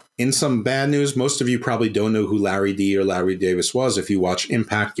 In some bad news, most of you probably don't know who Larry D or Larry Davis was. If you watch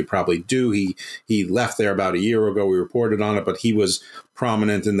Impact, you probably do. He left there about a year ago. We reported on it, but he was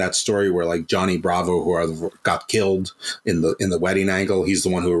prominent in that story where like Johnny Bravo, who got killed in the wedding angle. He's the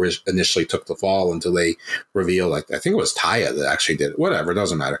one who initially took the fall until they revealed, like, I think it was Taya that actually did it. Whatever, it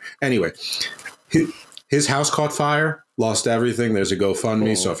doesn't matter. Anyway, his house caught fire, lost everything. There's a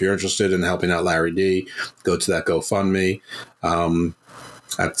GoFundMe. So if you're interested in helping out Larry D, go to that GoFundMe.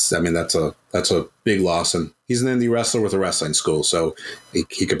 That's a big loss, and he's an indie wrestler with a wrestling school, so he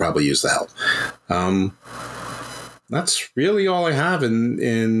could probably use the help. That's really all I have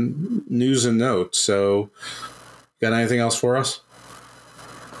in news and notes. So, got anything else for us?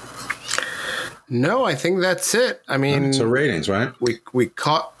 No, I think that's it. I mean, so ratings, right? We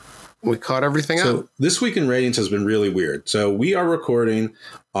caught everything up. So this week in ratings has been really weird. So we are recording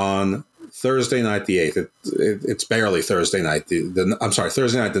on Thursday night the 8th. It's barely Thursday night.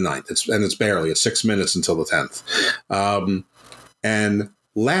 Thursday night the 9th. It's barely. It's 6 minutes until the 10th. And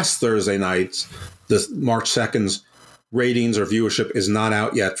last Thursday night, the March 2nd's ratings or viewership is not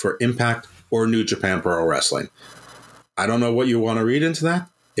out yet for Impact or New Japan Pro Wrestling. I don't know what you want to read into that.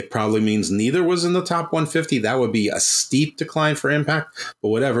 It probably means neither was in the top 150. That would be a steep decline for Impact. But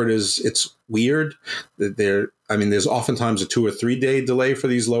whatever it is, it's weird that there's oftentimes a 2 or 3 day delay for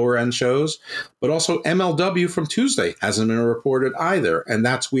these lower end shows. But also MLW from Tuesday hasn't been reported either. And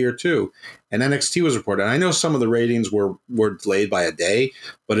that's weird too. And NXT was reported. And I know some of the ratings were delayed by a day,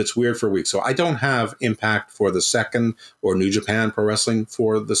 but it's weird for weeks. So I don't have Impact for the 2nd or New Japan Pro Wrestling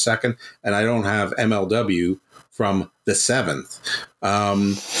for the 2nd. And I don't have MLW from the 7th.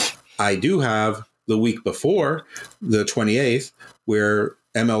 I do have the week before, the 28th, where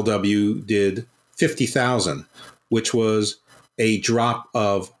MLW did 50,000, which was a drop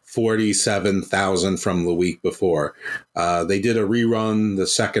of 47,000 from the week before. They did a rerun the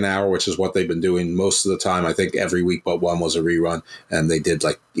second hour, which is what they've been doing most of the time. I think every week but one was a rerun, and they did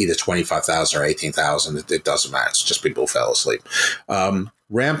like either 25,000 or 18,000. It doesn't matter. It's just people fell asleep.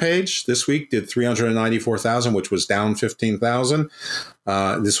 Rampage this week did 394,000, which was down 15,000.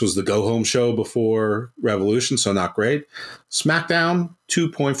 This was the go-home show before Revolution, so not great. SmackDown,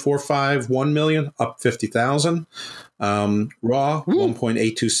 2.451 million, up 50,000. Raw,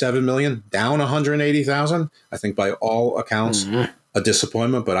 1.827 million, down 180,000. I think by all accounts, a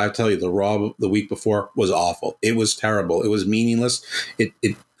disappointment. But I tell you, the Raw the week before was awful. It was terrible. It was meaningless. It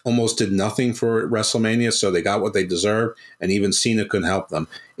almost did nothing for WrestleMania, so they got what they deserved, and even Cena couldn't help them.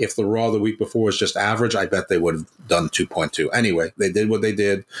 If the Raw the week before was just average, I bet they would have done 2.2. Anyway, they did what they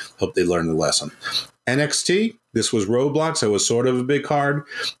did. Hope they learned the lesson. NXT, this was Roadblock, so it was sort of a big card.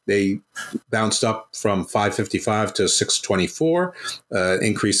 They bounced up from 555 to 624,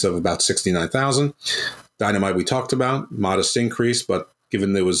 increase of about 69,000. Dynamite we talked about, modest increase, but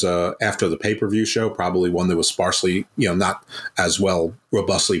given there was after the pay-per-view show, probably one that was sparsely, not as well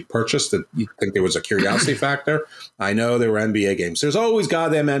robustly purchased, that you think there was a curiosity factor. I know there were NBA games. There's always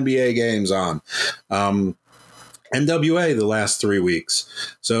goddamn NBA games on. NWA the last 3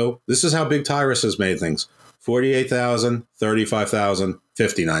 weeks. So this is how Big Tyrus has made things. 48,000, 35,000,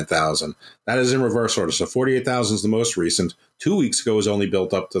 59,000. That is in reverse order. So 48,000 is the most recent. 2 weeks ago was only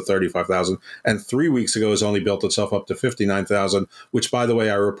built up to 35,000. And 3 weeks ago has only built itself up to 59,000, which, by the way,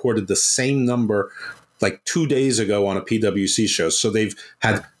 I reported the same number like 2 days ago on a PWC show. So they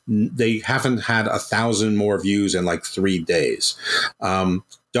haven't had 1,000 more views in like 3 days.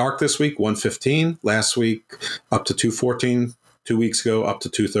 Dark this week, 115. Last week, up to 214. 2 weeks ago, up to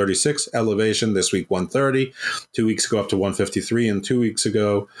 236. Elevation this week, 130. 2 weeks ago, up to 153. And 2 weeks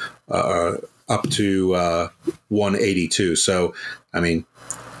ago, up to 182. So, I mean,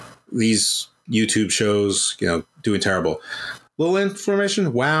 these YouTube shows, doing terrible. Little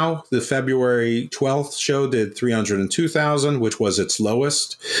information. Wow. The February 12th show did 302,000, which was its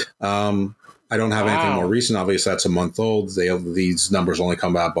lowest. I don't have anything more recent. Obviously, that's a month old. These numbers only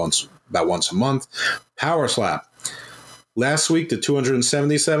come out about once a month. Power Slap. Last week to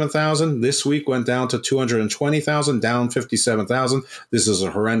 277,000. This week went down to 220,000, down 57,000. This is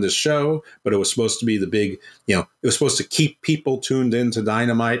a horrendous show, but it was supposed to be the big, it was supposed to keep people tuned into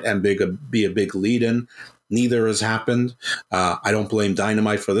Dynamite and be a big lead-in. Neither has happened. I don't blame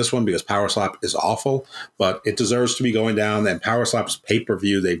Dynamite for this one because Power Slap is awful, but it deserves to be going down. And Power Slap's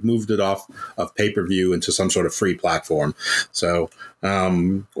pay-per-view, they've moved it off of pay-per-view into some sort of free platform. So,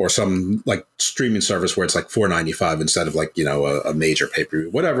 or some like streaming service where it's like $4.95 instead of like, a major pay-per-view.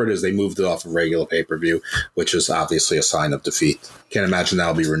 Whatever it is, they moved it off of regular pay-per-view, which is obviously a sign of defeat. Can't imagine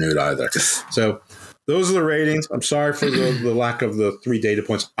that'll be renewed either. So, those are the ratings. I'm sorry for the lack of the 3 data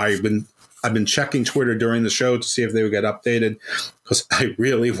points. I've been checking Twitter during the show to see if they would get updated because I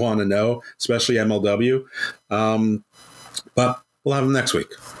really want to know, especially MLW. But we'll have them next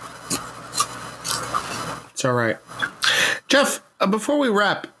week. It's all right. Jeff, before we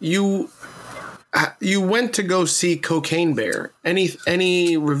wrap, you went to go see Cocaine Bear.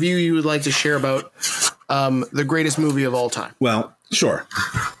 Any review you would like to share about the greatest movie of all time? Well, sure.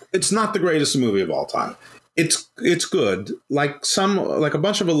 It's not the greatest movie of all time. It's good. Like a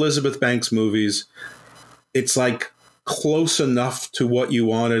bunch of Elizabeth Banks movies, it's like close enough to what you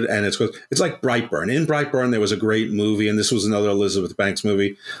wanted, and it's like Brightburn. In Brightburn, there was a great movie, and this was another Elizabeth Banks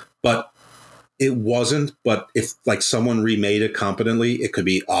movie, but it wasn't. But if like someone remade it competently, it could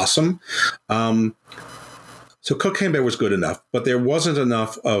be awesome. So Cocaine Bear was good enough, but there wasn't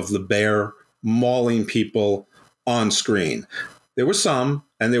enough of the bear mauling people on screen. There was some,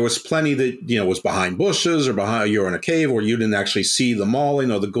 and there was plenty that, was behind bushes or you're in a cave where you didn't actually see the mauling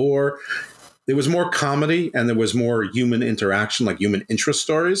or the gore. There was more comedy and there was more human interaction, like human interest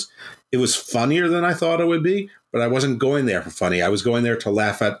stories. It was funnier than I thought it would be, but I wasn't going there for funny. I was going there to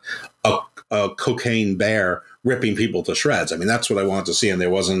laugh at a cocaine bear ripping people to shreds. I mean, that's what I wanted to see, and there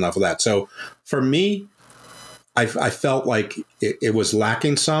wasn't enough of that. So for me, I felt like it was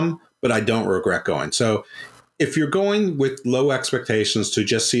lacking some, but I don't regret going. So if you're going with low expectations to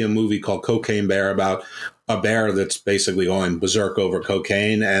just see a movie called Cocaine Bear about a bear that's basically going berserk over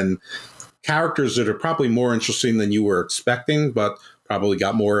cocaine and characters that are probably more interesting than you were expecting, but probably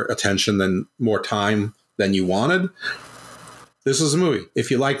got more attention more time than you wanted, this is a movie. If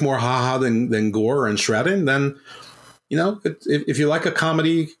you like more haha than gore and shredding, then, if you like a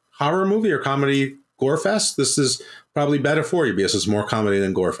comedy horror movie or comedy gore fest, this is probably better for you because it's more comedy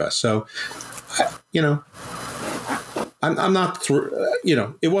than gore fest. So, I'm not through,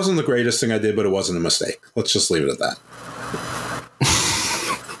 it wasn't the greatest thing I did, but it wasn't a mistake. Let's just leave it at that.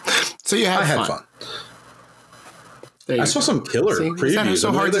 So I had fun. I saw some killer previews.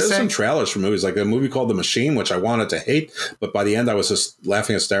 So hard to there's say? Some trailers for movies, like a movie called The Machine, which I wanted to hate, but by the end I was just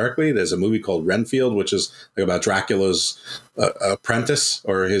laughing hysterically. There's a movie called Renfield, which is like about Dracula's apprentice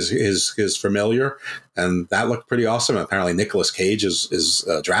or his familiar, and that looked pretty awesome. Apparently Nicolas Cage is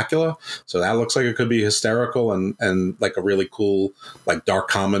Dracula, so that looks like it could be hysterical and like a really cool, like dark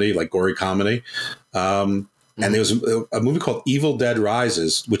comedy, like gory comedy. And there was a movie called Evil Dead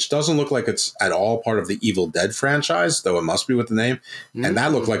Rises, which doesn't look like it's at all part of the Evil Dead franchise, though it must be with the name. Mm-hmm. And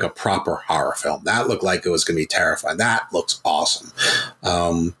that looked like a proper horror film. That looked like it was going to be terrifying. That looks awesome.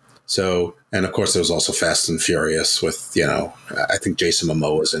 And of course, there was also Fast and Furious with, I think Jason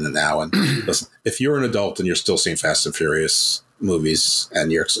Momoa is in it now. And listen, if you're an adult and you're still seeing Fast and Furious movies,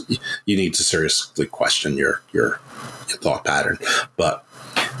 and you need to seriously question your thought pattern. But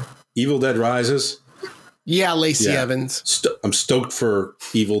Evil Dead Rises. Yeah, Lacey Evans. I'm stoked for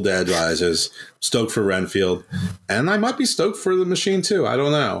Evil Dead Rises, stoked for Renfield, and I might be stoked for The Machine too. I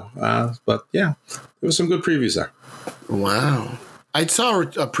don't know. But yeah, there was some good previews there. Wow. I saw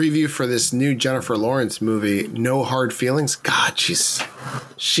a preview for this new Jennifer Lawrence movie, No Hard Feelings. God,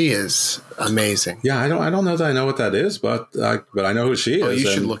 she is amazing. Yeah, I don't know that I know what that is, but I know who she is. Oh, you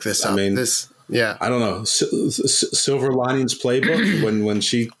should look this up. I mean, I don't know. Silver Linings Playbook, when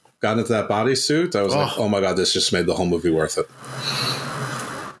she got into that bodysuit, I was like, oh my God, this just made the whole movie worth it.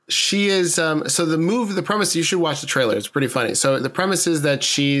 She is, so the premise, you should watch the trailer. It's pretty funny. So the premise is that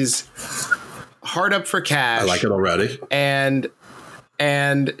she's hard up for cash. I like it already.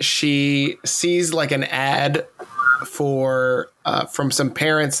 And she sees like an ad from some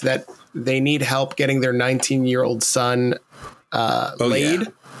parents that they need help getting their 19-year-old son laid. Yeah.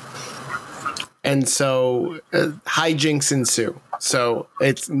 And so hijinks ensue. So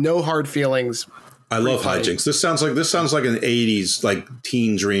it's no hard feelings. I love hijinks. This sounds like an 80s like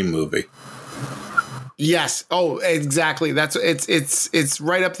teen dream movie. Yes. Oh, exactly. It's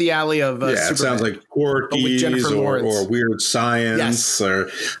right up the alley of Superman. It sounds like Porky's or Weird Science or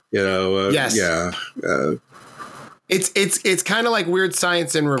yes. Yeah. It's kind of like Weird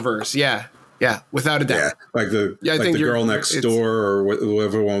Science in reverse. Yeah. Yeah, without a doubt. Yeah, like the Girl Next Door or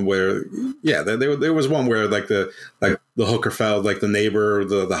whatever one where there was one where like the hooker fell, like the neighbor,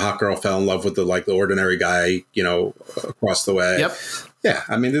 the hot girl fell in love with the ordinary guy, across the way. Yep. Yeah,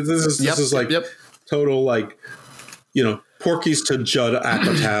 I mean this is like total like Porky's to Judd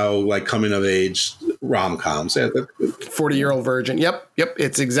Apatow like coming of age rom-coms. 40-Year-Old Virgin. Yep.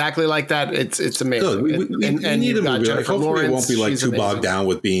 It's exactly like that. It's amazing. We need a movie. Like, hopefully it won't be like too bogged down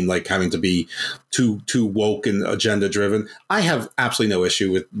with being like having to be too woke and agenda driven. I have absolutely no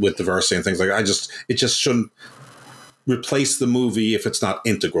issue with diversity and things like that. It just shouldn't. replace the movie if it's not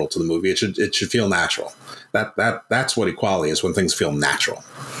integral to the movie. It should feel natural. That's what equality is, when things feel natural.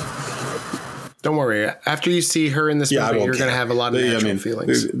 Don't worry. After you see her in this movie, you're going to have a lot of natural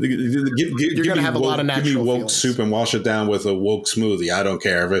feelings. You're going to have a lot of natural feelings. Give me woke soup and wash it down with a woke smoothie. I don't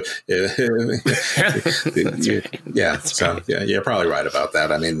care. You're probably right about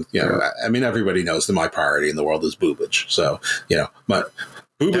that. I mean, everybody knows that my priority in the world is boobage. So, but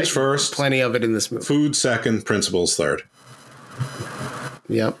boobage first. Plenty of it in this movie. Food second, principles third.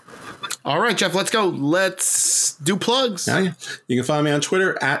 Yep. All right, Jeff, let's go. Let's do plugs. Yeah. You can find me on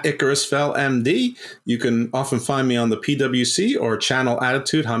Twitter at IcarusFellMD. You can often find me on the PWC or Channel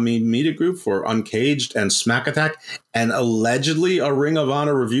Attitude Hamid Media Group for Uncaged and Smack Attack, and allegedly a Ring of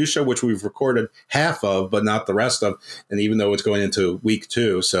Honor review show, which we've recorded half of, but not the rest of. And even though it's going into week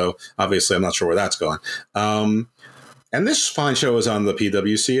 2, so obviously I'm not sure where that's going. And this fine show is on the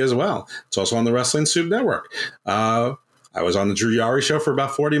PWC as well. It's also on the Wrestling Soup Network. I was on the Drew Yari show for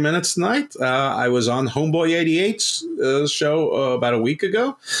about 40 minutes tonight. I was on Homeboy 88's show about a week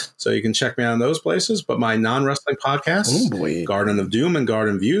ago. So you can check me out in those places. But my non-wrestling podcast, Garden of Doom and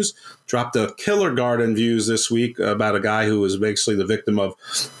Garden Views, dropped a killer Garden Views this week about a guy who was basically the victim of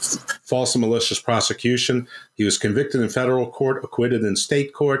false and malicious prosecution. He was convicted in federal court, acquitted in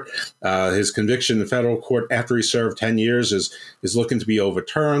state court. His conviction in federal court after he served 10 years is looking to be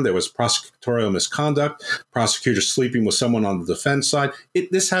overturned. There was prosecutorial misconduct, prosecutor sleeping with someone on the defense side.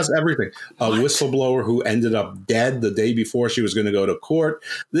 This has everything. A whistleblower who ended up dead the day before she was going to go to court.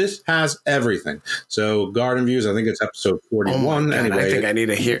 This has everything. So Garden Views, I think it's episode 41. Anyway, I think I need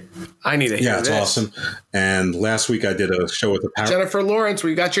to hear. Yeah, it's awesome. And last week I did a show with Jennifer Lawrence.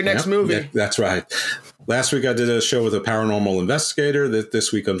 We got your next movie. Yeah, that's right. Last week I did a show with a paranormal investigator.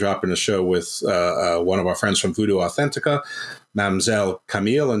 This week I'm dropping a show with one of our friends from Voodoo Authentica, Mademoiselle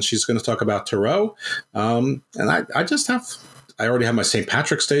Camille, and she's going to talk about Tarot. And I already have my St.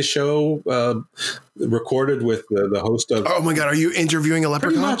 Patrick's Day show recorded with the host of. Oh my God! Are you interviewing a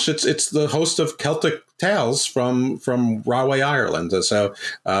leprechaun? Pretty much. It's the host of Celtic Tales from Rahway, Ireland. So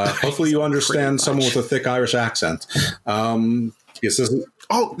hopefully you understand someone with a thick Irish accent. Yes, this is.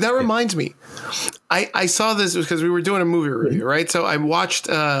 Oh, that reminds me. I saw this because we were doing a movie review, right? So I watched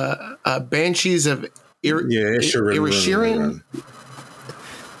Banshees of Inisherin.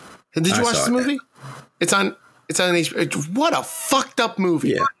 Did you watch this movie? It's on HBO. What a fucked up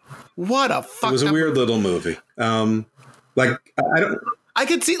movie. Yeah. What a fucked up. It was a weird little movie. I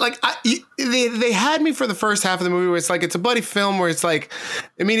could see, they had me for the first half of the movie where it's like, it's a buddy film where it's like,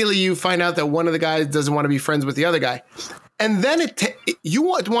 immediately you find out that one of the guys doesn't want to be friends with the other guy. And then you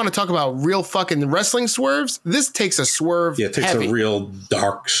want to talk about real fucking wrestling swerves? This takes a swerve. Yeah, it takes a real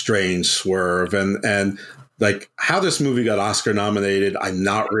dark, strange swerve. And like how this movie got Oscar nominated, I'm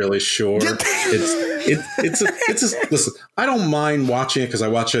not really sure. Listen, I don't mind watching it because I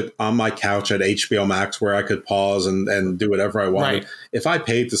watch it on my couch at HBO Max where I could pause and do whatever I wanted. Right. If I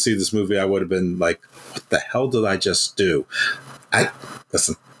paid to see this movie, I would have been like, what the hell did I just do? I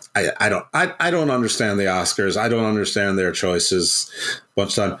don't understand the Oscars. I don't understand their choices a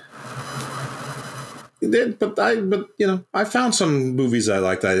bunch of time. But I found some movies I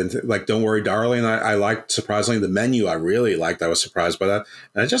liked. I didn't like Don't Worry, Darling. I liked, surprisingly, The Menu. I really liked. I was surprised by that.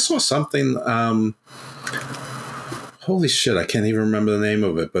 And I just saw something. Holy shit! I can't even remember the name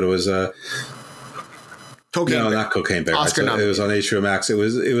of it. But it was Cocaine Bear. Not Cocaine Bear. It was on HBO Max. It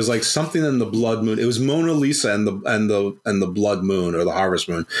was like something in the Blood Moon. It was Mona Lisa and the Blood Moon or the Harvest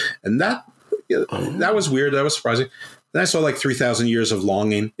Moon, and that was weird. That was surprising. Then I saw like 3,000 Years of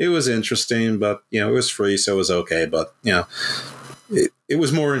Longing. It was interesting, but it was free, so it was okay. But it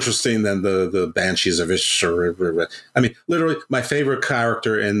was more interesting than the Banshees of Inisherin. I mean, literally, my favorite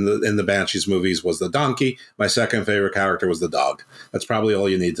character in the Banshees movies was the donkey. My second favorite character was the dog. That's probably all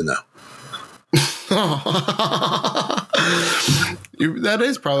you need to know. That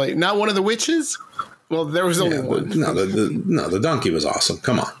is probably not one of the witches. Well, there was only one. The donkey was awesome.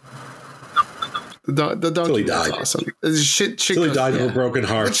 Come on. The donkey died. Awesome. Shit Till he died of a broken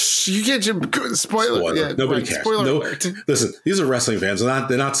heart. You can't spoiler. Yeah, nobody cares. Listen, these are wrestling fans.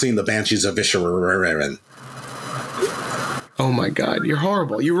 They're not seeing the Banshees of Inisherin. Oh my God, you're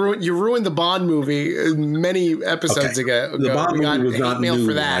horrible! You ruined the Bond movie many episodes ago. The Bond movie was not new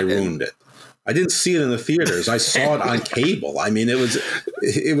when I ruined it. I didn't see it in the theaters. I saw it on cable. I mean, it was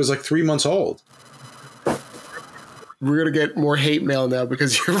like 3 months old. We're gonna get more hate mail now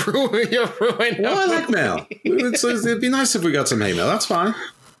because you're ruining. Well, I like mail. It'd be nice if we got some hate mail. That's fine.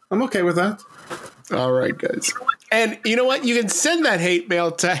 I'm okay with that. All right, guys. And you know what? You can send that hate mail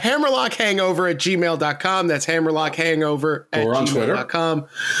to hammerlockhangover@gmail.com. That's hammerlockhangover@gmail.com.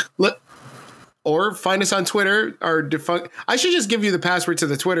 or find us on Twitter. Our defunct. I should just give you the password to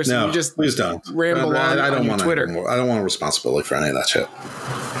the Twitter, so you just please don't ramble on. I don't want Twitter. I don't want responsibility for any of that shit.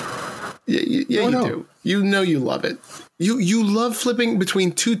 Yeah, you do. You know you love it. You love flipping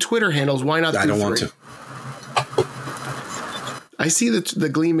between 2 Twitter handles. Why not? I don't want to. I see the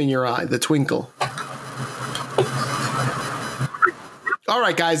gleam in your eye, the twinkle. All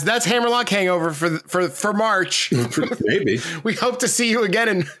right, guys, that's Hammerlock Hangover for March. Maybe we hope to see you again,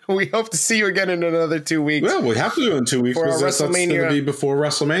 in another 2 weeks. Well, we have to do it in 2 weeks because that's going to be before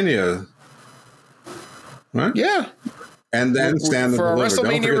WrestleMania, right? Yeah, and then Stand and for our Deliver.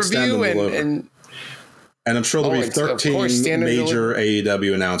 WrestleMania review and I'm sure there'll be 13 major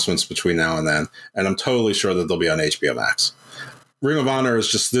AEW announcements between now and then, and I'm totally sure that they'll be on HBO Max. Ring of Honor is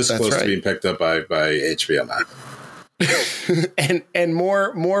just this close to being picked up by HBO Max. and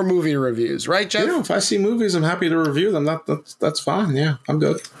more movie reviews, right, Jeff? Yeah, if I see movies, I'm happy to review them. That's fine. Yeah, I'm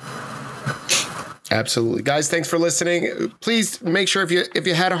good. Absolutely, guys. Thanks for listening. Please make sure if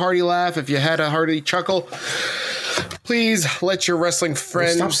you had a hearty laugh, if you had a hearty chuckle, please let your wrestling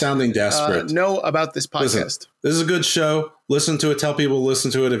friends stop sounding desperate. Know about this podcast. Listen, this is a good show. Listen to it. Tell people to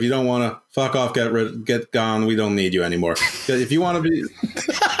listen to it. If you don't want to, fuck off. Get gone. We don't need you anymore. If you want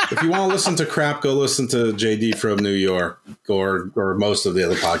to listen to crap, go listen to JD from New York or most of the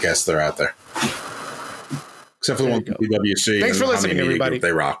other podcasts that are out there, except for the one from PWC. Thanks for listening, everybody.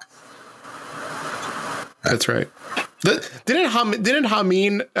 They rock. That's right. Didn't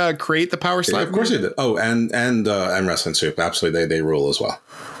Hameen create the Power Slap? Yeah, of course he did. Oh, and Wrestling Soup. Absolutely, they rule as well.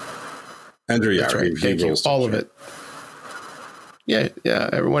 Andrew, that's right. Thank you. All of it. Yeah.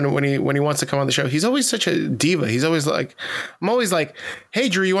 Everyone, when he wants to come on the show, he's always such a diva. He's always like, I'm always like, hey,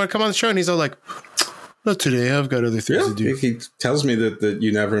 Drew, you want to come on the show? And he's all like, not today. I've got other things to do. He tells me that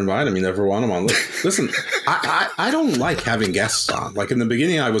you never invite him. You never want him on. Listen, I don't like having guests on. Like in the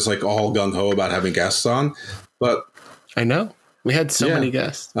beginning, I was like all gung ho about having guests on, but I know we had so many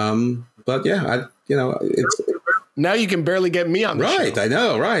guests. But yeah, it's. Now you can barely get me on the show. Right, I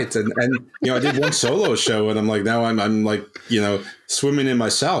know, right. And I did one solo show and I'm like, now I'm like, swimming in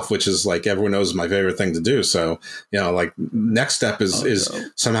myself, which is like everyone knows my favorite thing to do. So, like next step is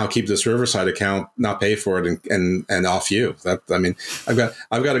somehow keep this Riverside account, not pay for it and off you. I've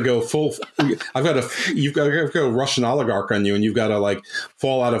got to go full, you've got to go Russian oligarch on you, and you've got to like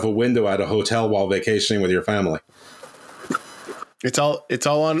fall out of a window at a hotel while vacationing with your family. It's all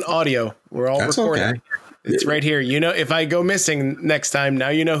on audio. We're all recording. Okay. It's right here. If I go missing next time, now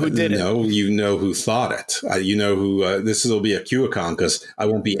you know who did it. No, you know who thought it. You know who. This will be a QAcon because I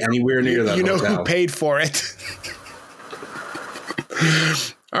won't be anywhere near that. You know hotel. who paid for it.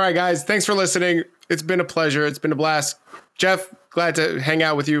 All right, guys. Thanks for listening. It's been a pleasure. It's been a blast. Jeff, glad to hang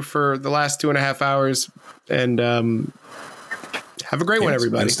out with you for the last 2.5 hours. And have a great one,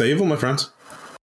 everybody. And stay evil, my friends.